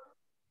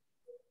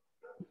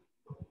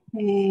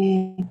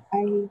 He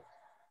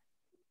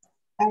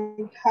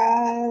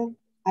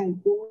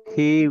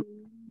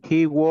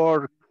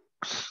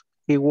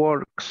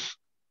works.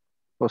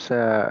 O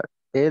sea,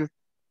 él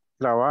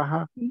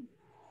trabaja.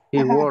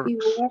 He works.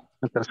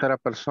 En tercera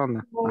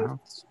persona.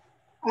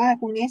 Ajá.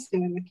 Con este,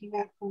 ¿verdad? Aquí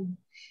va con.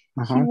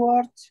 Ajá. He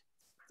works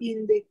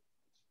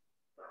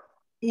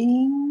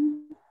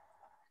in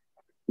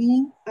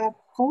a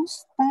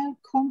postal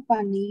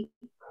company.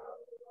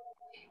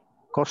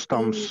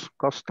 Customs.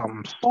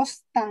 Company.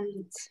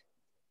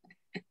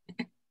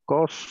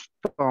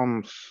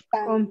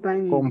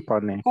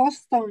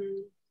 Custom,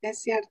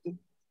 es cierto.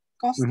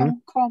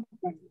 Custom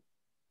company.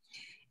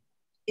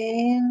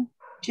 En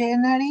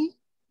January.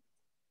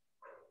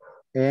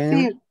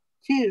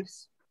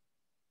 First.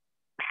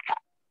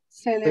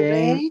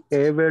 Celebrate.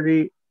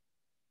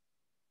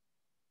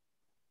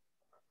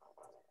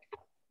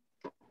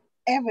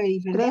 Every,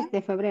 ¿verdad? 3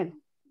 de febrero.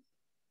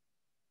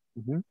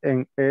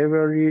 En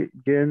every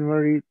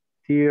January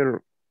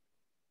year.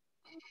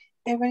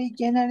 Every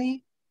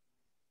January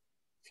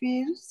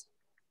 1st.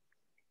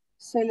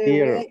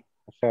 Year,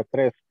 o sea,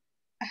 3.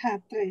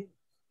 Ajá, 3.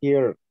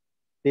 Year.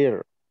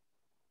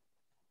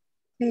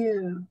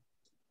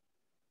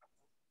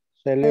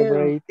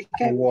 Celebrate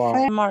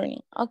one.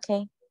 Morning,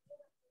 ok.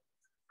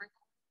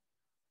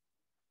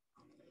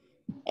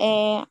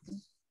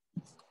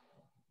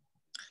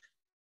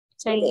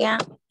 Sería...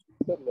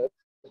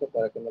 Eso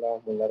para que no la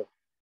vamos muy largo.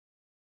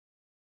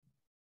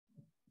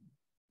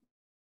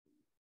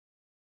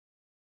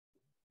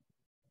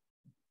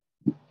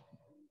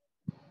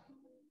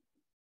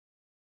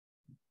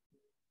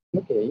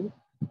 Ok.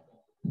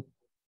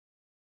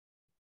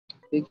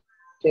 Sí,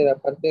 que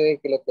aparte de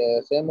que lo que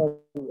hacemos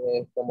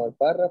es como el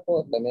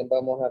párrafo, también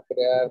vamos a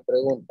crear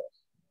preguntas.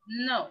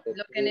 No,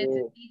 lo que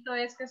necesito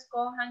es que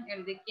escojan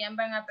el de quién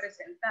van a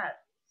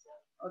presentar.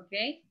 ¿Ok?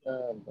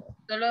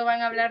 Solo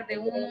van a hablar de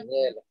uno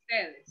de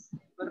ustedes.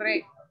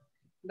 Correcto.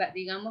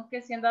 Digamos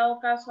que si en dado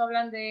caso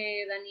hablan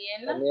de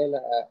Daniela.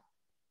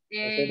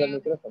 Encienda el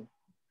micrófono.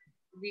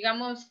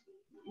 Digamos,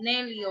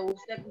 Nelly o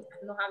usted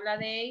nos habla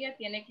de ella,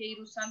 tiene que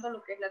ir usando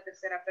lo que es la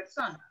tercera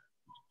persona.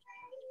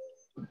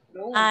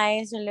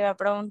 Eso le iba a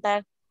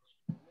preguntar.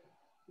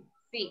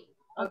 Sí,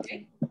 ok.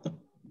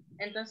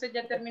 Entonces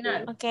ya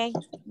terminaron. Ok.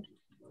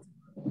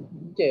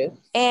 Yes.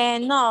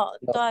 No,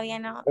 todavía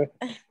no. Ok.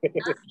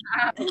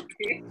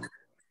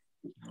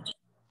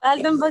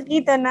 Falta un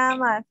poquito nada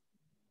más.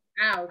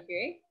 Ok.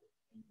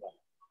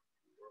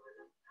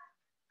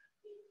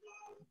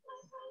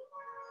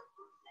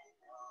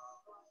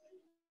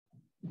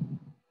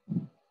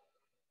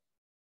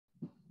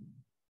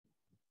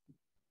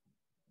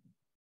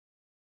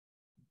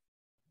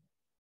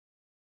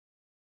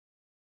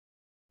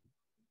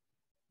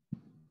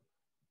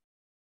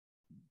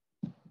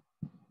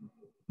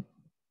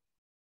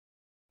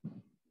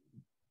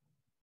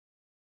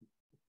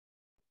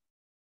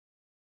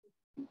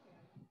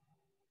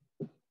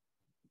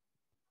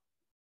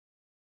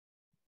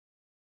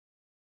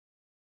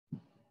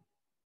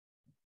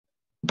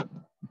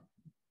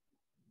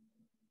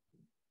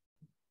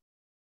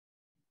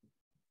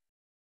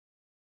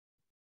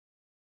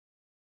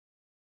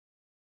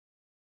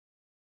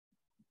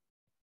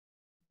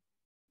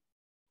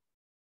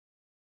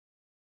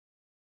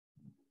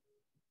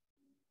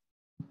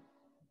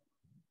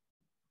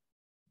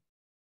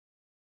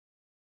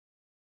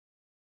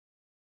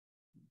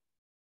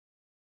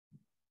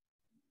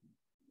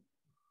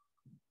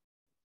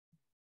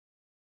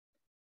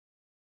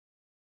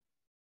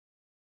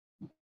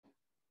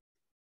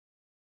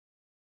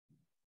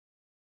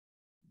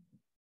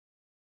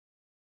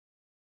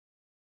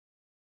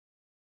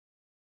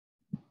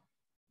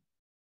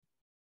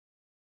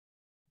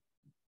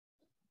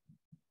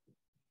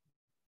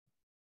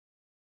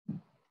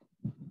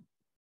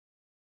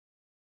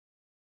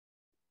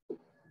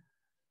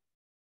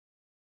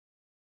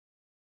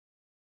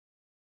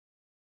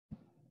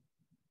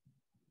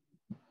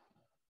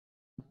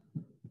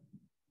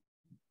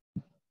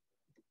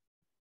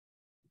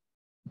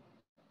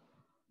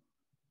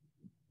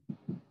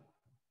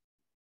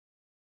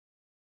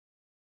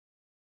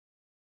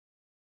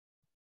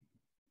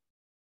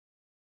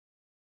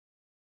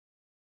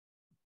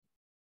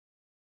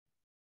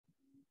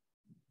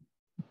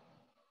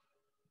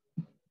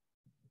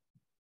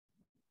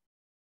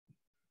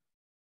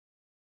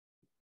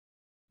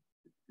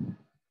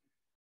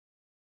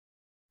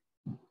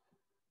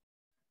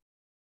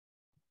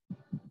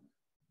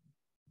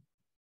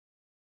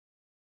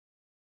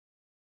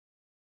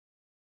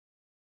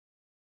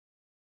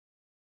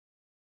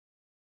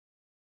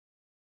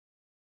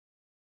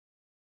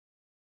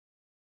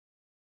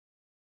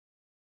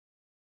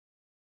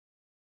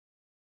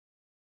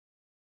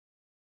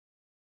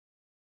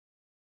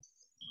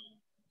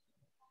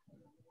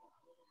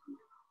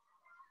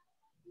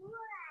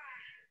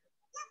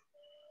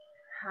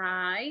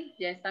 Hi,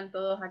 ya están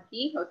todos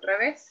aquí otra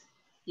vez.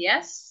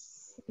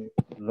 Yes.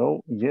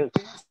 Hello, yes,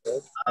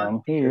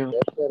 I'm here.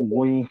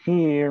 We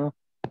here.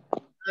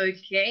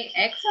 Okay,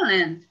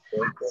 excellent.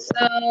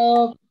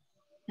 So,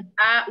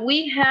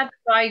 we have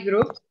 5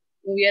 groups.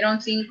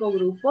 Hubieron 5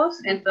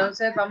 grupos,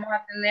 entonces vamos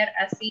a tener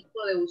a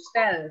 5 de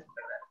ustedes,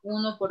 ¿verdad?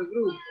 Uno por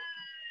grupo.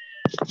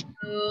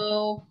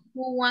 So,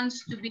 who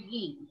wants to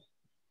begin?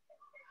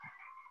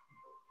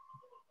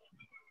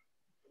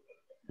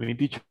 Mi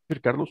teacher,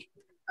 Carlos.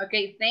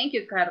 Okay, thank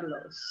you,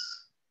 Carlos.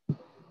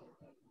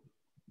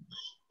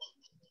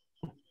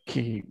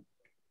 Okay.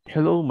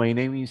 Hello, my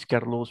name is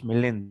Carlos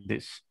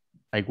Melendez.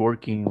 I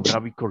work in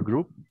Gravicor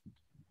Group.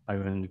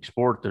 I'm an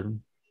exporter.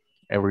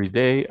 Every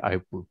day I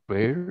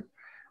prepare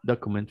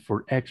documents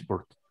for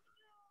export.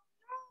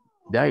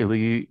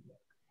 Daily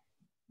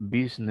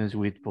business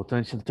with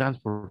potential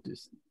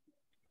transporters.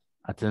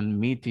 Attend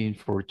meeting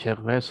for check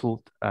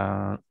result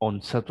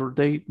on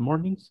Saturday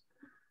mornings.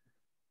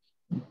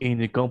 In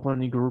the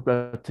company group,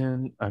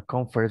 attend a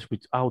conference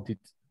with audit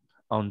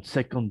on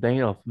second day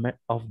of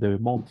the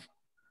month.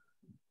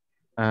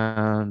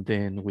 And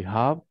then we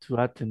have to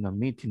attend a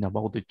meeting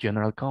about the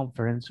general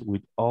conference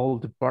with all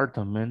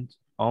departments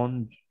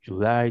on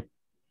July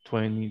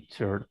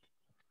 23rd.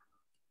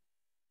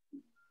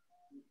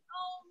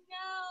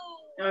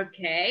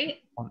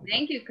 Okay,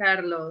 thank you,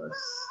 Carlos.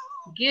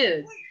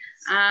 Good.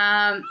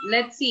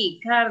 Let's see,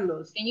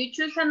 Carlos, can you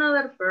choose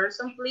another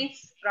person,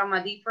 please, from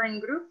a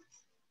different group?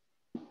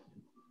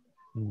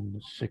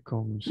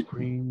 Second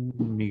screen,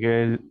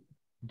 Miguel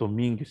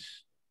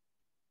Dominguez.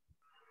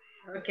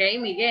 Okay,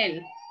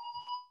 Miguel.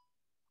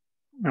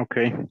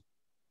 Okay.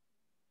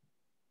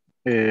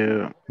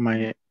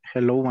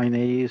 Hello, my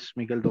name is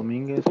Miguel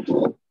Dominguez.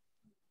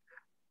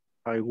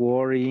 I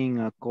work in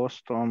a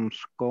customs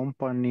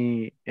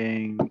company,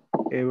 and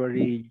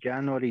every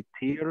January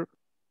year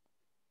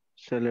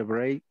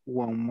celebrate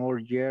one more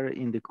year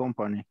in the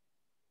company.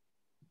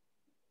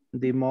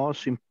 The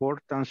most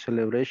important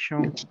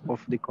celebration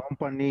of the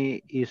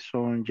company is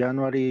on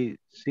January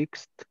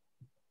 6th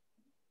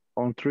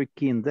on 3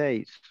 King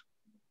days.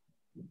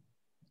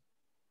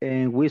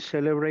 And we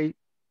celebrate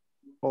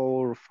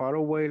our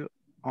farewell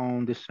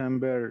on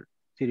December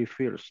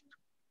 31st.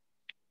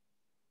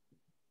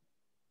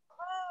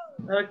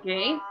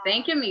 Okay,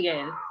 thank you,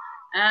 Miguel.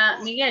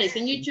 Miguel,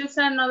 can you choose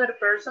another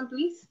person,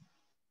 please?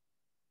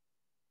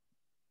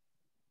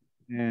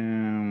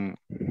 Juan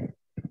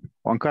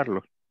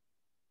Carlos.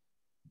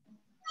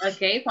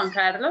 Okay, Juan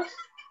Carlos.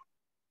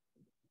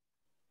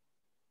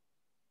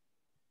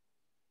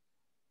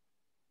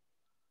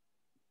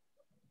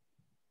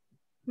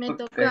 Me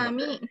toca a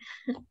mí.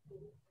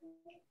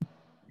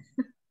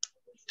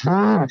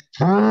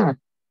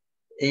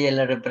 Ella es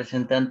la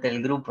representante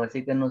del grupo,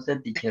 así que no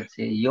sé, teacher,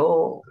 si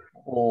yo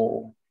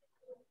o...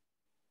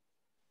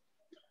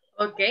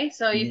 Okay,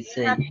 so if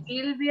you have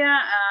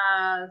Silvia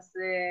as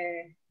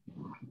the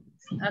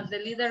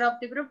leader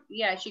of the group,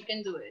 yeah, she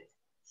can do it.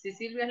 Si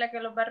Silvia es la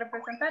que los va a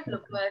representar,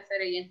 lo puede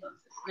hacer ella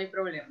entonces, no hay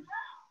problema.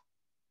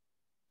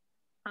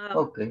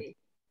 Okay.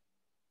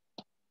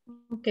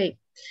 Okay.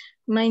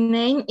 My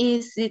name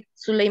is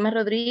Zuleima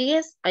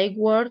Rodriguez. I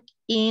work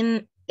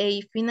in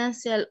a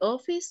financial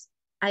office.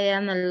 I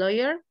am a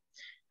lawyer.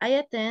 I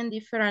attend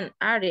different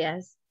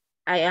areas.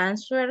 I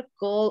answer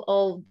call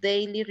of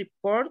daily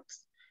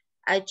reports.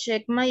 I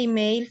check my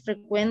email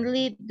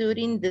frequently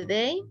during the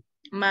day.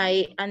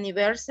 My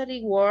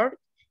anniversary work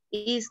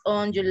is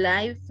on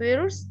July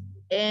 1st,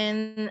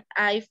 and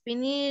I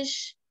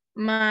finish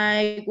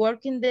my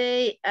working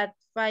day at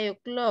 5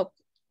 o'clock.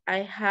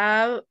 I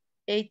have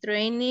a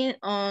training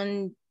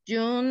on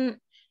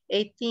June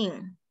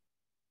 18.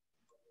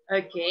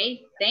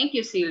 Okay, thank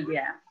you,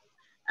 Silvia.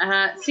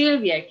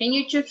 Silvia, can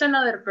you choose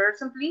another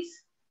person,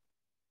 please?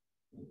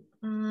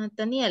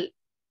 Daniel,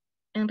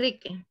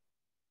 Enrique.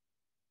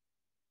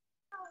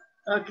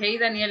 Okay,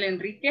 Daniel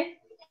Enrique.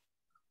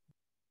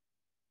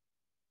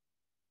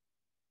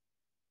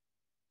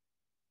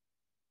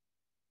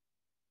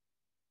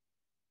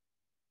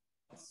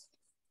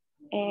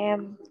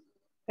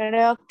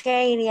 Creo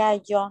que iría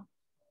yo.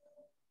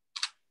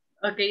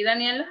 Okay,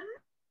 Daniela.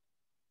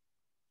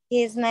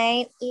 His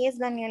name is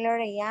Daniel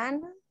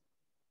Orellana.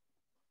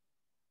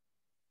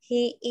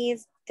 He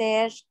is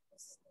tech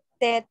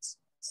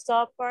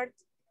support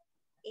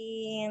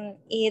in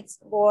its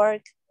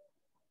work.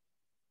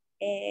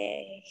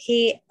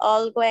 He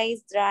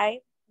always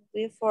drives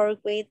before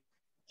with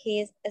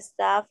his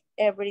staff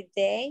every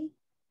day.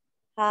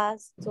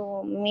 Has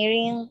to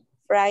meeting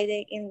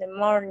Friday in the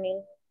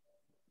morning.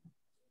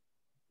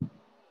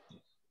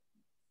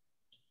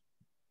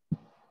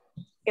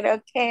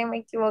 Creo que me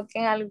equivoqué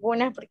en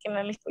algunas porque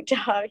no lo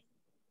escuchaba bien.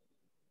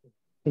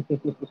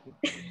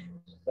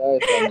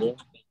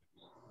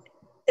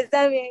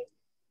 Está bien.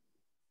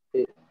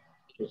 Sí.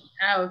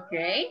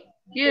 Okay,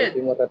 good.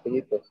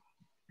 Rapiditos.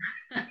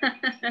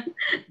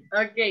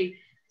 Okay,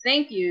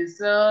 thank you.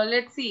 So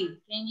let's see.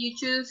 Can you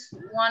choose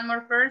one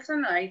more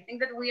person? I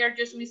think that we are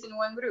just missing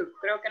one group.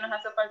 Creo que nos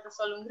hace falta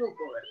solo un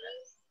grupo,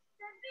 ¿verdad?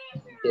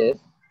 Yes.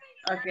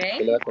 Okay.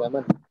 Que levante la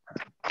mano.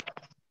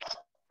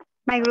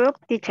 My group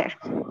teacher.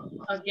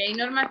 Okay,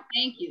 Norma,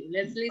 thank you.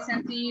 Let's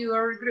listen to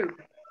your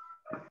group.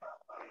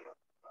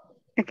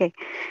 Okay.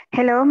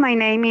 Hello, my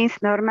name is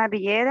Norma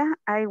Villeda.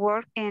 I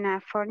work in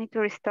a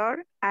furniture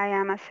store. I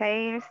am a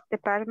sales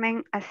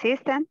department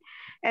assistant.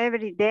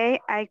 Every day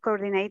I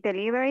coordinate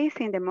deliveries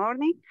in the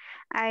morning.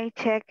 I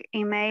check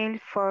email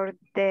for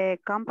the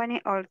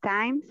company all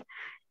times,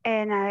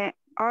 and I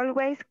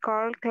always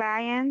call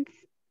clients,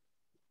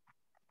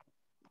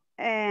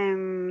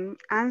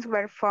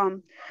 answer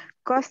phone.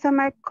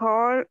 Customer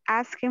call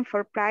asking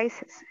for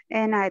prices,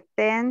 and I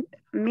attend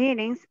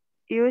meetings,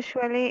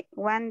 usually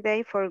one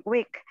day for a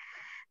week.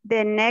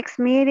 The next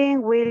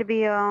meeting will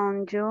be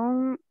on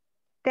June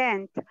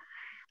 10th.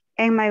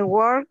 In my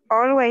work,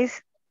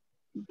 always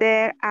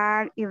there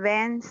are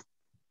events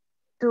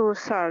to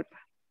solve.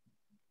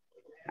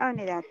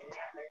 Only that.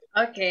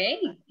 Okay,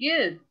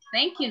 good.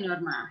 Thank you,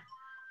 Norma.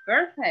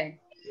 Perfect.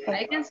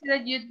 I can see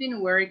that you've been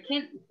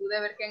working.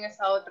 Pude ver que han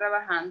estado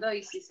trabajando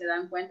y si se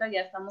dan cuenta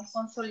ya estamos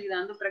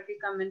consolidando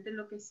prácticamente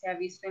lo que se ha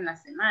visto en la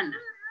semana.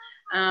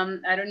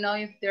 I don't know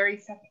if there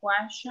is a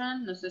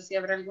question. No sé si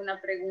habrá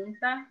alguna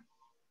pregunta.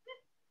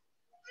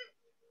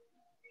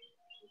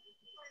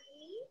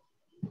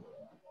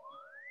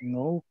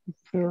 No,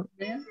 teacher.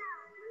 Yeah.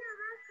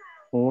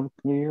 All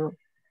clear.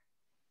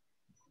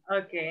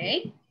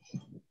 Okay.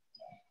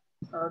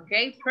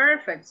 Okay,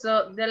 perfect.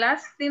 So the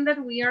last thing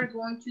that we are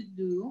going to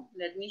do,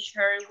 let me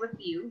share it with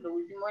you. Lo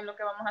último en lo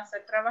que vamos a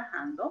estar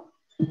trabajando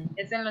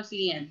es en lo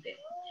siguiente.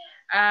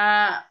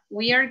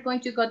 We are going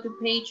to go to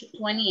page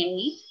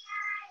 28.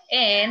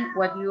 And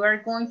what you are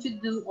going to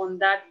do on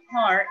that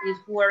part is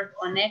work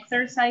on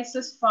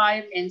exercises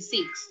 5 and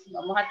 6.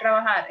 Vamos a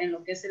trabajar en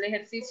lo que es el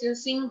ejercicio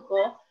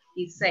 5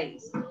 y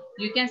 6.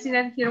 You can see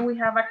that here we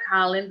have a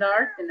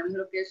calendar. Tenemos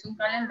lo que es un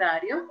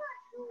calendario.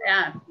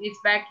 It's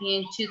back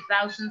in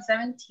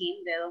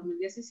 2017, de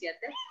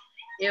 2017.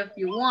 If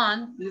you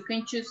want, you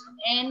can choose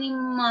any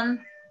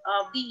month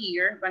of the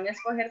year. Van a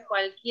escoger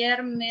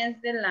cualquier mes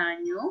del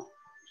año.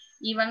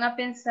 Y van a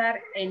pensar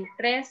en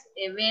 3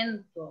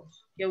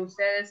 eventos que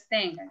ustedes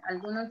tengan.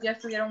 Algunos ya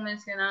estuvieron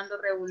mencionando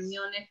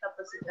reuniones,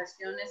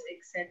 capacitaciones,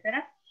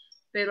 etcétera.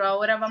 Pero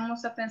ahora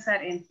vamos a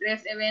pensar en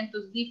 3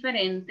 eventos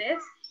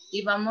diferentes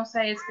y vamos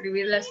a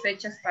escribir las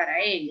fechas para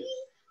ellos.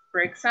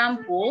 Por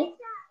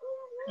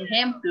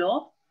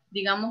ejemplo,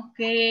 digamos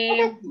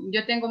que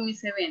yo tengo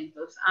mis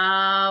eventos.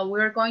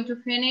 We're going to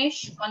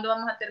finish. ¿Cuándo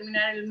vamos a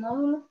terminar el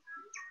módulo?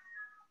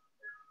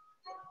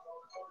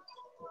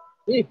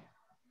 Sí.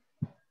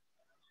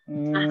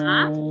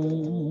 Ajá.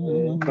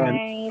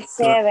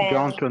 27.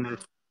 June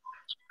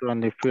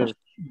 25th.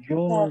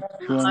 June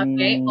 20.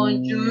 Okay,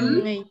 on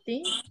June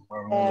 18.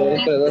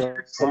 Dentro de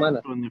 2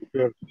 semanas.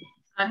 25th.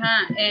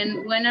 Ajá,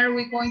 and when are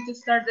we going to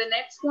start the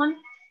next one?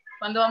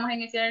 ¿Cuándo vamos a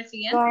iniciar el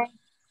siguiente?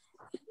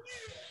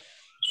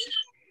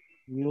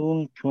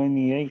 June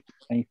 28,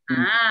 I think.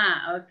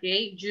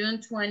 Okay, June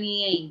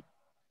 28.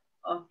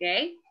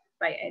 Okay,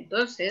 vaya,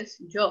 entonces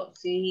yo,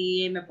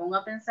 si me pongo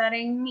a pensar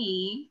en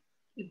mí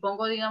y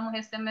pongo, digamos,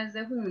 este mes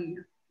de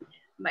junio,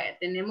 vaya,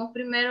 tenemos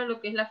primero lo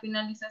que es la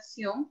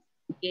finalización,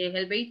 que es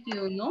el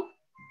 21.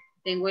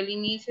 Tengo el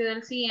inicio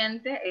del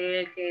siguiente,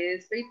 que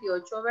es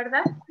 28,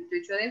 ¿verdad?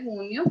 28 de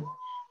junio.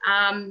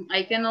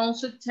 I can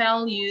also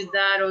tell you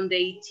that on the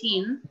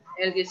 18th,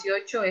 el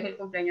 18 es el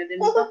cumpleaños de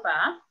mi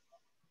papá.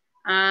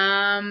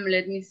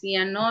 Let me see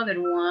another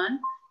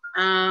one.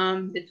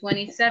 The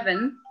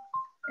 27th,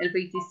 el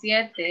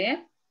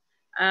 27.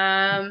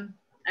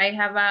 I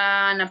have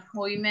an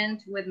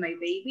appointment with my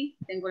baby.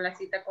 Tengo la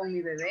cita con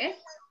mi bebé.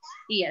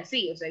 Y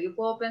así, o sea, yo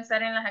puedo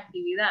pensar en las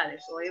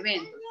actividades o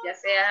eventos, ya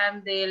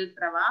sean del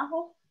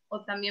trabajo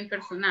o también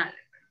personales,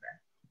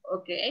 ¿verdad?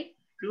 Ok.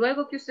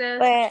 Luego que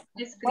ustedes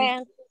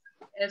escriben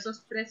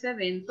esos 3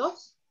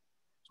 eventos,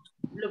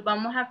 los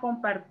vamos a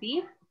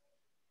compartir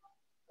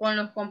con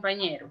los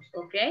compañeros,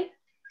 ¿ok?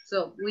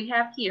 So, we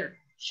have here,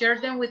 share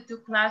them with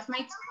 2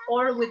 classmates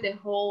or with the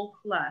whole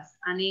class,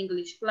 an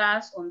English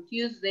class on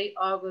Tuesday,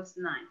 August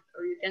 9th.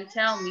 Or you can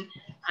tell me,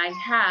 I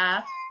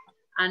have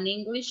an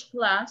English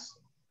class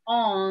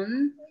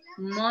on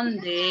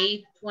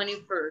Monday,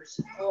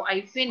 21st. Or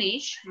I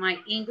finish my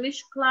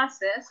English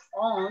classes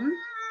on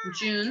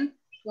June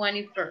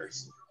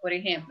 21st. Por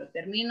ejemplo,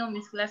 termino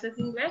mis clases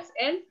de inglés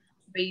el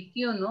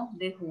 21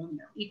 de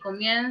junio y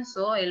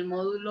comienzo el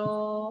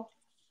módulo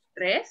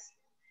 3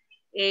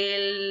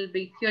 el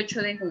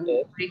 28 de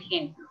junio, por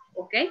ejemplo,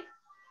 ¿ok?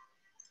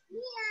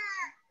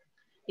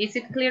 Is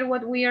it clear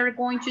what we are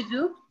going to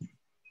do?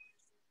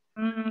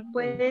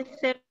 Puede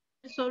ser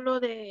solo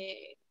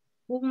de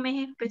un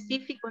mes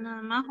específico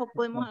nada más o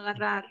podemos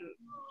agarrar.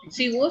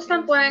 Si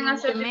gustan pueden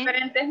hacer mes.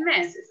 diferentes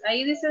meses.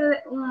 Ahí dice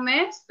un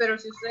mes, pero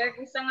si ustedes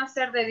gustan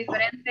hacer de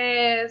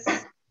diferentes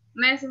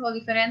meses o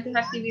diferentes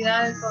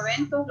actividades o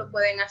eventos, lo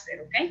pueden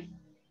hacer, ¿ok?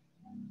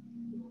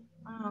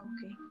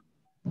 Ok.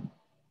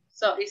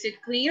 So, is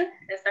it clear?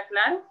 ¿Está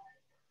claro?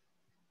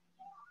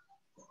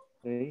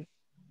 Okay.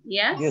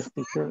 Yes? Yes,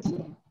 teacher.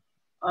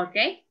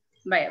 Okay.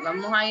 Vaya,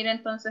 vamos a ir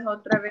entonces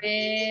otra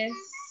vez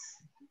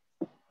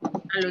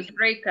a los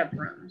breakup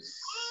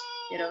rooms.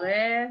 Quiero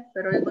ver,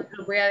 pero igual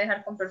los voy a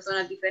dejar con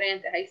personas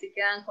diferentes. Ahí si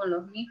quedan con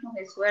los mismos,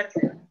 es suerte.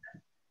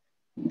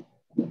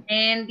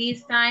 And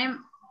this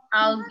time,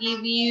 I'll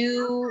give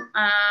you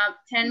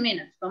 10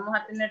 minutes. Vamos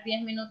a tener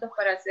 10 minutos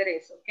para hacer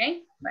eso,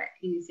 ¿ok? Vale,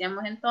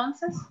 iniciamos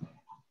entonces.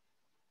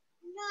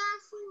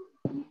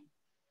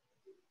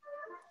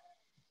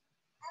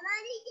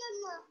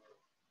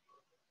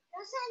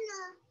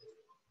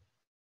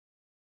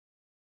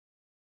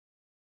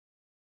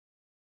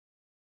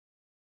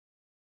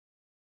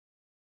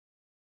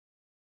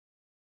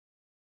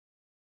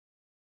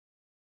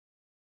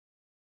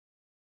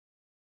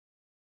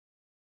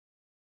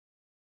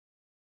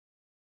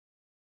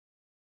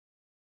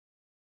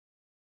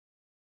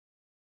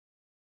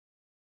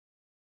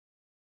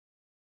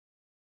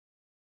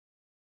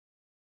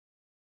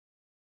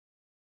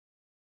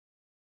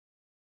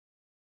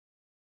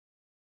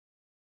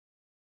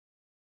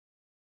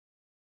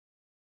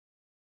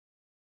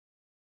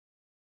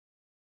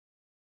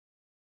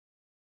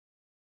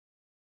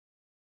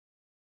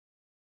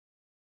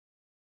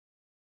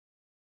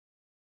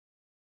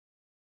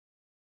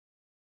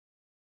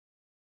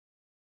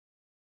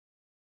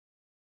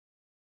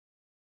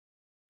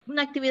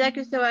 Una actividad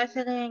que usted va a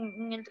hacer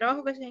en el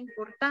trabajo que sea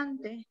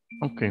importante.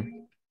 Ok.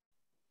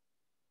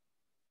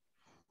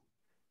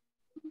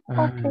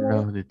 Ah, la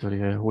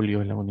auditoría de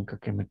Julio es la única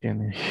que me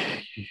tiene.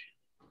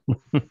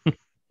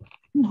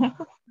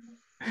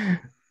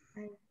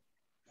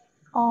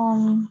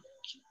 On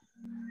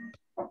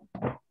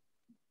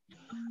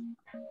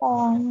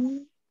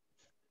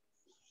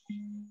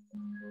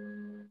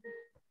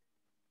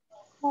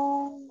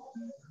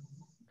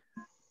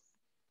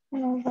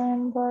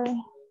November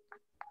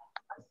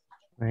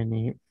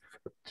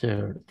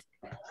 23rd.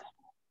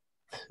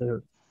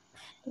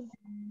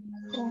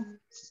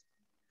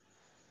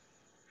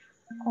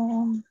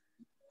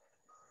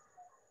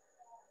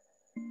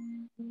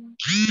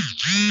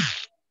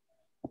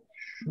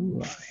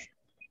 July.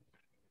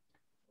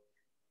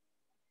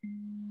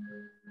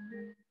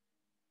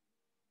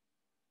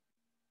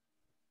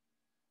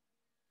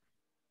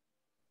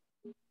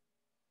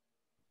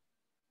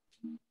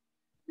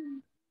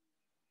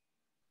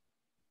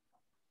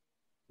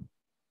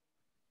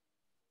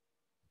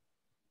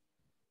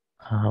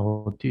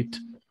 Audit.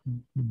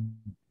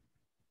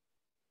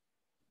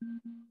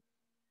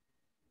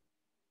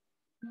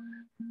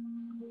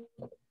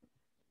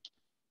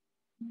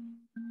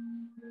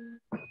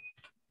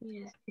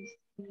 Yes,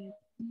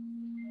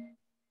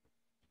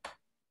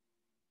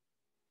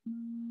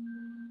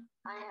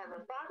 I have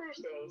a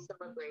Father's Day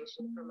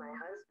celebration for my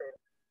husband.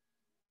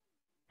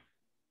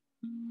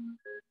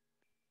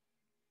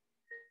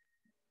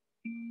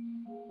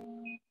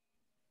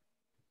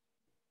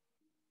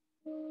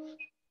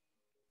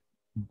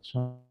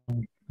 So,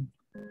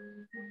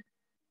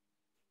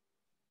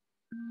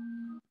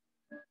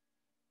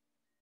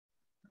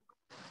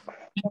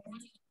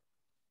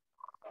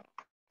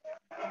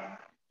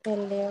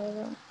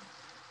 Celebro.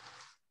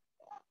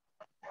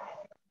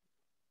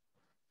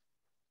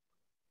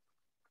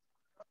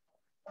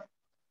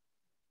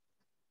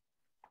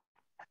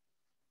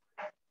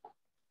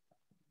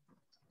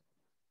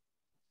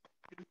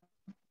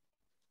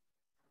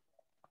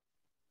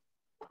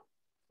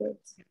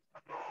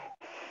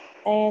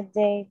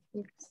 Date.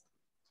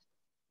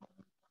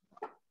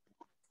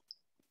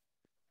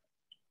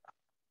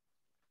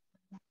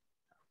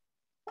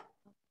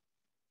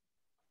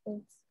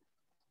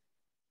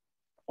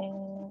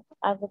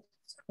 August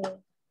 3.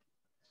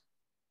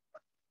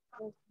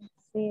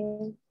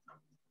 Sí.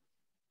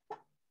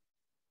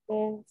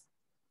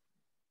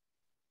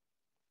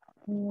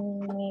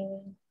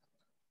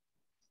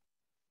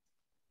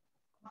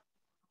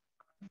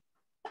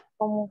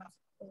 Como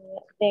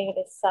de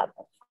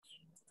egresado.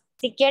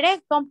 Si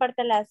quieres,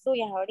 comparte las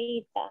suyas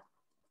ahorita.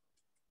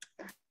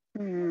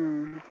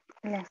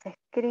 Las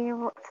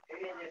escribo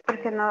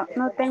porque no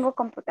tengo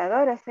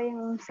computadora, estoy en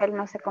un cel,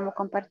 no sé cómo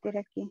compartir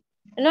aquí.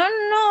 No,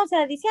 o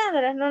sea,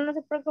 diciéndolas, no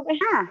se preocupe.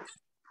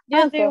 Yo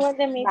estoy igual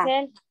de mi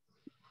cel.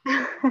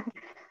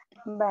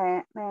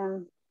 But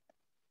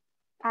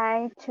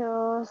I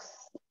choose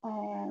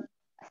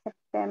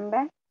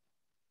September.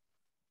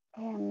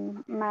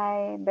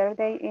 My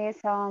birthday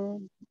is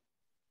on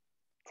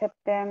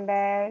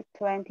September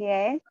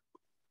 28th.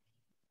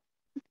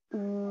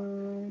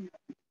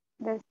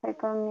 The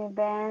second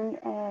event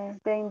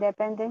is the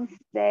Independence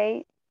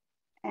Day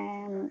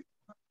on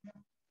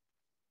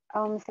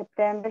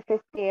September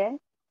 50th.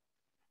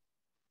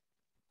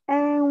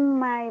 And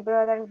my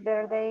brother's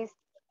birthday is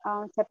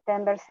on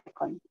September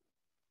 2nd.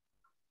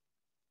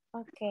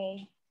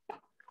 Ok.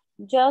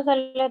 Yo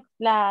solo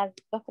las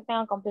dos que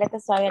tengo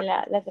completas,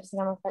 todavía la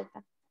tercera me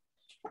falta.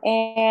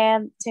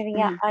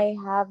 Sería I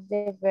have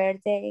the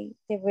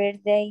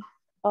birthday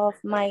of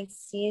my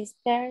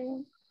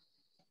sister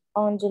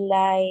on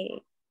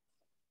July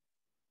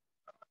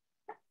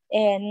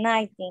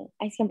 19.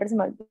 Ay, siempre se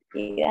me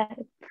olvida.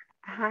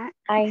 Ajá.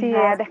 I sí,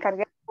 have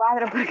descargué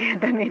cuadro porque yo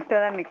también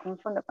toda me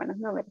confundo con los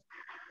números.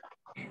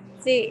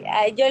 Sí,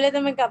 yo le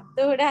tomé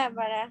captura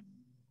para...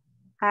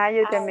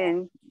 Yo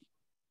también.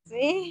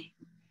 Sí.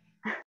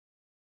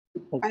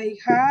 I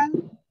had.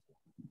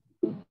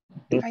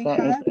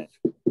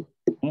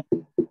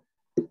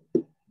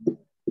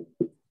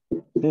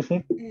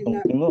 Sí,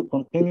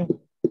 continúo.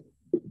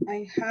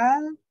 I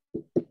had.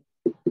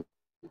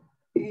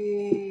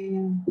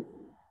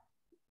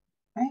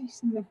 Ay,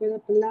 se me fue la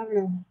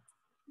palabra.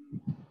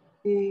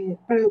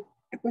 Pero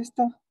he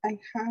puesto I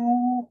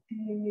have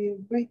a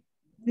great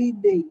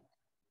day.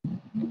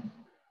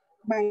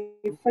 My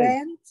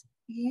friend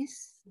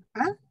is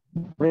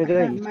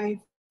Friday.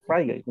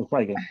 Friday.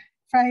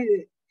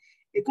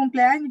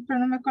 Cumpleaños, pero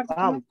no me acuerdo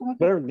cómo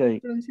birthday.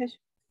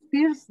 pronunciación.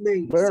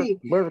 Thursday, sí.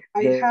 Birthday.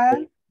 I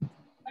had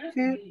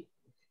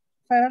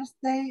first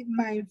day.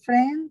 My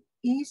friend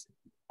is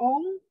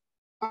on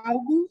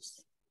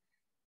August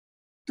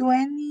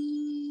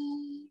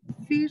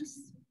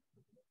 21st.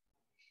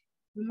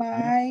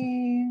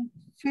 My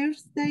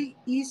first day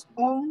is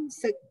on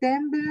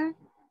September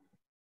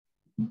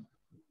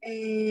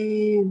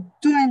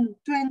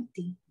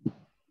 20.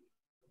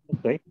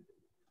 Okay.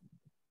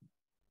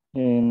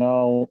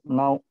 Now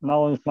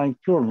it's my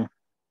turn.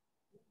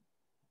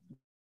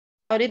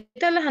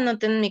 Ahorita las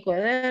anoté en mi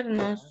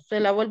cuaderno, se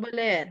la vuelvo a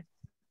leer.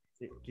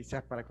 Sí,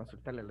 quizás para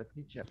consultarle a la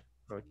teacher,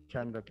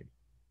 aprovechando que...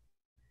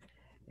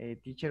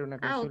 teacher, una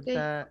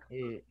consulta.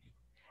 Okay.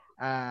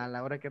 A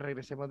la hora que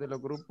regresemos de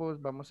los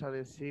grupos, ¿vamos a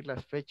decir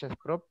las fechas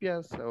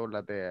propias o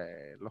las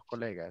de los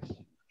colegas?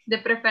 De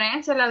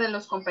preferencia la de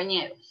los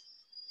compañeros.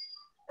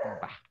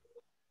 Va.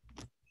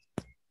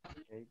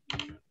 Okay.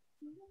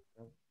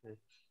 Pues,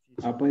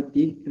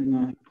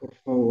 por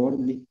favor.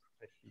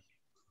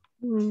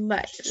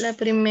 Vale, la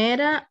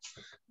primera,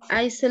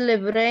 I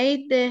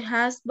celebrate the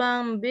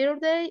husband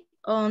birthday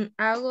on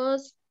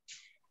August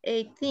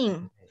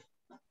 18.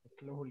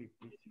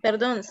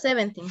 Perdón,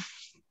 17.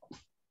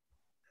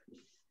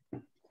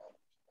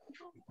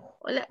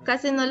 Hola,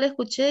 casi no le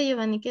escuché,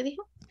 Giovanni, ¿qué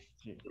dijo?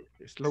 Sí,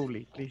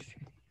 slowly, please.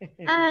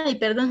 Ay,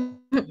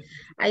 perdón.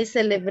 I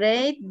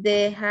celebrate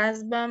the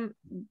husband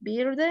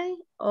birthday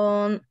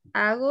on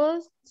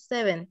August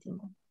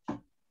 17.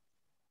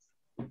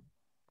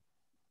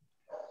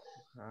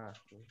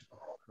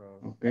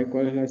 Ok,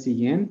 ¿cuál es la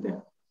siguiente?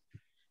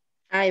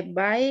 I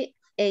buy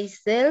a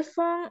cell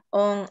phone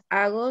on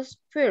August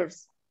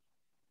 1st.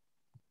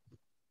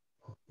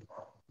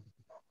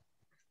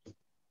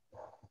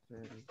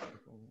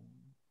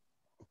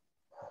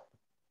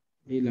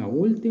 Y la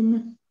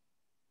última.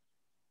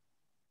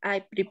 I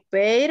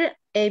prepare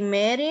a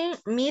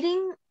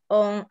meeting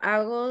on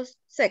August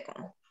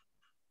 2nd.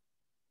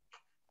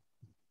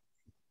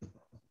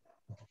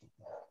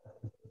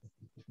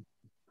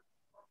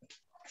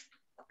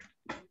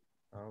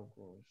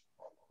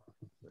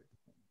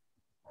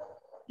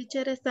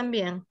 Teachers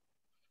también.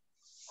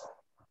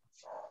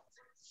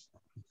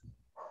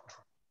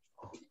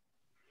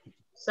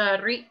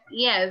 Sorry,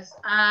 yes,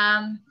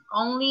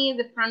 only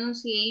the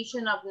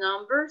pronunciation of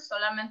numbers,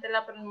 solamente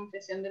la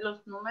pronunciación de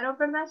los números,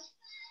 ¿verdad?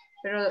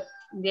 Pero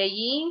de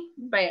allí,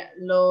 vaya,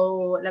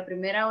 la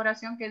primera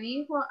oración que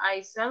dijo,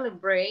 I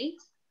celebrate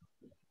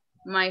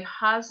my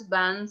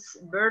husband's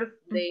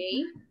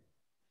birthday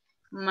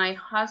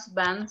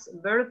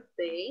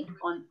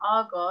on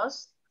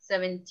August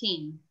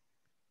 17.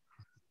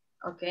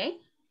 Okay?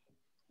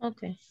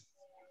 Okay.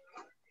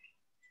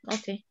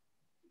 Okay.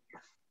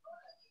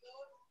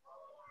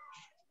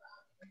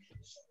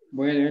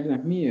 Voy a leer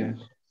las mías,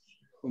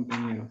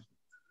 compañeros.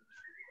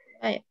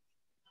 Vaya.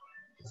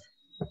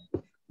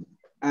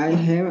 I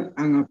have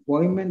an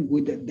appointment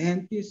with the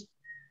dentist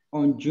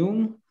on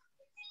June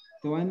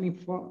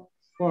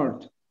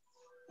 24th.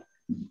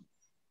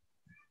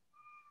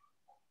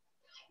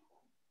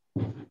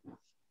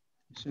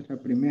 Esa es la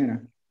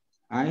primera.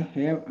 I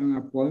have an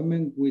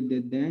appointment with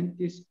the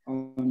dentist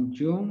on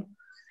June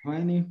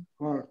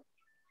 24th.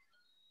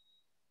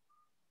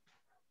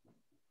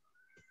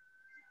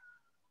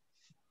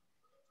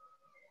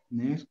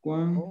 Next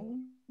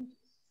one.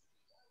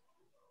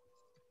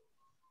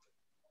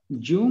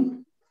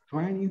 June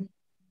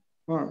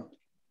 24th.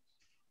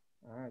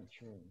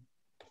 June.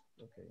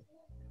 Okay.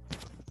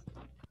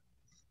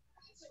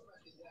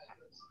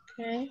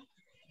 Okay.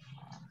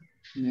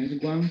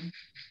 Next one.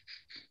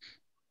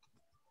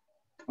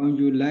 On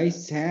July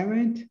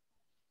 7th,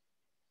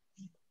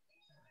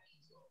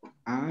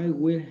 I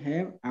will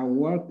have a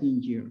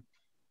working year.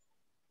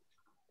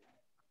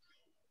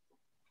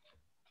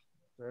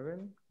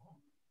 7.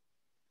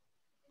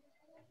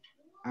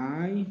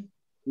 I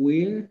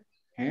will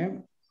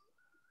have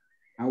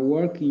a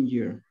working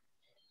year.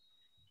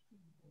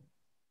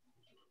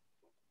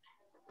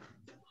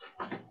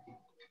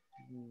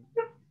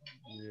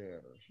 Yeah.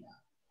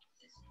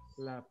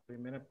 La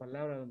primera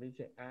palabra donde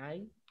dice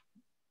I.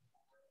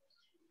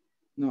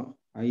 No,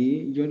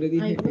 ahí yo le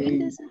dije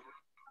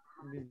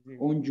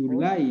on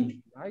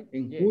July,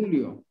 en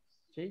julio.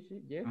 Sí,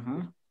 yes.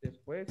 Ajá.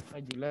 Después,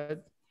 a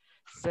July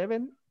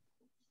 7.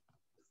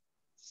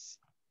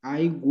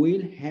 I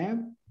will have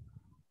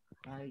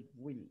I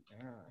will.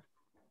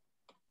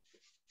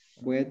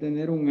 Voy a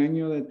tener un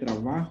año de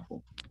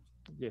trabajo.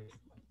 Yes,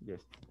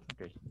 yes.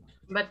 Okay.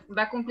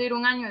 Va a cumplir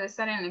un año de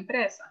estar en la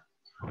empresa.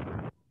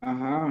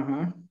 Ajá,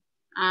 ajá.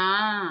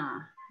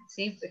 Ah,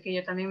 sí, porque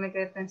yo también me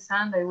quedé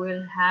pensando, I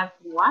will have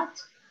what?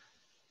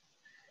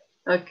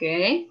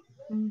 Okay.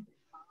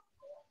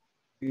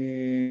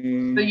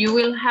 So you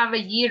will have a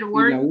year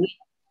working.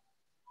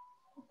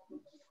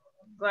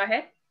 Go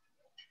ahead.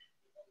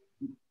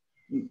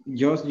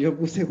 Yo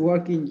puse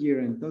working year,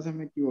 entonces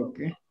me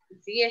equivoqué.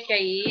 Sí, es que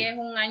ahí es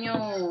un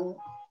año,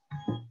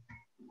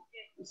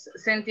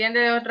 se entiende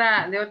de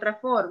otra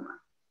forma.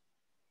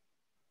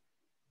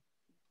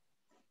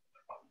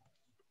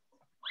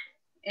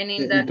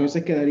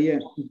 Entonces quedaría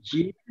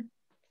year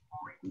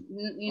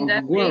in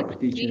that work, case,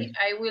 teacher.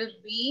 I will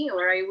be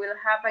or I will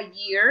have a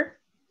year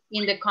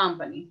in the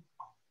company,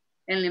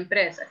 en la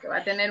empresa, que va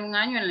a tener un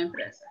año en la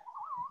empresa.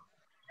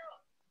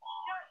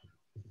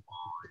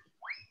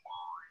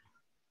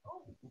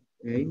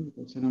 Ok,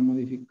 entonces la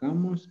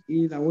modificamos.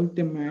 Y la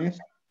última es,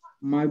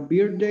 my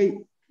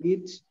birthday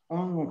is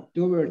on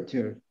October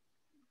 3rd.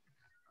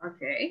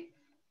 Ok.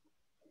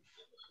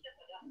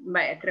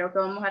 Vaya, creo que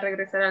vamos a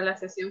regresar a la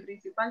sesión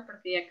principal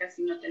porque ya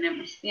casi no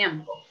tenemos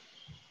tiempo.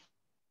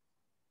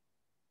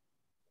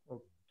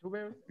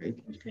 Octubre.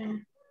 Okay.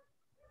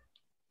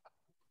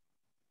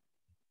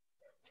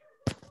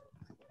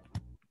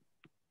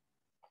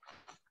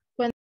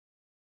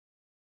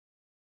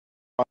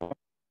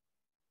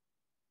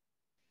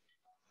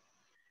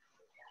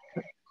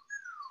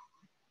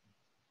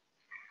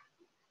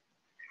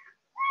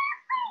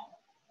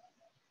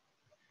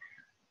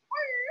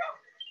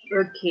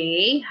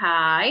 Okay,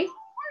 hi.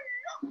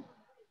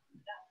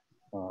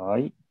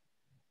 Hi.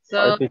 So,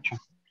 Hi, teacher.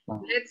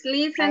 let's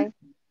listen.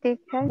 Hi,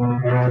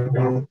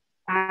 teacher.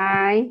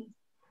 Hi.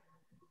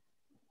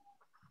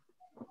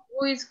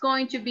 Who is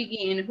going to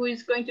begin? Who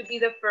is going to be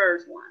the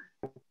first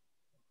one?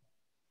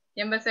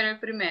 ¿Quién va a ser el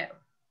primero?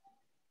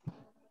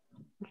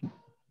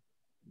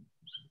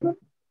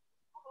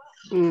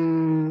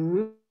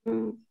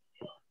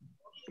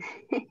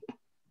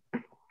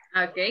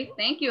 Okay,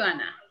 thank you,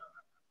 Ana.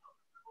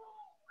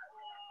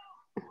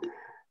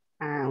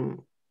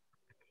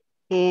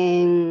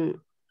 And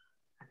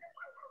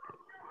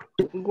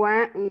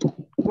one,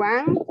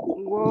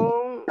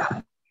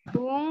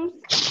 2,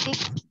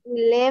 6,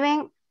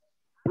 11,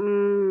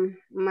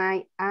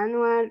 my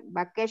annual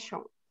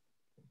vacation.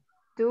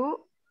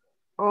 2,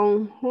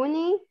 on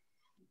June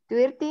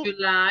 13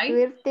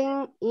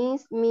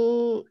 is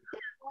my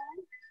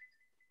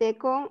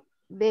second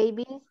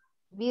baby's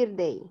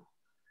birthday.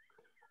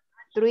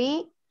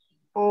 3,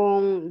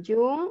 on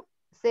June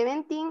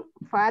 17,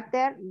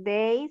 Father's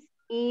Day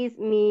is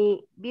my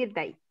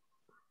birthday.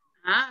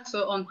 Ah,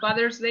 so on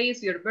Father's Day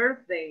is your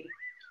birthday.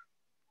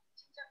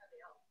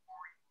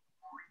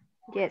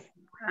 Yes.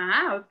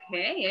 Ah,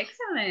 okay,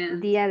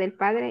 excellent. Día del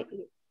Padre.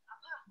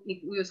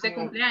 ¿Y usted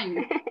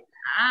cumpleaños?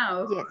 Ah,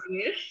 okay.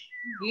 Yes.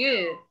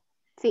 Good.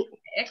 Sí.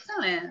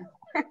 Excellent.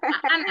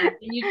 Ana,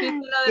 can you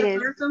choose another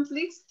person,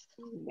 please?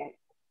 Yes.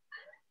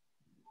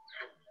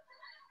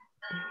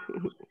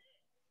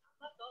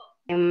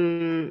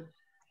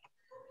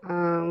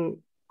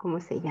 ¿Cómo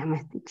se llama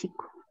este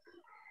chico?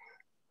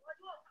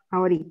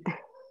 Ahorita.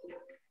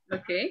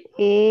 Okay.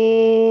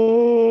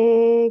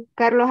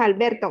 Carlos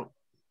Alberto.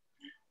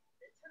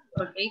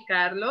 Ok,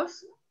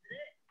 Carlos.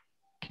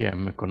 Que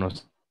me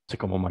conoce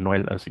como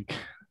Manuel, así que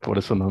por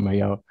eso no me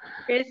llamo.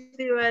 Eso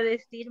iba a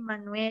decir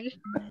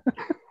Manuel.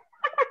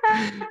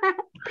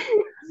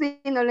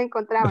 Sí, no lo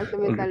encontraba, se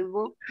me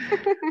salvó.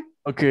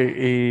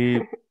 Okay,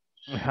 I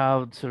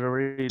have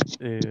celebrated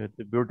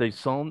the birthday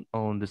song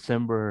on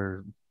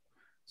December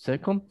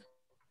 2nd.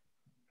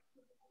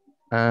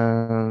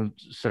 And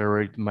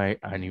celebrate my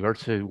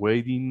anniversary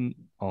wedding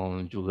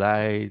on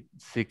July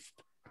 6th.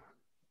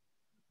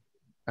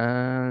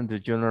 And the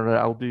general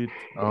audit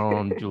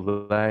on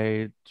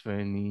July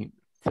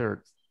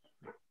 23rd.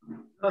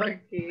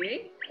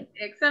 Okay,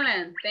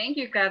 excellent. Thank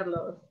you,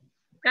 Carlos.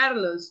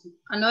 Carlos,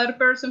 another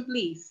person,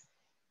 please.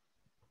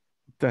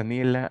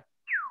 Daniela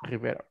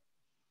Rivera.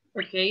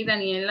 Okay,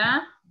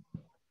 Daniela.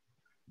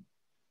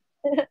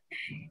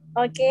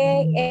 Ok,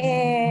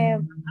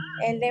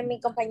 el de mi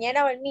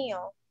compañera o el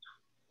mío.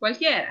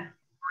 Cualquiera.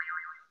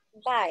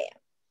 Vaya.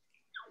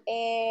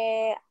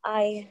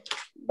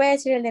 Voy a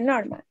decir el de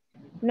Norma.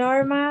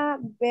 Norma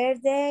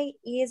birthday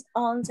is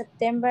on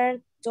September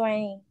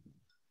 20.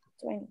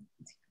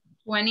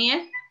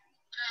 20th.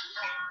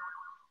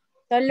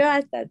 Solo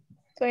hasta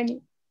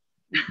 20.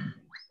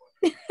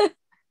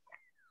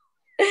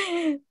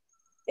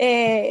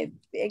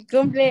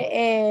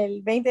 Cumple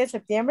el 20 de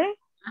septiembre.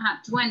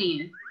 Ajá,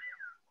 20th.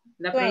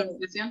 La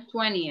pronunciación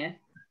 20th.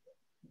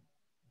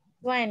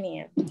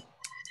 20th.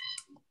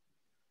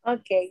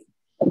 Ok.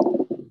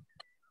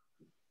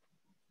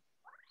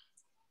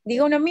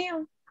 ¿Digo uno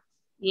mío?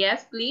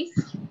 Yes, please.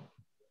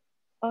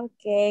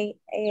 Okay.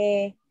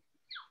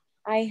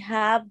 I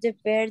have the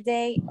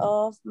birthday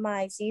of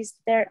my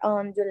sister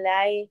on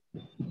July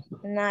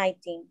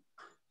 19.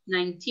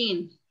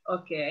 19.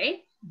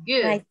 Okay,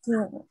 good. Ay, sí,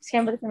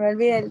 siempre se me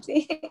olvida el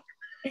sí.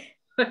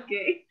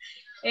 Okay.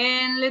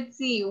 And let's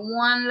see,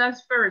 one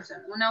last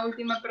person, una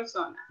última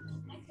persona.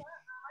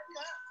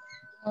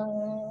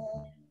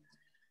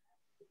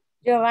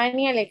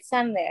 Giovanni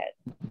Alexander.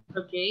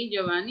 Okay,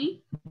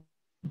 Giovanni.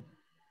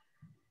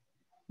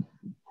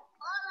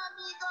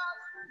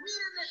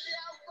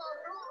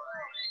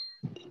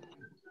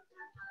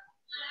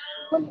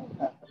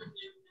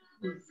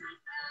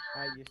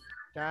 I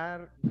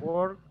start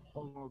work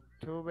on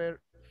October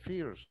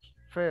 1st.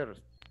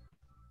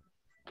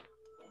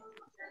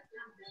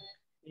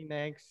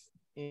 Next,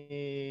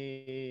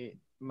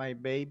 my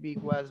baby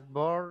was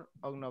born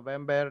on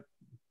November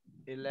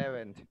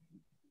 11th.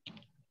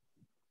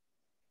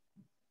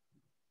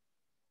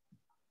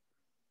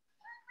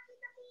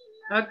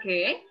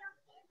 Okay.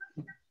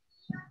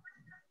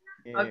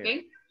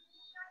 Okay.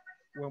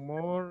 One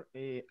more,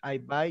 I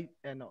buy,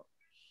 no,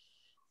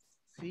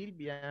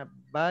 Silvia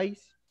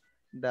buys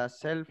the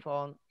cell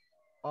phone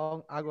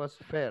on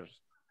August 1st.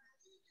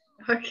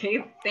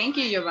 Okay, thank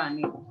you,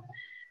 Giovanni.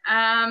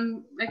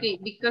 Okay,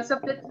 because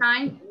of the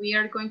time, we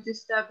are going to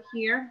stop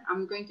here.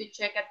 I'm going to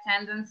check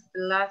attendance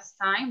the last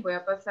time. Voy a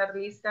pasar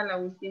lista la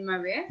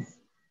última vez.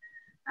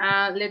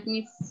 Let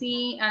me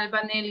see,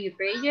 Albanelli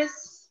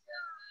Reyes.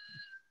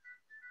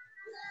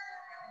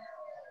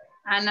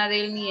 Ana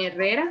Delmi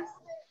Herrera.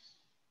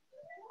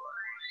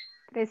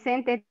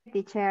 Presente,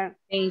 teacher.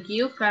 Thank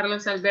you.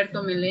 Carlos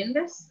Alberto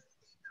Meléndez.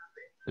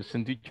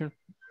 Present, teacher.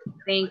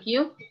 Thank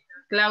you.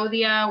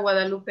 Claudia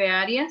Guadalupe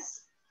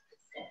Arias.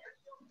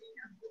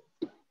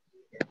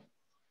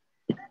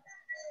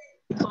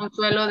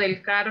 Consuelo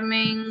del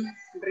Carmen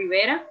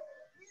Rivera.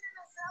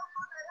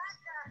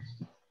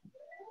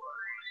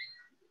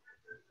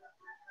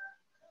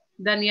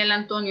 Daniel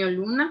Antonio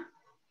Luna.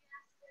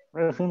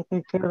 Present,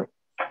 teacher.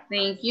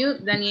 Thank you.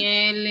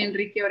 Daniel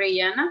Enrique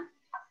Orellana.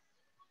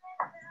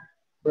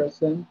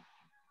 Present.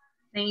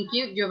 Thank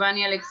you.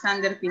 Giovanni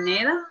Alexander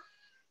Pineda.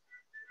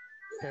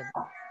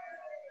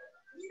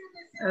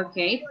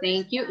 Okay,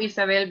 thank you.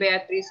 Isabel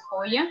Beatriz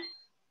Joya.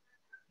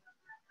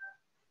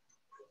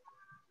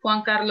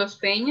 Juan Carlos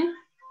Peña.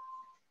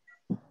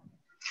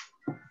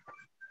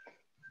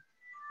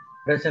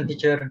 Present,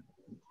 teacher.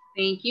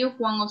 Thank you.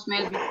 Juan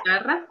Osmel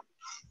Vizcarra.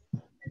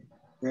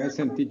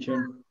 Present,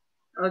 teacher.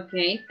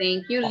 Okay,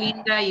 thank you.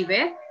 Linda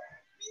Ivette.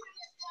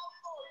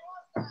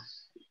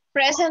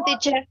 Present,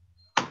 teacher.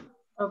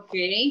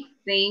 Okay,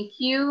 thank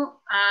you.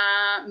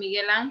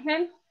 Miguel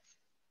Ángel.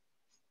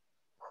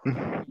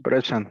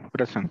 Present.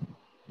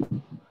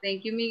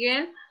 Thank you,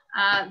 Miguel.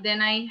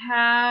 Then I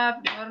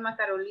have Norma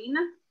Carolina.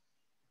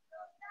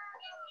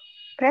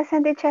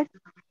 Present, teacher.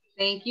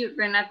 Thank you.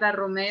 Renata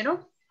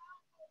Romero.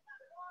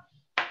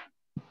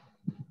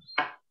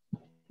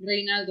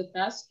 Reinaldo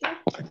Castro.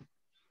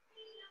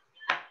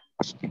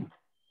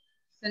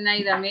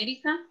 Zenaida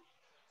América.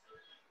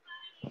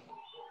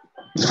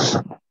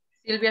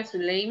 Silvia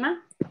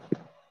Zuleima.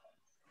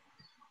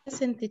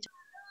 Present, teacher.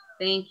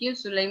 Thank you.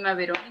 Zuleima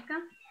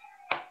Verónica.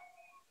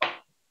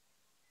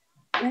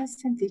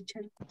 Present,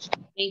 teacher.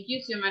 Thank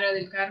you. Xiomara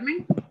del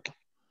Carmen.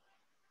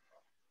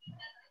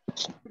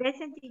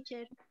 Present,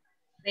 teacher.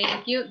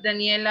 Thank you.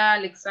 Daniela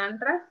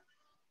Alexandra.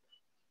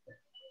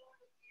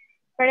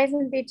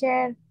 Present,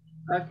 teacher.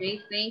 Okay,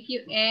 thank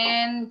you.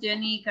 And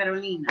Jenny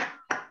Carolina.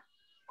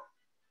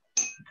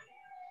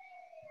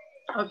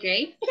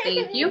 Okay,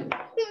 thank you.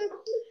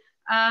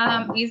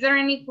 Is there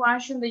any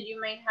question that you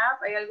may have?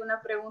 ¿Hay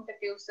alguna pregunta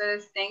que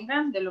ustedes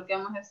tengan de lo que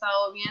hemos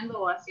estado viendo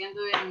o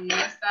haciendo en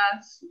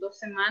estas 2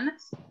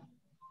 semanas?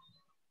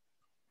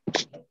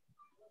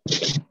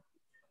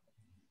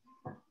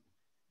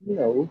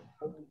 No.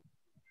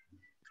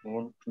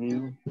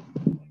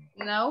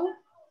 No?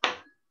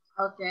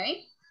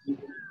 Okay.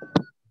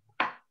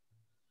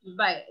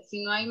 Vaya,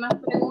 si no hay más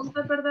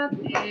preguntas, ¿verdad?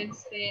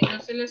 No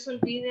se les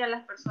olvide a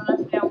las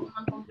personas que aún no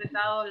han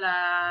completado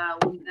la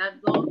unidad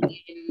 2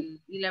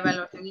 y la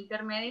evaluación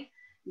intermedia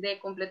de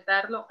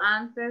completarlo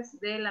antes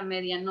de la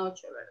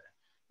medianoche, ¿verdad?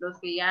 Los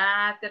que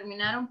ya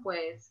terminaron,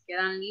 pues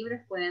quedan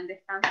libres, pueden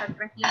descansar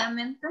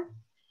tranquilamente.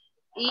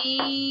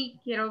 Y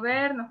quiero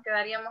ver, nos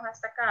quedaríamos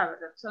hasta acá,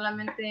 ¿verdad?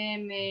 Solamente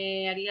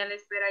me haría la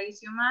espera ahí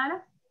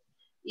Xiomara.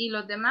 Y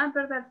los demás,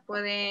 ¿verdad?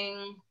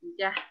 Pueden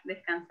ya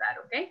descansar,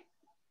 ¿ok?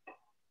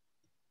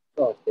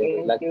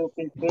 Okay. Good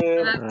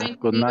night.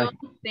 Good night.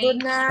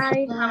 Good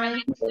night,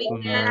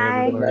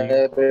 Good night,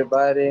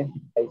 everybody.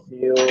 I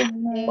see you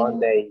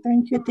Monday.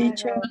 Thank you,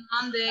 teacher.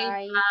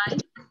 Monday. Bye.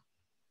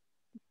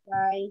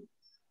 Bye.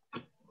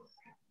 Bye.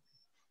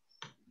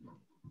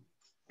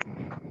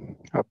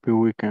 Happy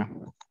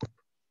weekend.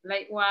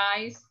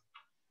 Likewise.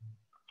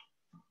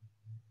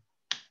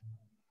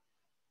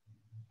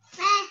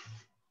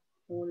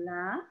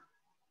 Hola.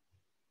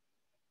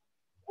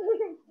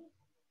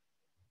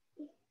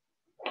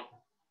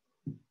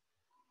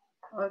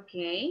 Ok.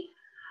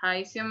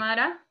 Hi,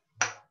 Xiomara.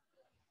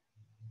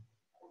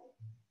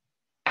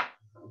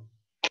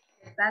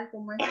 ¿Qué tal?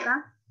 ¿Cómo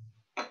está?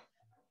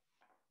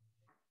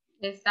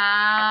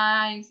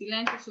 Está en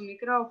silencio su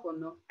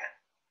micrófono.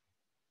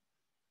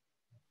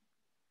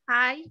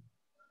 Hi.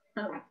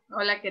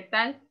 Hola, ¿qué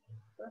tal?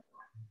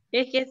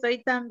 Es que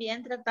estoy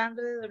también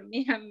tratando de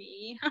dormir a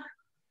mi hija.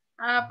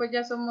 Ah, pues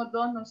ya somos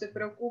dos, no se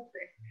preocupe.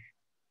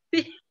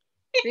 Sí.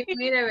 Sí,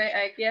 mire, ve,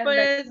 aquí Por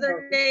anda. eso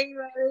le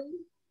iba a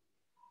decir.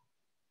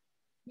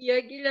 Yo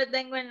aquí lo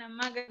tengo en la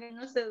hamaca que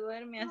no se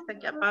duerme hasta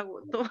que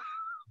apago todo.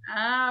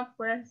 Ah,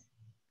 pues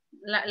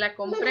la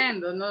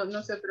comprendo,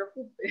 no se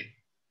preocupe.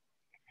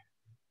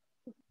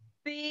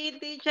 Sí,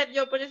 teacher,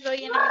 yo por eso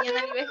hoy en la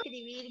mañana le iba a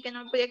escribir que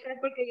no podía creer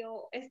porque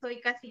yo estoy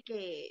casi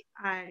que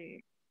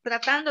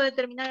tratando de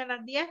terminar a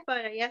las 10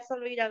 para ya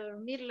solo ir a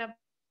dormirla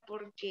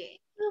porque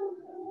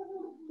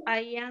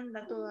ahí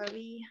anda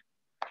todavía.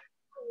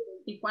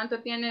 ¿Y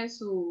cuánto tiene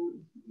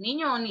su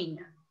niño o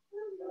niña?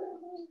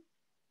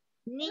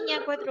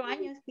 Niña, 4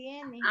 años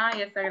tiene. Ah,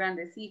 ya está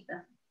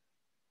grandecita.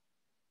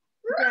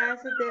 Ya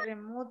hace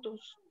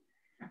terremotos.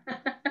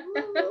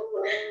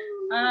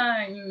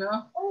 Ay,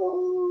 no.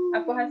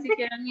 Ah, pues así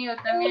que el mío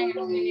también es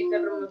un mini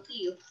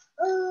terremotillo.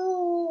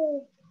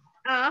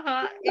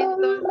 Ajá,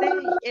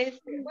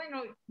 entonces,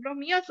 bueno, los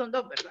míos son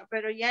 2, ¿verdad?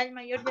 Pero ya el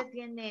mayor ya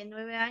tiene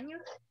 9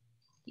 años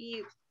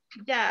y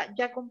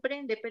ya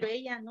comprende, pero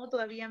ella no,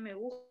 todavía me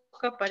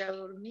busca para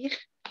dormir.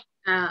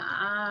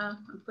 Ah,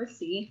 pues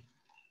sí.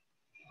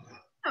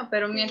 No,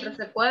 pero mientras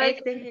se pueda hay que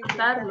Este es el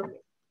intentarlo.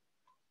 detalle.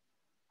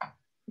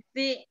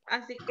 Sí,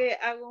 así que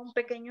hago un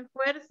pequeño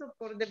esfuerzo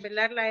por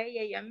desvelarla a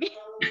ella y a mí.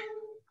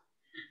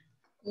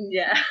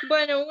 Ya.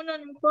 Bueno, uno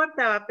no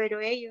importa, pero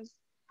ellos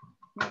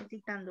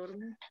necesitan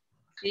dormir.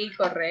 Sí,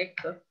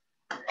 correcto.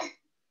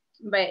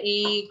 Ve,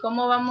 ¿y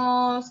cómo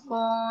vamos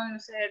con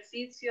los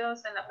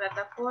ejercicios en la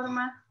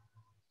plataforma?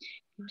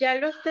 Ya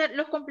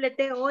los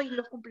completé hoy,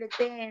 los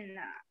completé en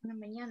la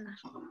mañana.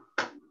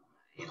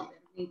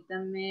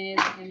 Permítame,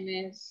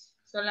 déjeme,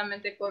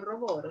 solamente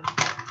corroboro.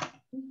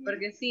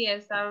 Porque sí,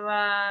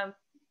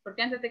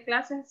 porque antes de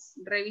clases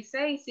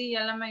revisé y sí,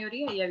 ya la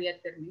mayoría ya había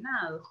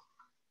terminado.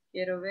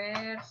 Quiero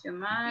ver,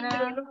 Xiomara. Sí,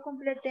 yo los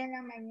completé en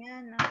la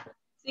mañana.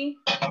 Sí.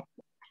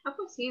 Ah,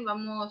 pues sí,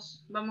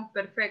 vamos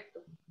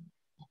perfecto.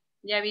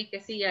 Ya vi que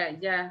sí,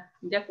 ya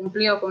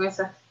cumplió con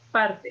esa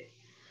parte.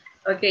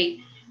 Ok.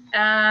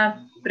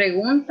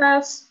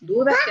 ¿Preguntas,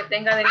 dudas que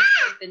tenga de los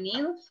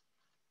contenidos?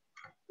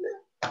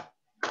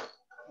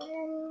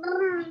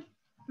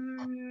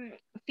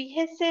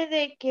 Fíjese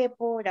de que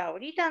por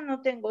ahorita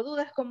no tengo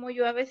dudas, como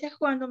yo a veces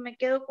cuando me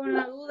quedo con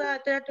la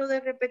duda trato de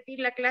repetir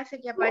la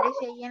clase que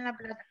aparece ahí en la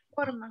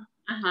plataforma.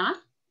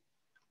 Ajá.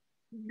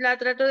 La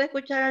trato de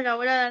escuchar a la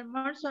hora de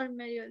almuerzo al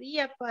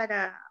mediodía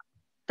para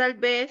tal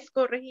vez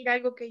corregir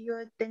algo que yo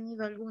he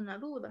tenido alguna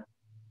duda.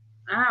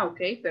 Ah, ok,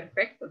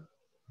 perfecto.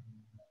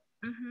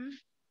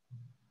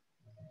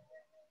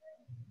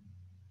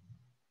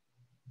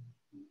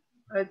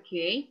 Ok.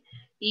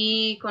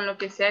 Y con lo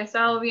que se ha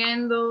estado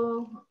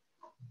viendo...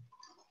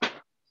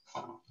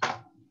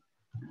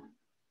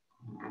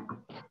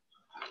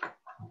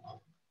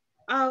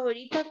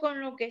 Ahorita con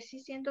lo que sí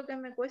siento que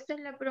me cuesta es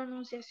la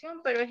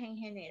pronunciación, pero es en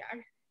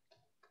general.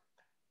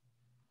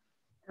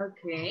 Ok.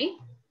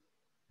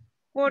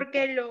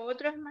 Porque lo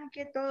otro es más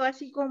que todo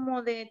así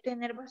como de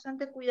tener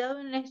bastante cuidado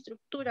en la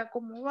estructura,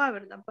 cómo va,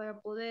 ¿verdad? Para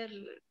poder...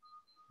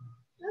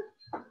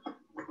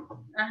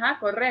 Ajá,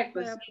 correcto.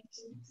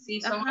 Si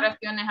son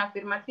oraciones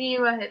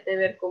afirmativas, de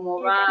ver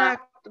cómo va.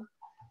 Exacto.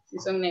 Si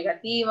son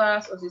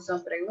negativas o si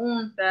son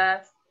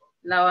preguntas,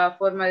 la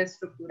forma de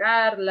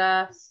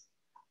estructurarlas.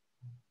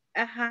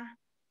 Ajá.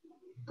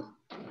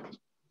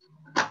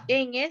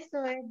 En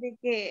eso es de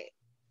que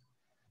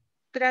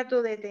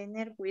trato de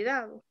tener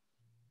cuidado.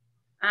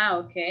 Ah,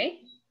 ok.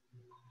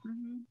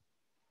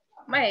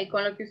 Bueno, y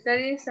con lo que usted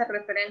dice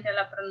referente a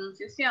la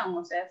pronunciación,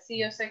 o sea, sí,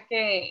 yo sé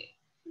que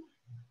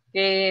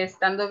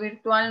estando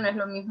virtual no es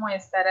lo mismo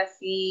estar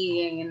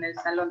así en el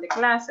salón de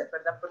clase,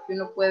 ¿verdad? Porque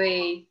uno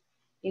puede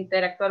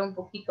interactuar un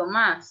poquito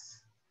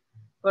más,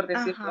 por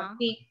decirlo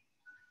así.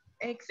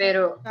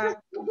 Exacto.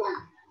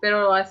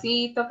 Pero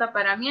así toca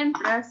para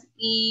mientras,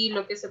 y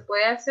lo que se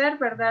puede hacer,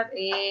 ¿verdad?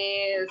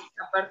 Es,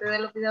 aparte de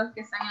los videos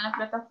que están en la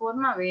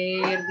plataforma,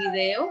 ver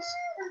videos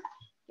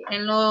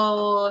en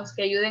los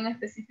que ayuden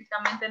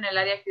específicamente en el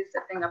área que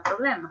usted tenga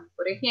problemas.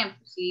 Por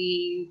ejemplo,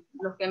 si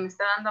lo que me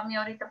está dando a mí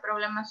ahorita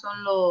problemas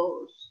son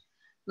los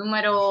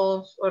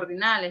números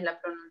ordinales, la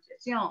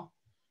pronunciación,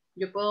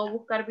 yo puedo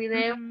buscar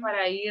videos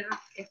para ir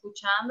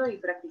escuchando y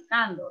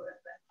practicando, ¿verdad?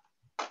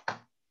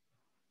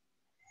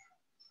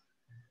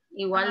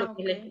 Igual lo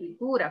que es la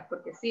escritura,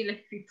 porque sí, la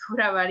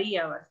escritura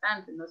varía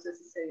bastante, no sé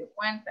si se dio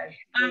cuenta.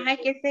 Ajá,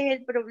 es que ese es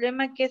el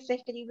problema, que se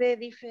escribe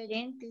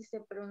diferente y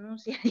se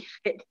pronuncia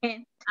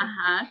diferente.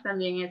 Ajá,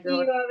 también es Y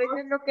yo a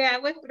veces lo que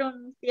hago es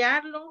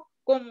pronunciarlo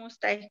como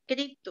está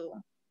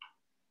escrito.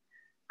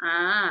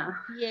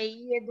 Ah. Y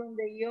ahí es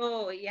donde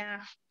yo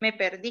ya me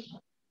perdí.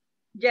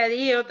 Ya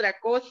dije otra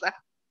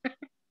cosa.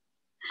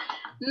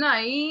 No,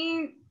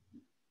 ahí,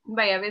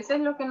 vaya, a veces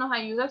lo que nos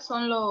ayuda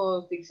son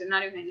los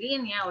diccionarios en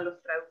línea o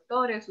los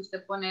traductores.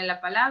 Usted pone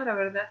la palabra,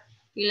 ¿verdad?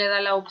 Y le da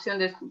la opción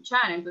de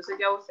escuchar. Entonces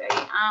ya usted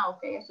ahí,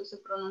 ok, esto se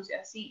pronuncia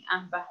así,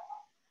 va.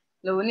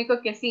 Lo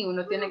único que sí,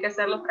 uno tiene que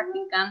hacerlo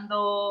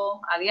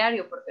practicando a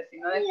diario, porque si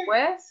no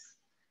después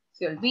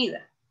se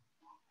olvida.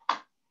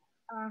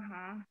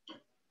 Ajá.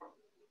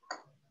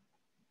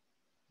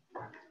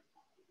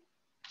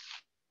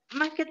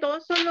 Más que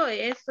todo solo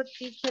eso,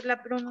 teacher,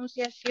 la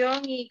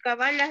pronunciación y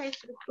cabal las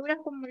estructuras,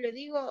 como le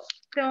digo,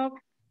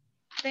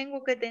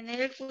 tengo que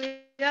tener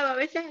cuidado. A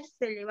veces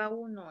se le va a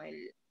uno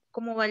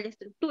cómo va la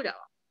estructura.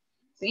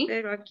 ¿Sí?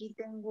 Pero aquí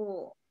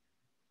tengo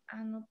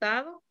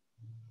anotado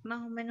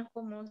más o menos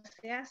cómo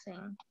se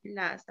hacen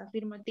las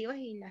afirmativas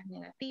y las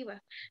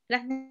negativas.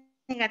 Las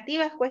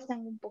negativas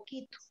cuestan un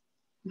poquito.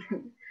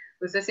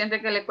 ¿Usted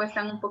siente que le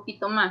cuestan un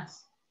poquito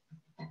más?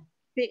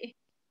 Sí.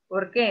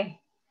 ¿Por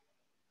qué?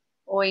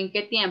 ¿O en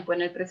qué tiempo?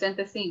 ¿En el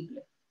presente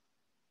simple?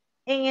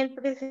 En el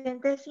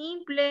presente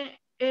simple,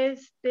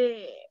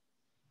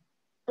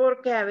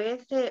 porque a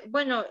veces,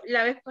 bueno,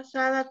 la vez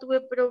pasada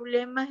tuve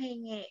problemas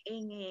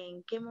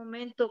en qué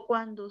momento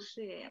cuando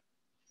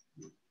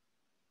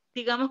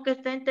digamos que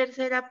está en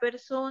tercera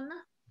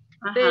persona,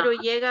 Ajá. pero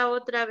llega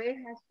otra vez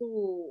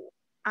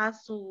a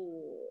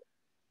su,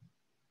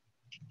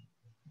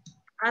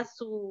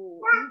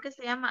 ¿cómo que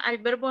se llama? Al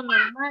verbo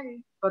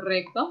normal.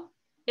 Correcto.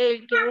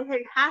 El que es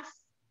el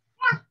has.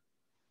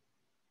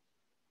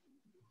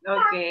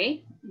 Ok.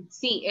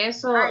 Sí,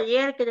 eso.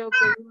 Ayer creo que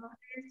vimos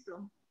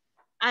eso.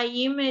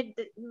 Allí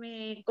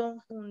me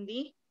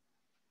confundí.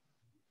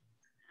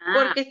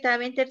 Porque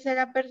estaba en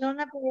tercera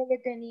persona, pero le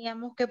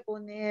teníamos que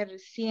poner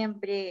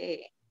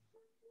siempre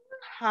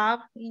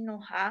have y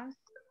no has.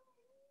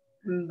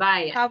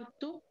 Vaya. Have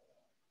to.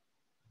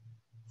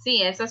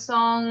 Sí, esas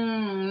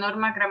son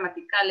normas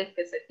gramaticales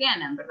que se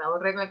tienen, ¿verdad? O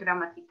reglas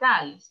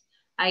gramaticales.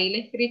 Ahí le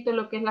he escrito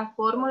lo que es la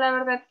fórmula,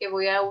 ¿verdad? Que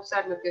voy a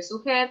usar lo que es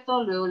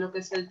sujeto, luego lo que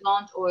es el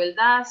don't o el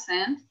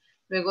doesn't,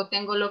 luego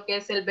tengo lo que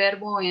es el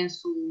verbo en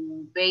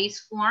su base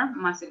form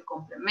más el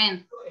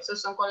complemento.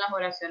 Esos son con las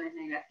oraciones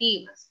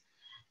negativas.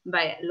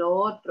 Vaya, lo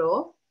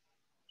otro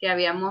que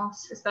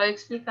habíamos estado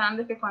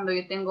explicando es que cuando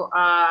yo tengo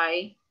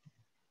I,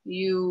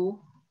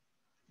 you,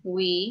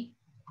 we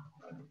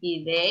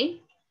y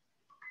they,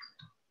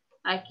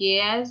 aquí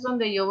es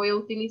donde yo voy a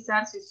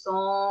utilizar, si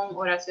son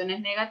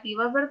oraciones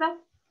negativas, ¿verdad?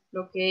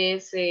 Lo que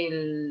es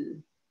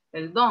el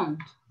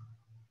don't.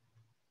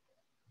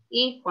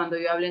 Y cuando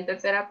yo hablo en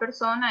tercera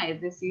persona,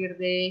 es decir,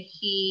 de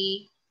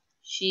he,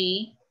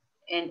 she,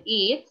 and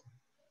it,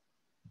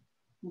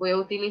 voy a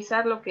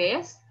utilizar lo que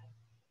es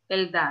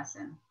el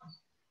doesn't.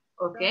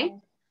 ¿Ok?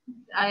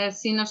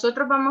 Si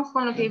nosotros vamos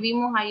con lo que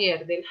vimos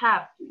ayer del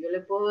have to, yo le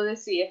puedo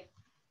decir,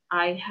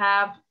 I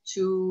have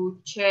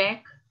to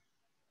check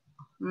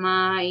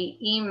my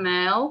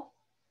email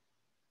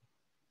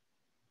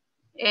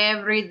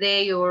every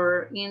day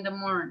or in the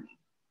morning.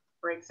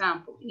 For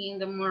example, in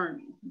the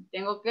morning.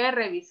 Tengo que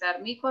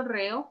revisar mi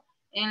correo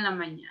en la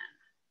mañana.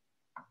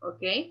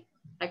 ¿Ok?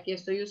 Aquí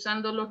estoy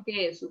usando lo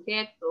que es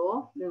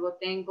sujeto. Luego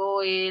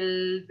tengo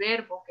el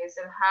verbo que es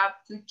el have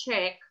to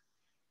check.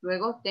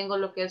 Luego tengo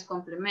lo que es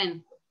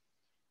complemento.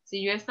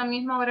 Si yo esta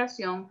misma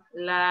oración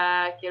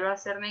la quiero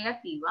hacer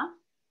negativa,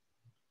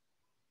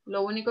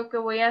 lo único que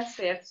voy a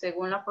hacer,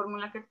 según la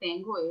fórmula que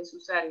tengo, es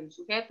usar el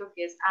sujeto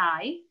que es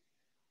I.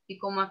 Y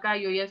como acá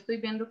yo ya estoy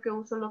viendo que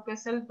uso lo que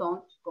es el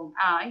don't con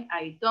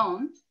I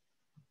don't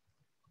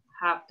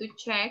have to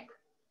check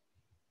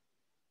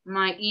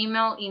my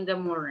email in the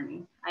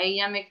morning. Ahí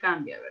ya me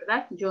cambia,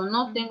 ¿verdad? Yo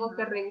no tengo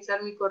que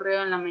revisar mi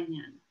correo en la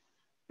mañana.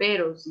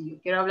 Pero si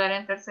yo quiero hablar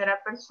en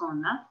tercera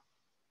persona,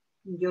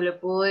 yo le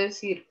puedo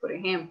decir, por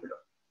ejemplo,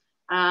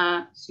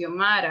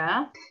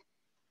 Xiomara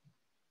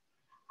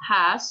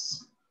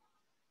has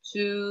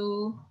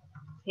to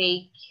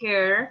take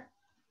care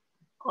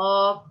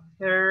of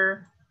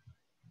her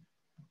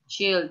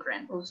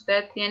children.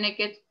 Usted tiene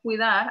que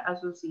cuidar a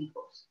sus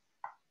hijos.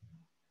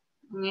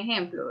 Un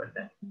ejemplo,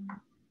 ¿verdad?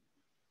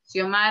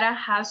 Xiomara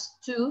has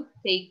to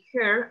take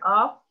care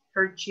of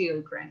her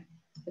children.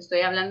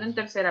 Estoy hablando en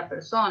tercera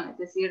persona, es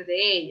decir,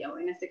 de ella, o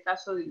en este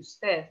caso de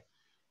usted.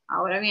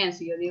 Ahora bien,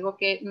 si yo digo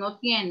que no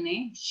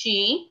tiene,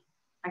 she,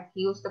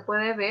 aquí usted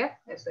puede ver,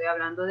 estoy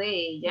hablando de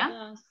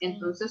ella,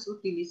 entonces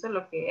utilizo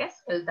lo que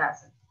es el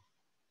doesn't.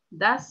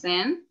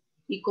 Doesn't,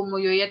 y como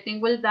yo ya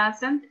tengo el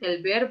doesn't,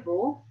 el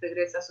verbo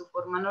regresa a su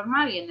forma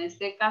normal, y en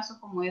este caso,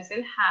 como es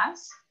el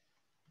has,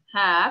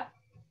 have,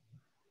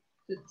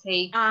 to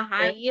take. Ajá,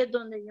 ahí es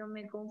donde yo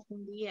me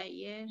confundí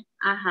ayer.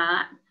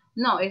 Ajá,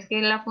 no, es que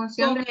la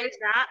función con el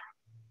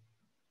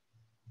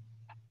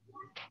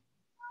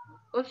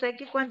o sea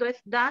que cuando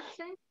es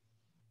doesn't,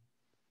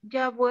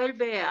 ya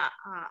vuelve a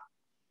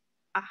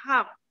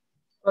have.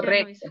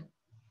 Correcto. Ya no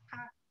es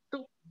have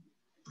to.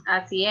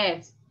 Así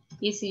es.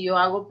 Y si yo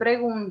hago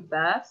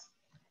preguntas,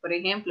 por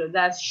ejemplo,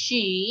 does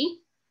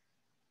she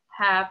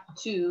have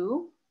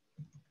to?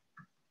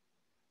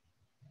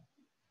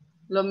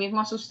 Lo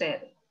mismo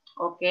sucede,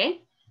 ¿ok?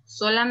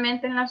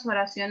 Solamente en las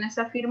oraciones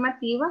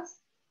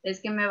afirmativas es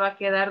que me va a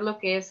quedar lo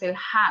que es el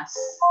has.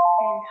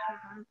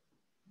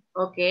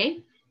 ¿Ok?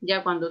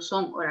 Ya cuando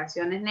son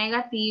oraciones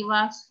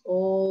negativas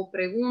o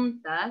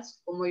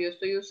preguntas, como yo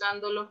estoy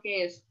usando lo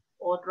que es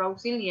otro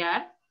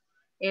auxiliar,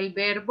 el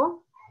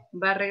verbo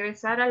va a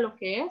regresar a lo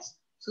que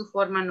es su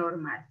forma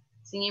normal,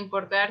 sin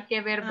importar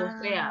qué verbo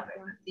sea,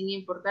 ¿verdad? Sin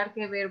importar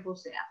qué verbo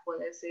sea.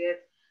 Puede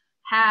ser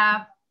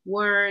have,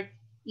 work,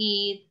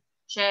 eat,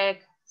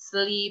 check,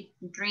 sleep,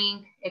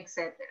 drink,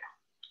 etc.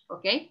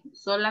 ¿Ok?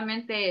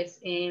 Solamente es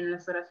en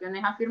las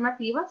oraciones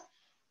afirmativas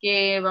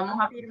que vamos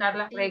a aplicar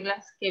las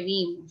reglas que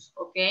vimos,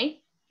 ¿ok?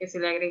 Que se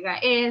le agrega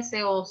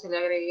S o se le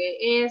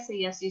agregue S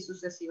y así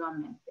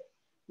sucesivamente.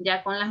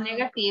 Ya con las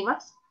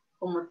negativas,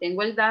 como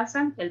tengo el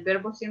doesn't, el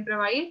verbo siempre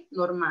va a ir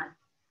normal.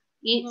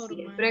 Y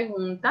si es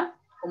pregunta,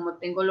 como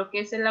tengo lo que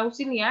es el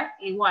auxiliar,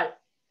 igual,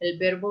 el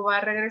verbo va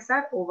a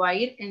regresar o va a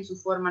ir en su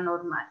forma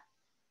normal.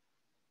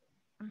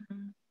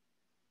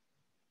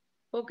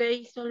 Ok,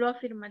 solo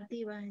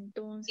afirmativas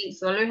entonces. Sí,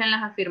 solo es en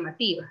las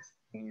afirmativas.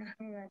 En las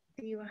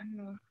negativas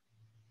no.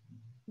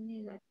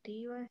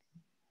 Negativas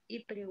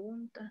y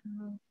preguntas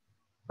no.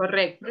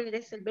 Correcto.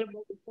 Regresa el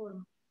verbo de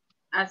forma.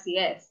 Así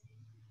es.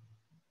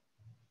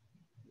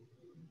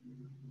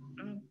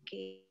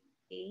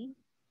 Ok.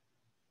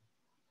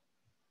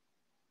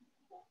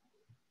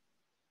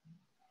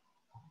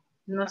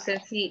 No sé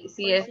si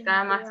Pues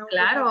está más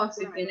claro o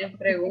si tienes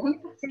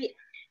preguntas. Sí,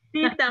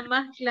 sí está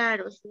más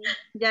claro, sí.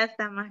 Ya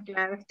está más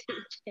claro,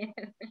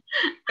 teacher.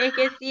 Es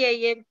que sí,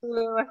 ayer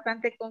tuve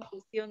bastante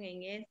confusión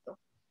en eso.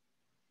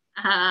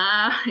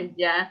 Ah,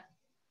 ya.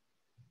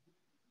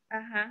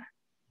 Ajá.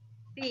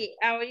 Sí,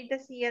 ahorita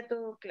sí ya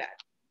todo claro.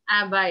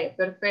 Ah, vaya,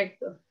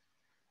 perfecto.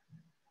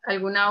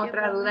 ¿Alguna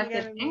otra Vamos a duda ir que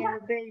a dormir tenga? a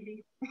los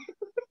babies.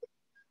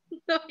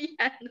 No,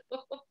 ya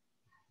no.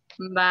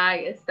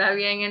 Vaya, está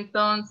bien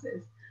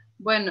entonces.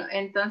 Bueno,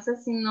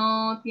 entonces si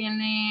no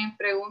tiene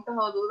preguntas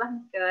o dudas,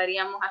 nos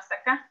quedaríamos hasta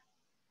acá.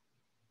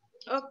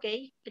 Ok,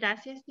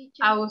 gracias,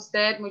 teacher. A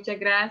usted, muchas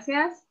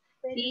gracias.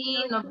 Feliz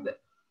Y noche.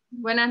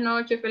 buenas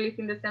noches, feliz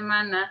fin de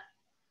semana.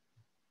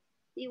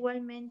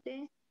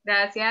 Igualmente.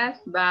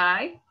 Gracias,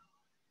 bye.